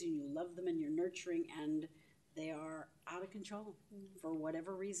kids and you love them and you're nurturing and they are out of control for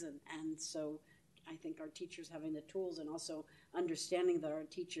whatever reason. And so I think our teachers having the tools, and also understanding that our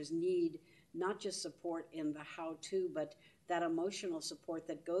teachers need not just support in the how-to, but that emotional support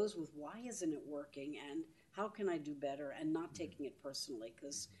that goes with why isn't it working and how can I do better, and not taking it personally,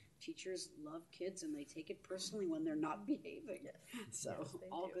 because teachers love kids and they take it personally when they're not behaving. Yes. So yes,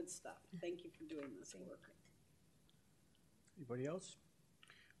 all good stuff. Thank you for doing this work. Anybody else?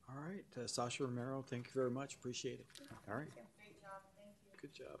 All right, Sasha Romero, thank you very much. Appreciate it. All right. Great job. Thank you.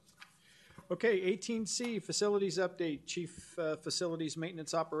 Good job. Okay, 18C, Facilities Update. Chief Facilities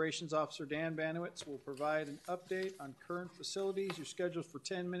Maintenance Operations Officer Dan Banowitz will provide an update on current facilities. You're scheduled for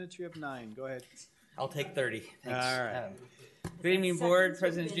 10 minutes. You have 9. Go ahead. I'll take 30. Thanks. All right. Good evening, Board,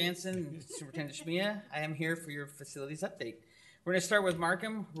 President Jansen, Superintendent Shmia. I am here for your facilities update. We're going to start with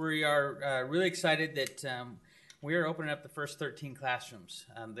Markham. We are really excited that we are opening up the first 13 classrooms.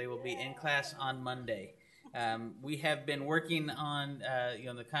 They will be in class on Monday. We have been working on,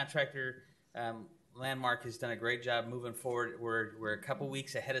 the contractor, Landmark has done a great job moving forward. We're a couple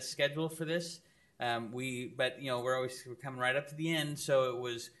weeks ahead of schedule for this. We're coming right up to the end. So it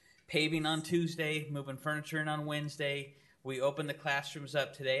was paving on Tuesday, moving furniture in on Wednesday. We opened the classrooms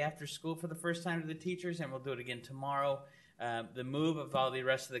up today after school for the first time to the teachers, and we'll do it again tomorrow. The move of all the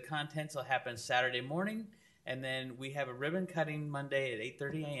rest of the contents will happen Saturday morning, and then we have a ribbon cutting Monday at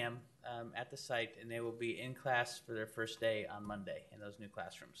 8:30 a.m. At the site, and they will be in class for their first day on Monday in those new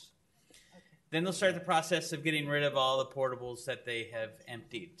classrooms. Okay. Then they'll start the process of getting rid of all the portables that they have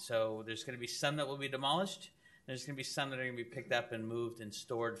emptied. So there's going to be some that will be demolished. There's going to be some that are going to be picked up and moved and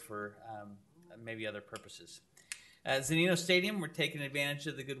stored for maybe other purposes. Zanino Stadium, we're taking advantage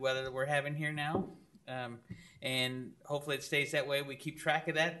of the good weather that we're having here now. And hopefully it stays that way. We keep track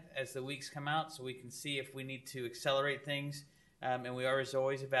of that as the weeks come out so we can see if we need to accelerate things. And we are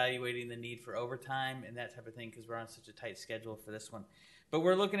always evaluating the need for overtime and that type of thing because we're on such a tight schedule for this one. But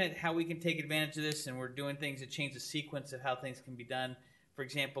we're looking at how we can take advantage of this, and we're doing things that change the sequence of how things can be done. For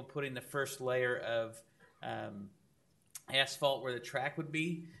example, putting the first layer of asphalt where the track would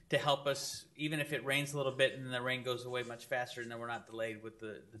be to help us, even if it rains a little bit and then the rain goes away much faster, and then we're not delayed with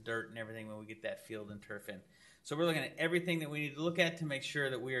the dirt and everything when we get that field and turf in. So we're looking at everything that we need to look at to make sure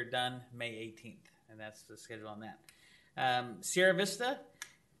that we are done May 18th, and that's the schedule on that. Sierra Vista,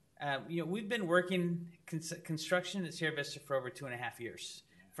 we've been working construction at Sierra Vista for over 2.5 years.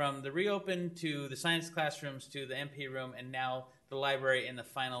 From the reopen to the science classrooms to the MP room and now the library and the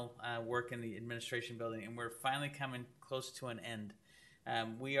final work in the administration building, and we're finally coming close to an end.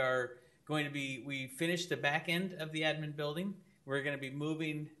 We finished the back end of the admin building. We're going to be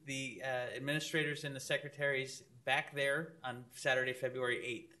moving the administrators and the secretaries back there on Saturday, February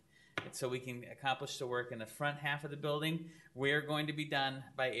 8th. And so we can accomplish the work in the front half of the building. We're going to be done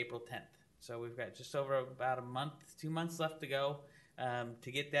by April 10th. So we've got just over about a month, 2 months left to go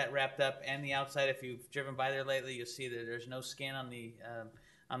to get that wrapped up. And the outside, if you've driven by there lately, you'll see that there's no skin on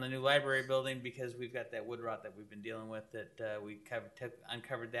the new library building because we've got that wood rot that we've been dealing with that we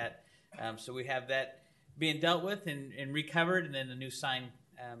uncovered that. So we have that being dealt with and recovered, and then the new sign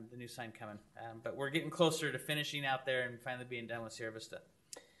coming. But we're getting closer to finishing out there and finally being done with Sierra Vista.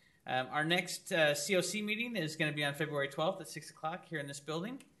 Our next COC meeting is going to be on February 12th at 6 o'clock here in this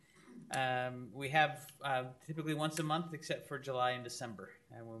building. We have typically once a month except for July and December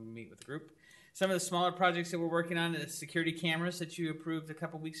when we meet with the group. Some of the smaller projects that we're working on is security cameras that you approved a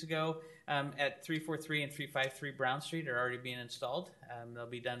couple weeks ago at 343 and 353 Brown Street are already being installed. They'll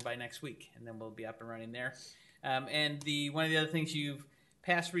be done by next week, and then we'll be up and running there. And one of the other things you've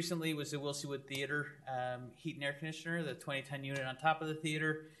passed recently was the Wilsey Wood Theater heat and air conditioner, the 20-ton unit on top of the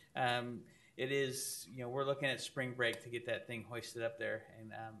theater. It is, we're looking at spring break to get that thing hoisted up there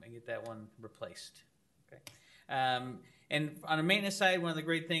and get that one replaced. Okay. And on the maintenance side, one of the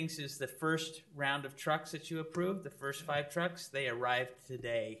great things is the first round of trucks that you approved, the first 5 trucks, they arrived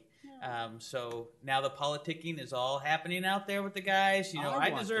today. So now the politicking is all happening out there with the guys. I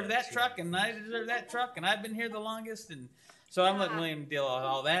deserve that truck, and I deserve that truck, and I've been here the longest. And so I'm letting William deal with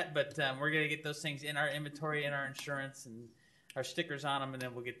all that. But we're going to get those things in our inventory, in our insurance, and our stickers on them, and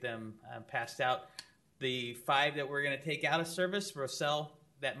then we'll get them passed out. The 5 that we're going to take out of service, we'll sell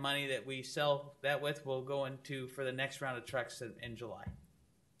that money that we sell that with will go into for the next round of trucks in July.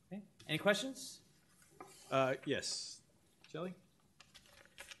 Okay. Any questions? Yes. Shelley?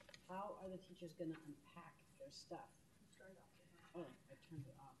 How are the teachers going to unpack their stuff? Oh, I turned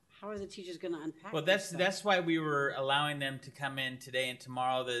it off. How are the teachers going to unpack? Well, that's why we were allowing them to come in today and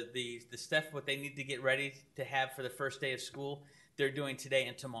tomorrow. The stuff what they need to get ready to have for the first day of school, they're doing today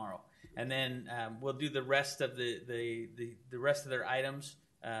and tomorrow, and then we'll do the rest of the rest of their items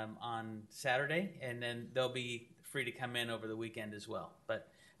on Saturday, and then they'll be free to come in over the weekend as well. But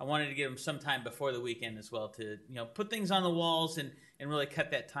I wanted to give them some time before the weekend as well to put things on the walls and really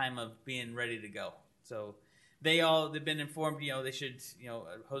cut that time of being ready to go. So they've been informed. They should.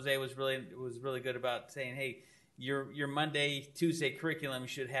 Jose was really good about saying, hey, your Monday, Tuesday curriculum you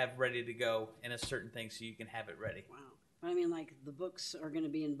should have ready to go in a certain thing so you can have it ready. Wow. I mean, like the books are going to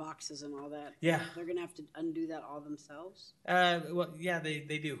be in boxes and all that. Yeah. They're going to have to undo that all themselves? Well, yeah, they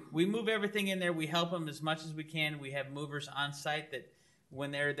do. We move everything in there. We help them as much as we can. We have movers on site that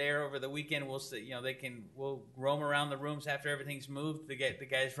when they're there over the weekend, we'll roam around the rooms after everything's moved. The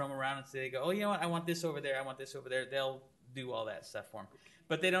guys roam around and say, oh, you know what? I want this over there. I want this over there. do all that stuff for them.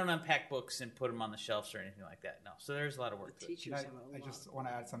 But they don't unpack books and put them on the shelves or anything like that. No. So there's a lot of work to it. I just want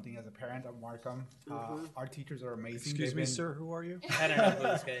to add something as a parent of Markham. Our teachers are amazing. Excuse me, sir. Who are you? I don't know who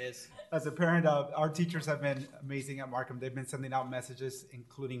this guy is. As a parent, our teachers have been amazing at Markham. They've been sending out messages,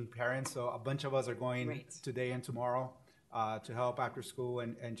 including parents. So a bunch of us are going today and tomorrow to help after school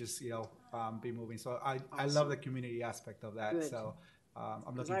and just be moving. So I love the community aspect of that. Good. So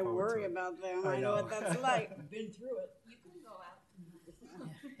I'm looking forward to it. I worry about them. I know what that's like. I've been through it. You can go out.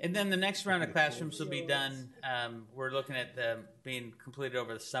 And then the next round of classrooms will be done. We're looking at being completed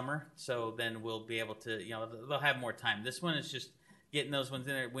over the summer. So then we'll be able to, they'll have more time. This one is just getting those ones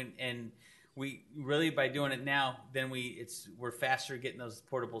in there. And we really, by doing it now, then we're faster getting those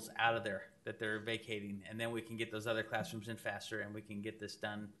portables out of there that they're vacating. And then we can get those other classrooms in faster and we can get this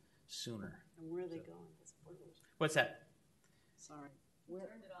done sooner. And where are they going? Those portables? What's that? Sorry.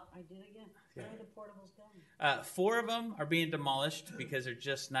 I did again. Where are the portables going? 4 of them are being demolished because they're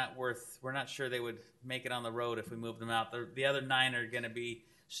just not worth. We're not sure they would make it on the road if we moved them out. The other 9 are going to be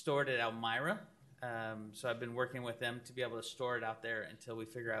stored at Elmira. So I've been working with them to be able to store it out there until we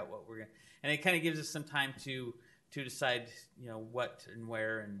figure out what we're going to. And it kind of gives us some time to decide, what and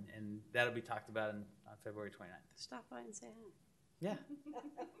where, and that'll be talked about on February 29th. Stop by and say hi. Yeah.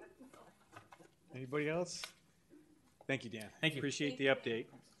 Anybody else? Thank you, Dan. Thank you. Appreciate the update.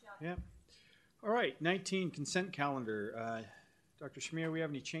 Yeah. All right, 19, consent calendar. Dr. Schmier, we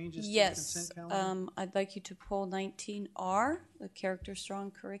have any changes to the consent calendar? I'd like you to pull 19R, the Character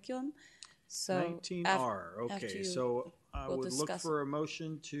Strong curriculum. So 19R, okay. So I we'll would look discuss for a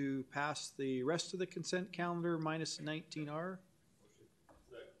motion to pass the rest of the consent calendar minus 19R.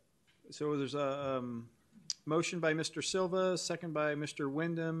 So there's a motion by Mr. Silva, second by Mr.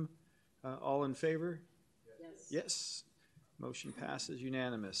 Wyndham. All in favor? Yes. Motion passes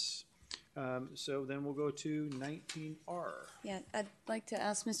unanimous. So then we'll go to 19R. Yeah, I'd like to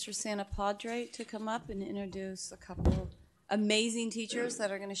ask Mr. Santa Padre to come up and introduce a couple amazing teachers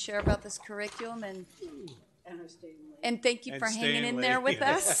that are going to share about this curriculum and thank you for hanging in there with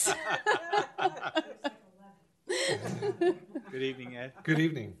us. Good evening, Ed. Good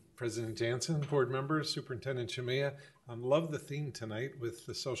evening, President Jansen, board members, Superintendent Shamiya. Love the theme tonight with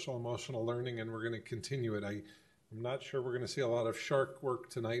the social emotional learning, and we're going to continue it. I'm not sure we're going to see a lot of shark work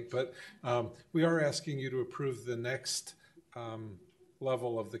tonight, but we are asking you to approve the next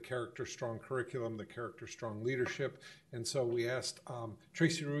level of the Character Strong curriculum, the Character Strong leadership. And so we asked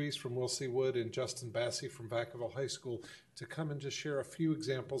Tracy Ruiz from Wilsey Wood and Justin Bassey from Vacaville High School to come and just share a few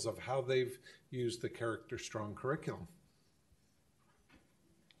examples of how they've used the Character Strong curriculum.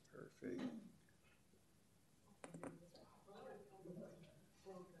 Perfect.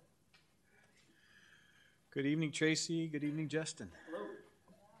 Good evening, Tracy. Good evening, Justin. Hello.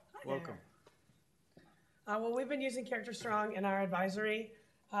 Welcome. Well, we've been using Character Strong in our advisory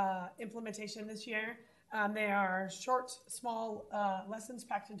implementation this year. They are short, small lessons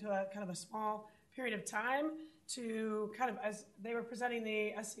packed into a kind of a small period of time to kind of, as they were presenting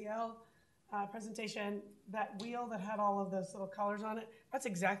the SEL presentation, that wheel that had all of those little colors on it, that's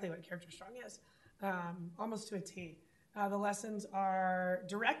exactly what Character Strong is, almost to a T. The lessons are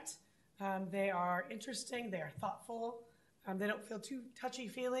direct. They are interesting, they are thoughtful, they don't feel too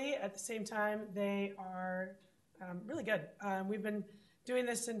touchy-feely. At the same time, they are really good. We've been doing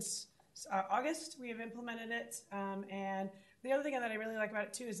this since August. We have implemented it, and the other thing that I really like about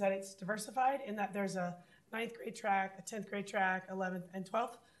it too is that it's diversified in that there's a 9th grade track, a 10th grade track, 11th and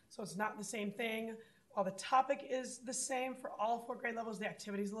 12th, so it's not the same thing. While the topic is the same for all 4 grade levels, the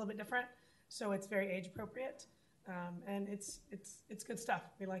activity is a little bit different, so it's very age appropriate, and it's good stuff.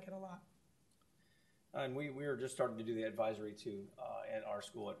 We like it a lot. And we are just starting to do the advisory too at our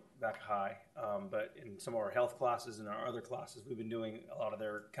school at Vaca High. But in some of our health classes and our other classes, we've been doing a lot of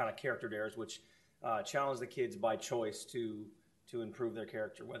their kind of character dares, which challenge the kids by choice to improve their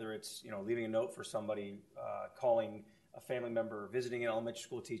character. Whether it's leaving a note for somebody, calling a family member, visiting an elementary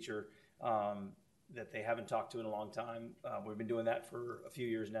school teacher that they haven't talked to in a long time. We've been doing that for a few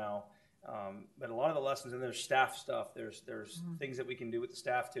years now. But a lot of the lessons, and there's staff stuff. There's things that we can do with the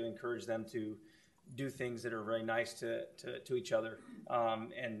staff to encourage them to do things that are very nice to each other,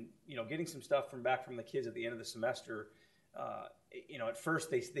 and getting some stuff back from the kids at the end of the semester. At first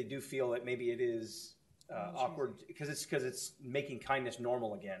they do feel that maybe it is awkward because it's making kindness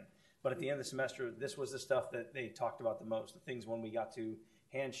normal again. But at the end of the semester, this was the stuff that they talked about the most. The things when we got to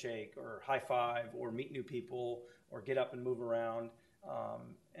handshake or high five or meet new people or get up and move around,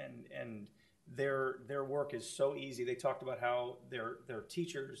 and their work is so easy. They talked about how their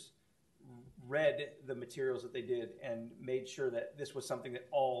teachers read the materials that they did and made sure that this was something that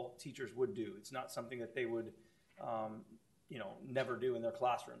all teachers would do. It's not something that they would never do in their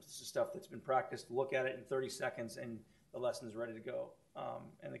classrooms. This is stuff that's been practiced. Look at it in 30 seconds and the lesson's ready to go.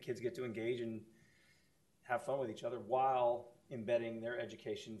 And the kids get to engage and have fun with each other while embedding their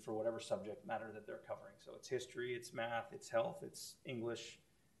education for whatever subject matter that they're covering. So it's history, it's math, it's health, it's English.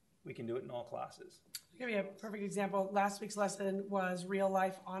 We can do it in all classes. I'll give you a perfect example. Last week's lesson was real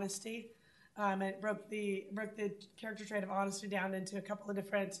life honesty. It broke the character trait of honesty down into a couple of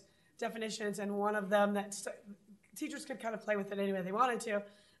different definitions, and one of them that teachers could kind of play with it any way they wanted to.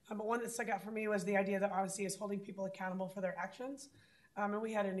 But one that stuck out for me was the idea that honesty is holding people accountable for their actions. And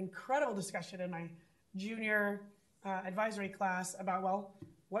we had an incredible discussion in my junior advisory class about, well,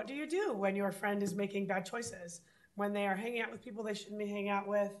 what do you do when your friend is making bad choices, when they are hanging out with people they shouldn't be hanging out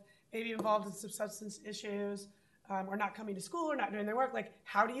with, maybe involved in some substance issues, or not coming to school or not doing their work? Like,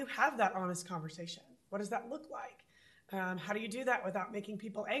 how do you have that honest conversation? What does that look like? How do you do that without making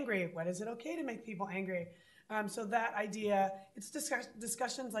people angry? When is it okay to make people angry? So that idea, it's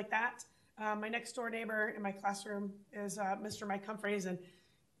discussions like that. My next door neighbor in my classroom is Mr. Mike Humphreys, and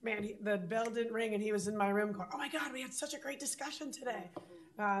man, the bell didn't ring, and he was in my room going, "Oh my God, we had such a great discussion today."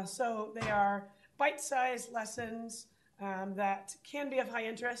 So they are bite-sized lessons that can be of high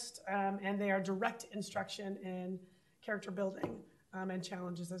interest, and they are direct instruction in character building and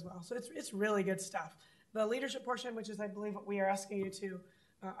challenges as well. So it's really good stuff. The leadership portion, which is I believe what we are asking you to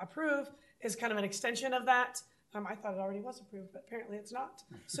approve, is kind of an extension of that. I thought it already was approved, but apparently it's not.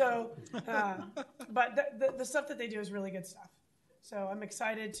 So, but the stuff that they do is really good stuff. So I'm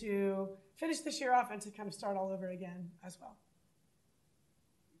excited to finish this year off and to kind of start all over again as well.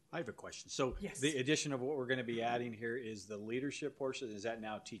 I have a question. So yes. The addition of what we're going to be adding here is the leadership portion. Is that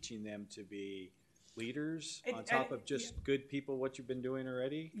now teaching them to be leaders on top of just good people, what you've been doing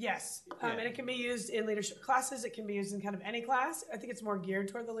already? Yes. And it can be used in leadership classes. It can be used in kind of any class. I think it's more geared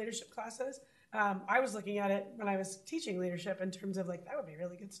toward the leadership classes. I was looking at it when I was teaching leadership in terms of like, that would be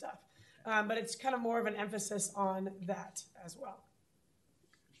really good stuff. But it's kind of more of an emphasis on that as well.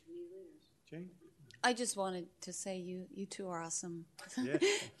 Jane? I just wanted to say you two are awesome. Yeah.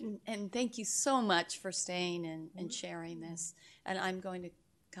 and thank you so much for staying and sharing this. And I'm going to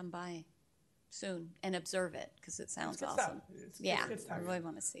come by soon and observe it because it sounds awesome. It's good stuff. I really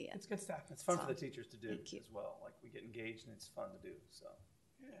want to see it. It's good stuff. It's fun for the teachers to do as well. Like, we get engaged and it's fun to do. So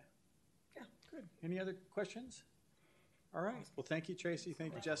yeah, good. Any other questions? All right. Well, thank you, Tracy.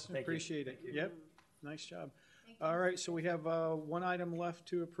 Thank you, Justin. Appreciate it. Yep. Nice job. All right, so we have one item left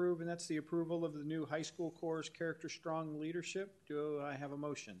to approve, and that's the approval of the new high school course, Character Strong Leadership. Do I have a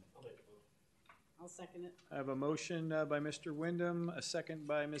motion? I'll second it. I have a motion by Mr. Wyndham, a second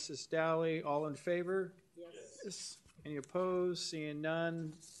by Mrs. Dowley. All in favor? Yes. Any opposed? Seeing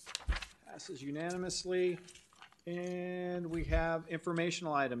none. Passes unanimously. And we have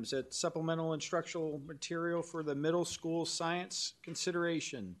informational items. It's supplemental instructional material for the middle school science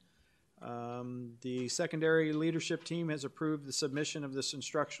consideration. The secondary leadership team has approved the submission of this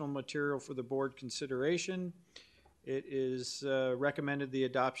instructional material for the board consideration. It is recommended the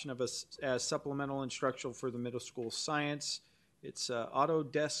adoption of as supplemental instructional for the middle school science. It's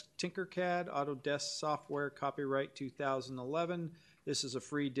Autodesk Tinkercad, Autodesk software, copyright 2011. This is a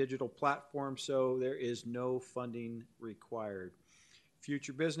free digital platform, so there is no funding required.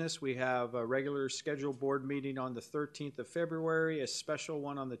 Future business, we have a regular scheduled board meeting on the 13th of February, a special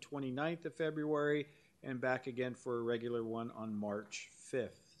one on the 29th of February, and back again for a regular one on March 5th.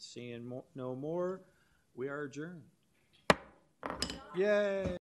 Seeing no more, we are adjourned. Yay!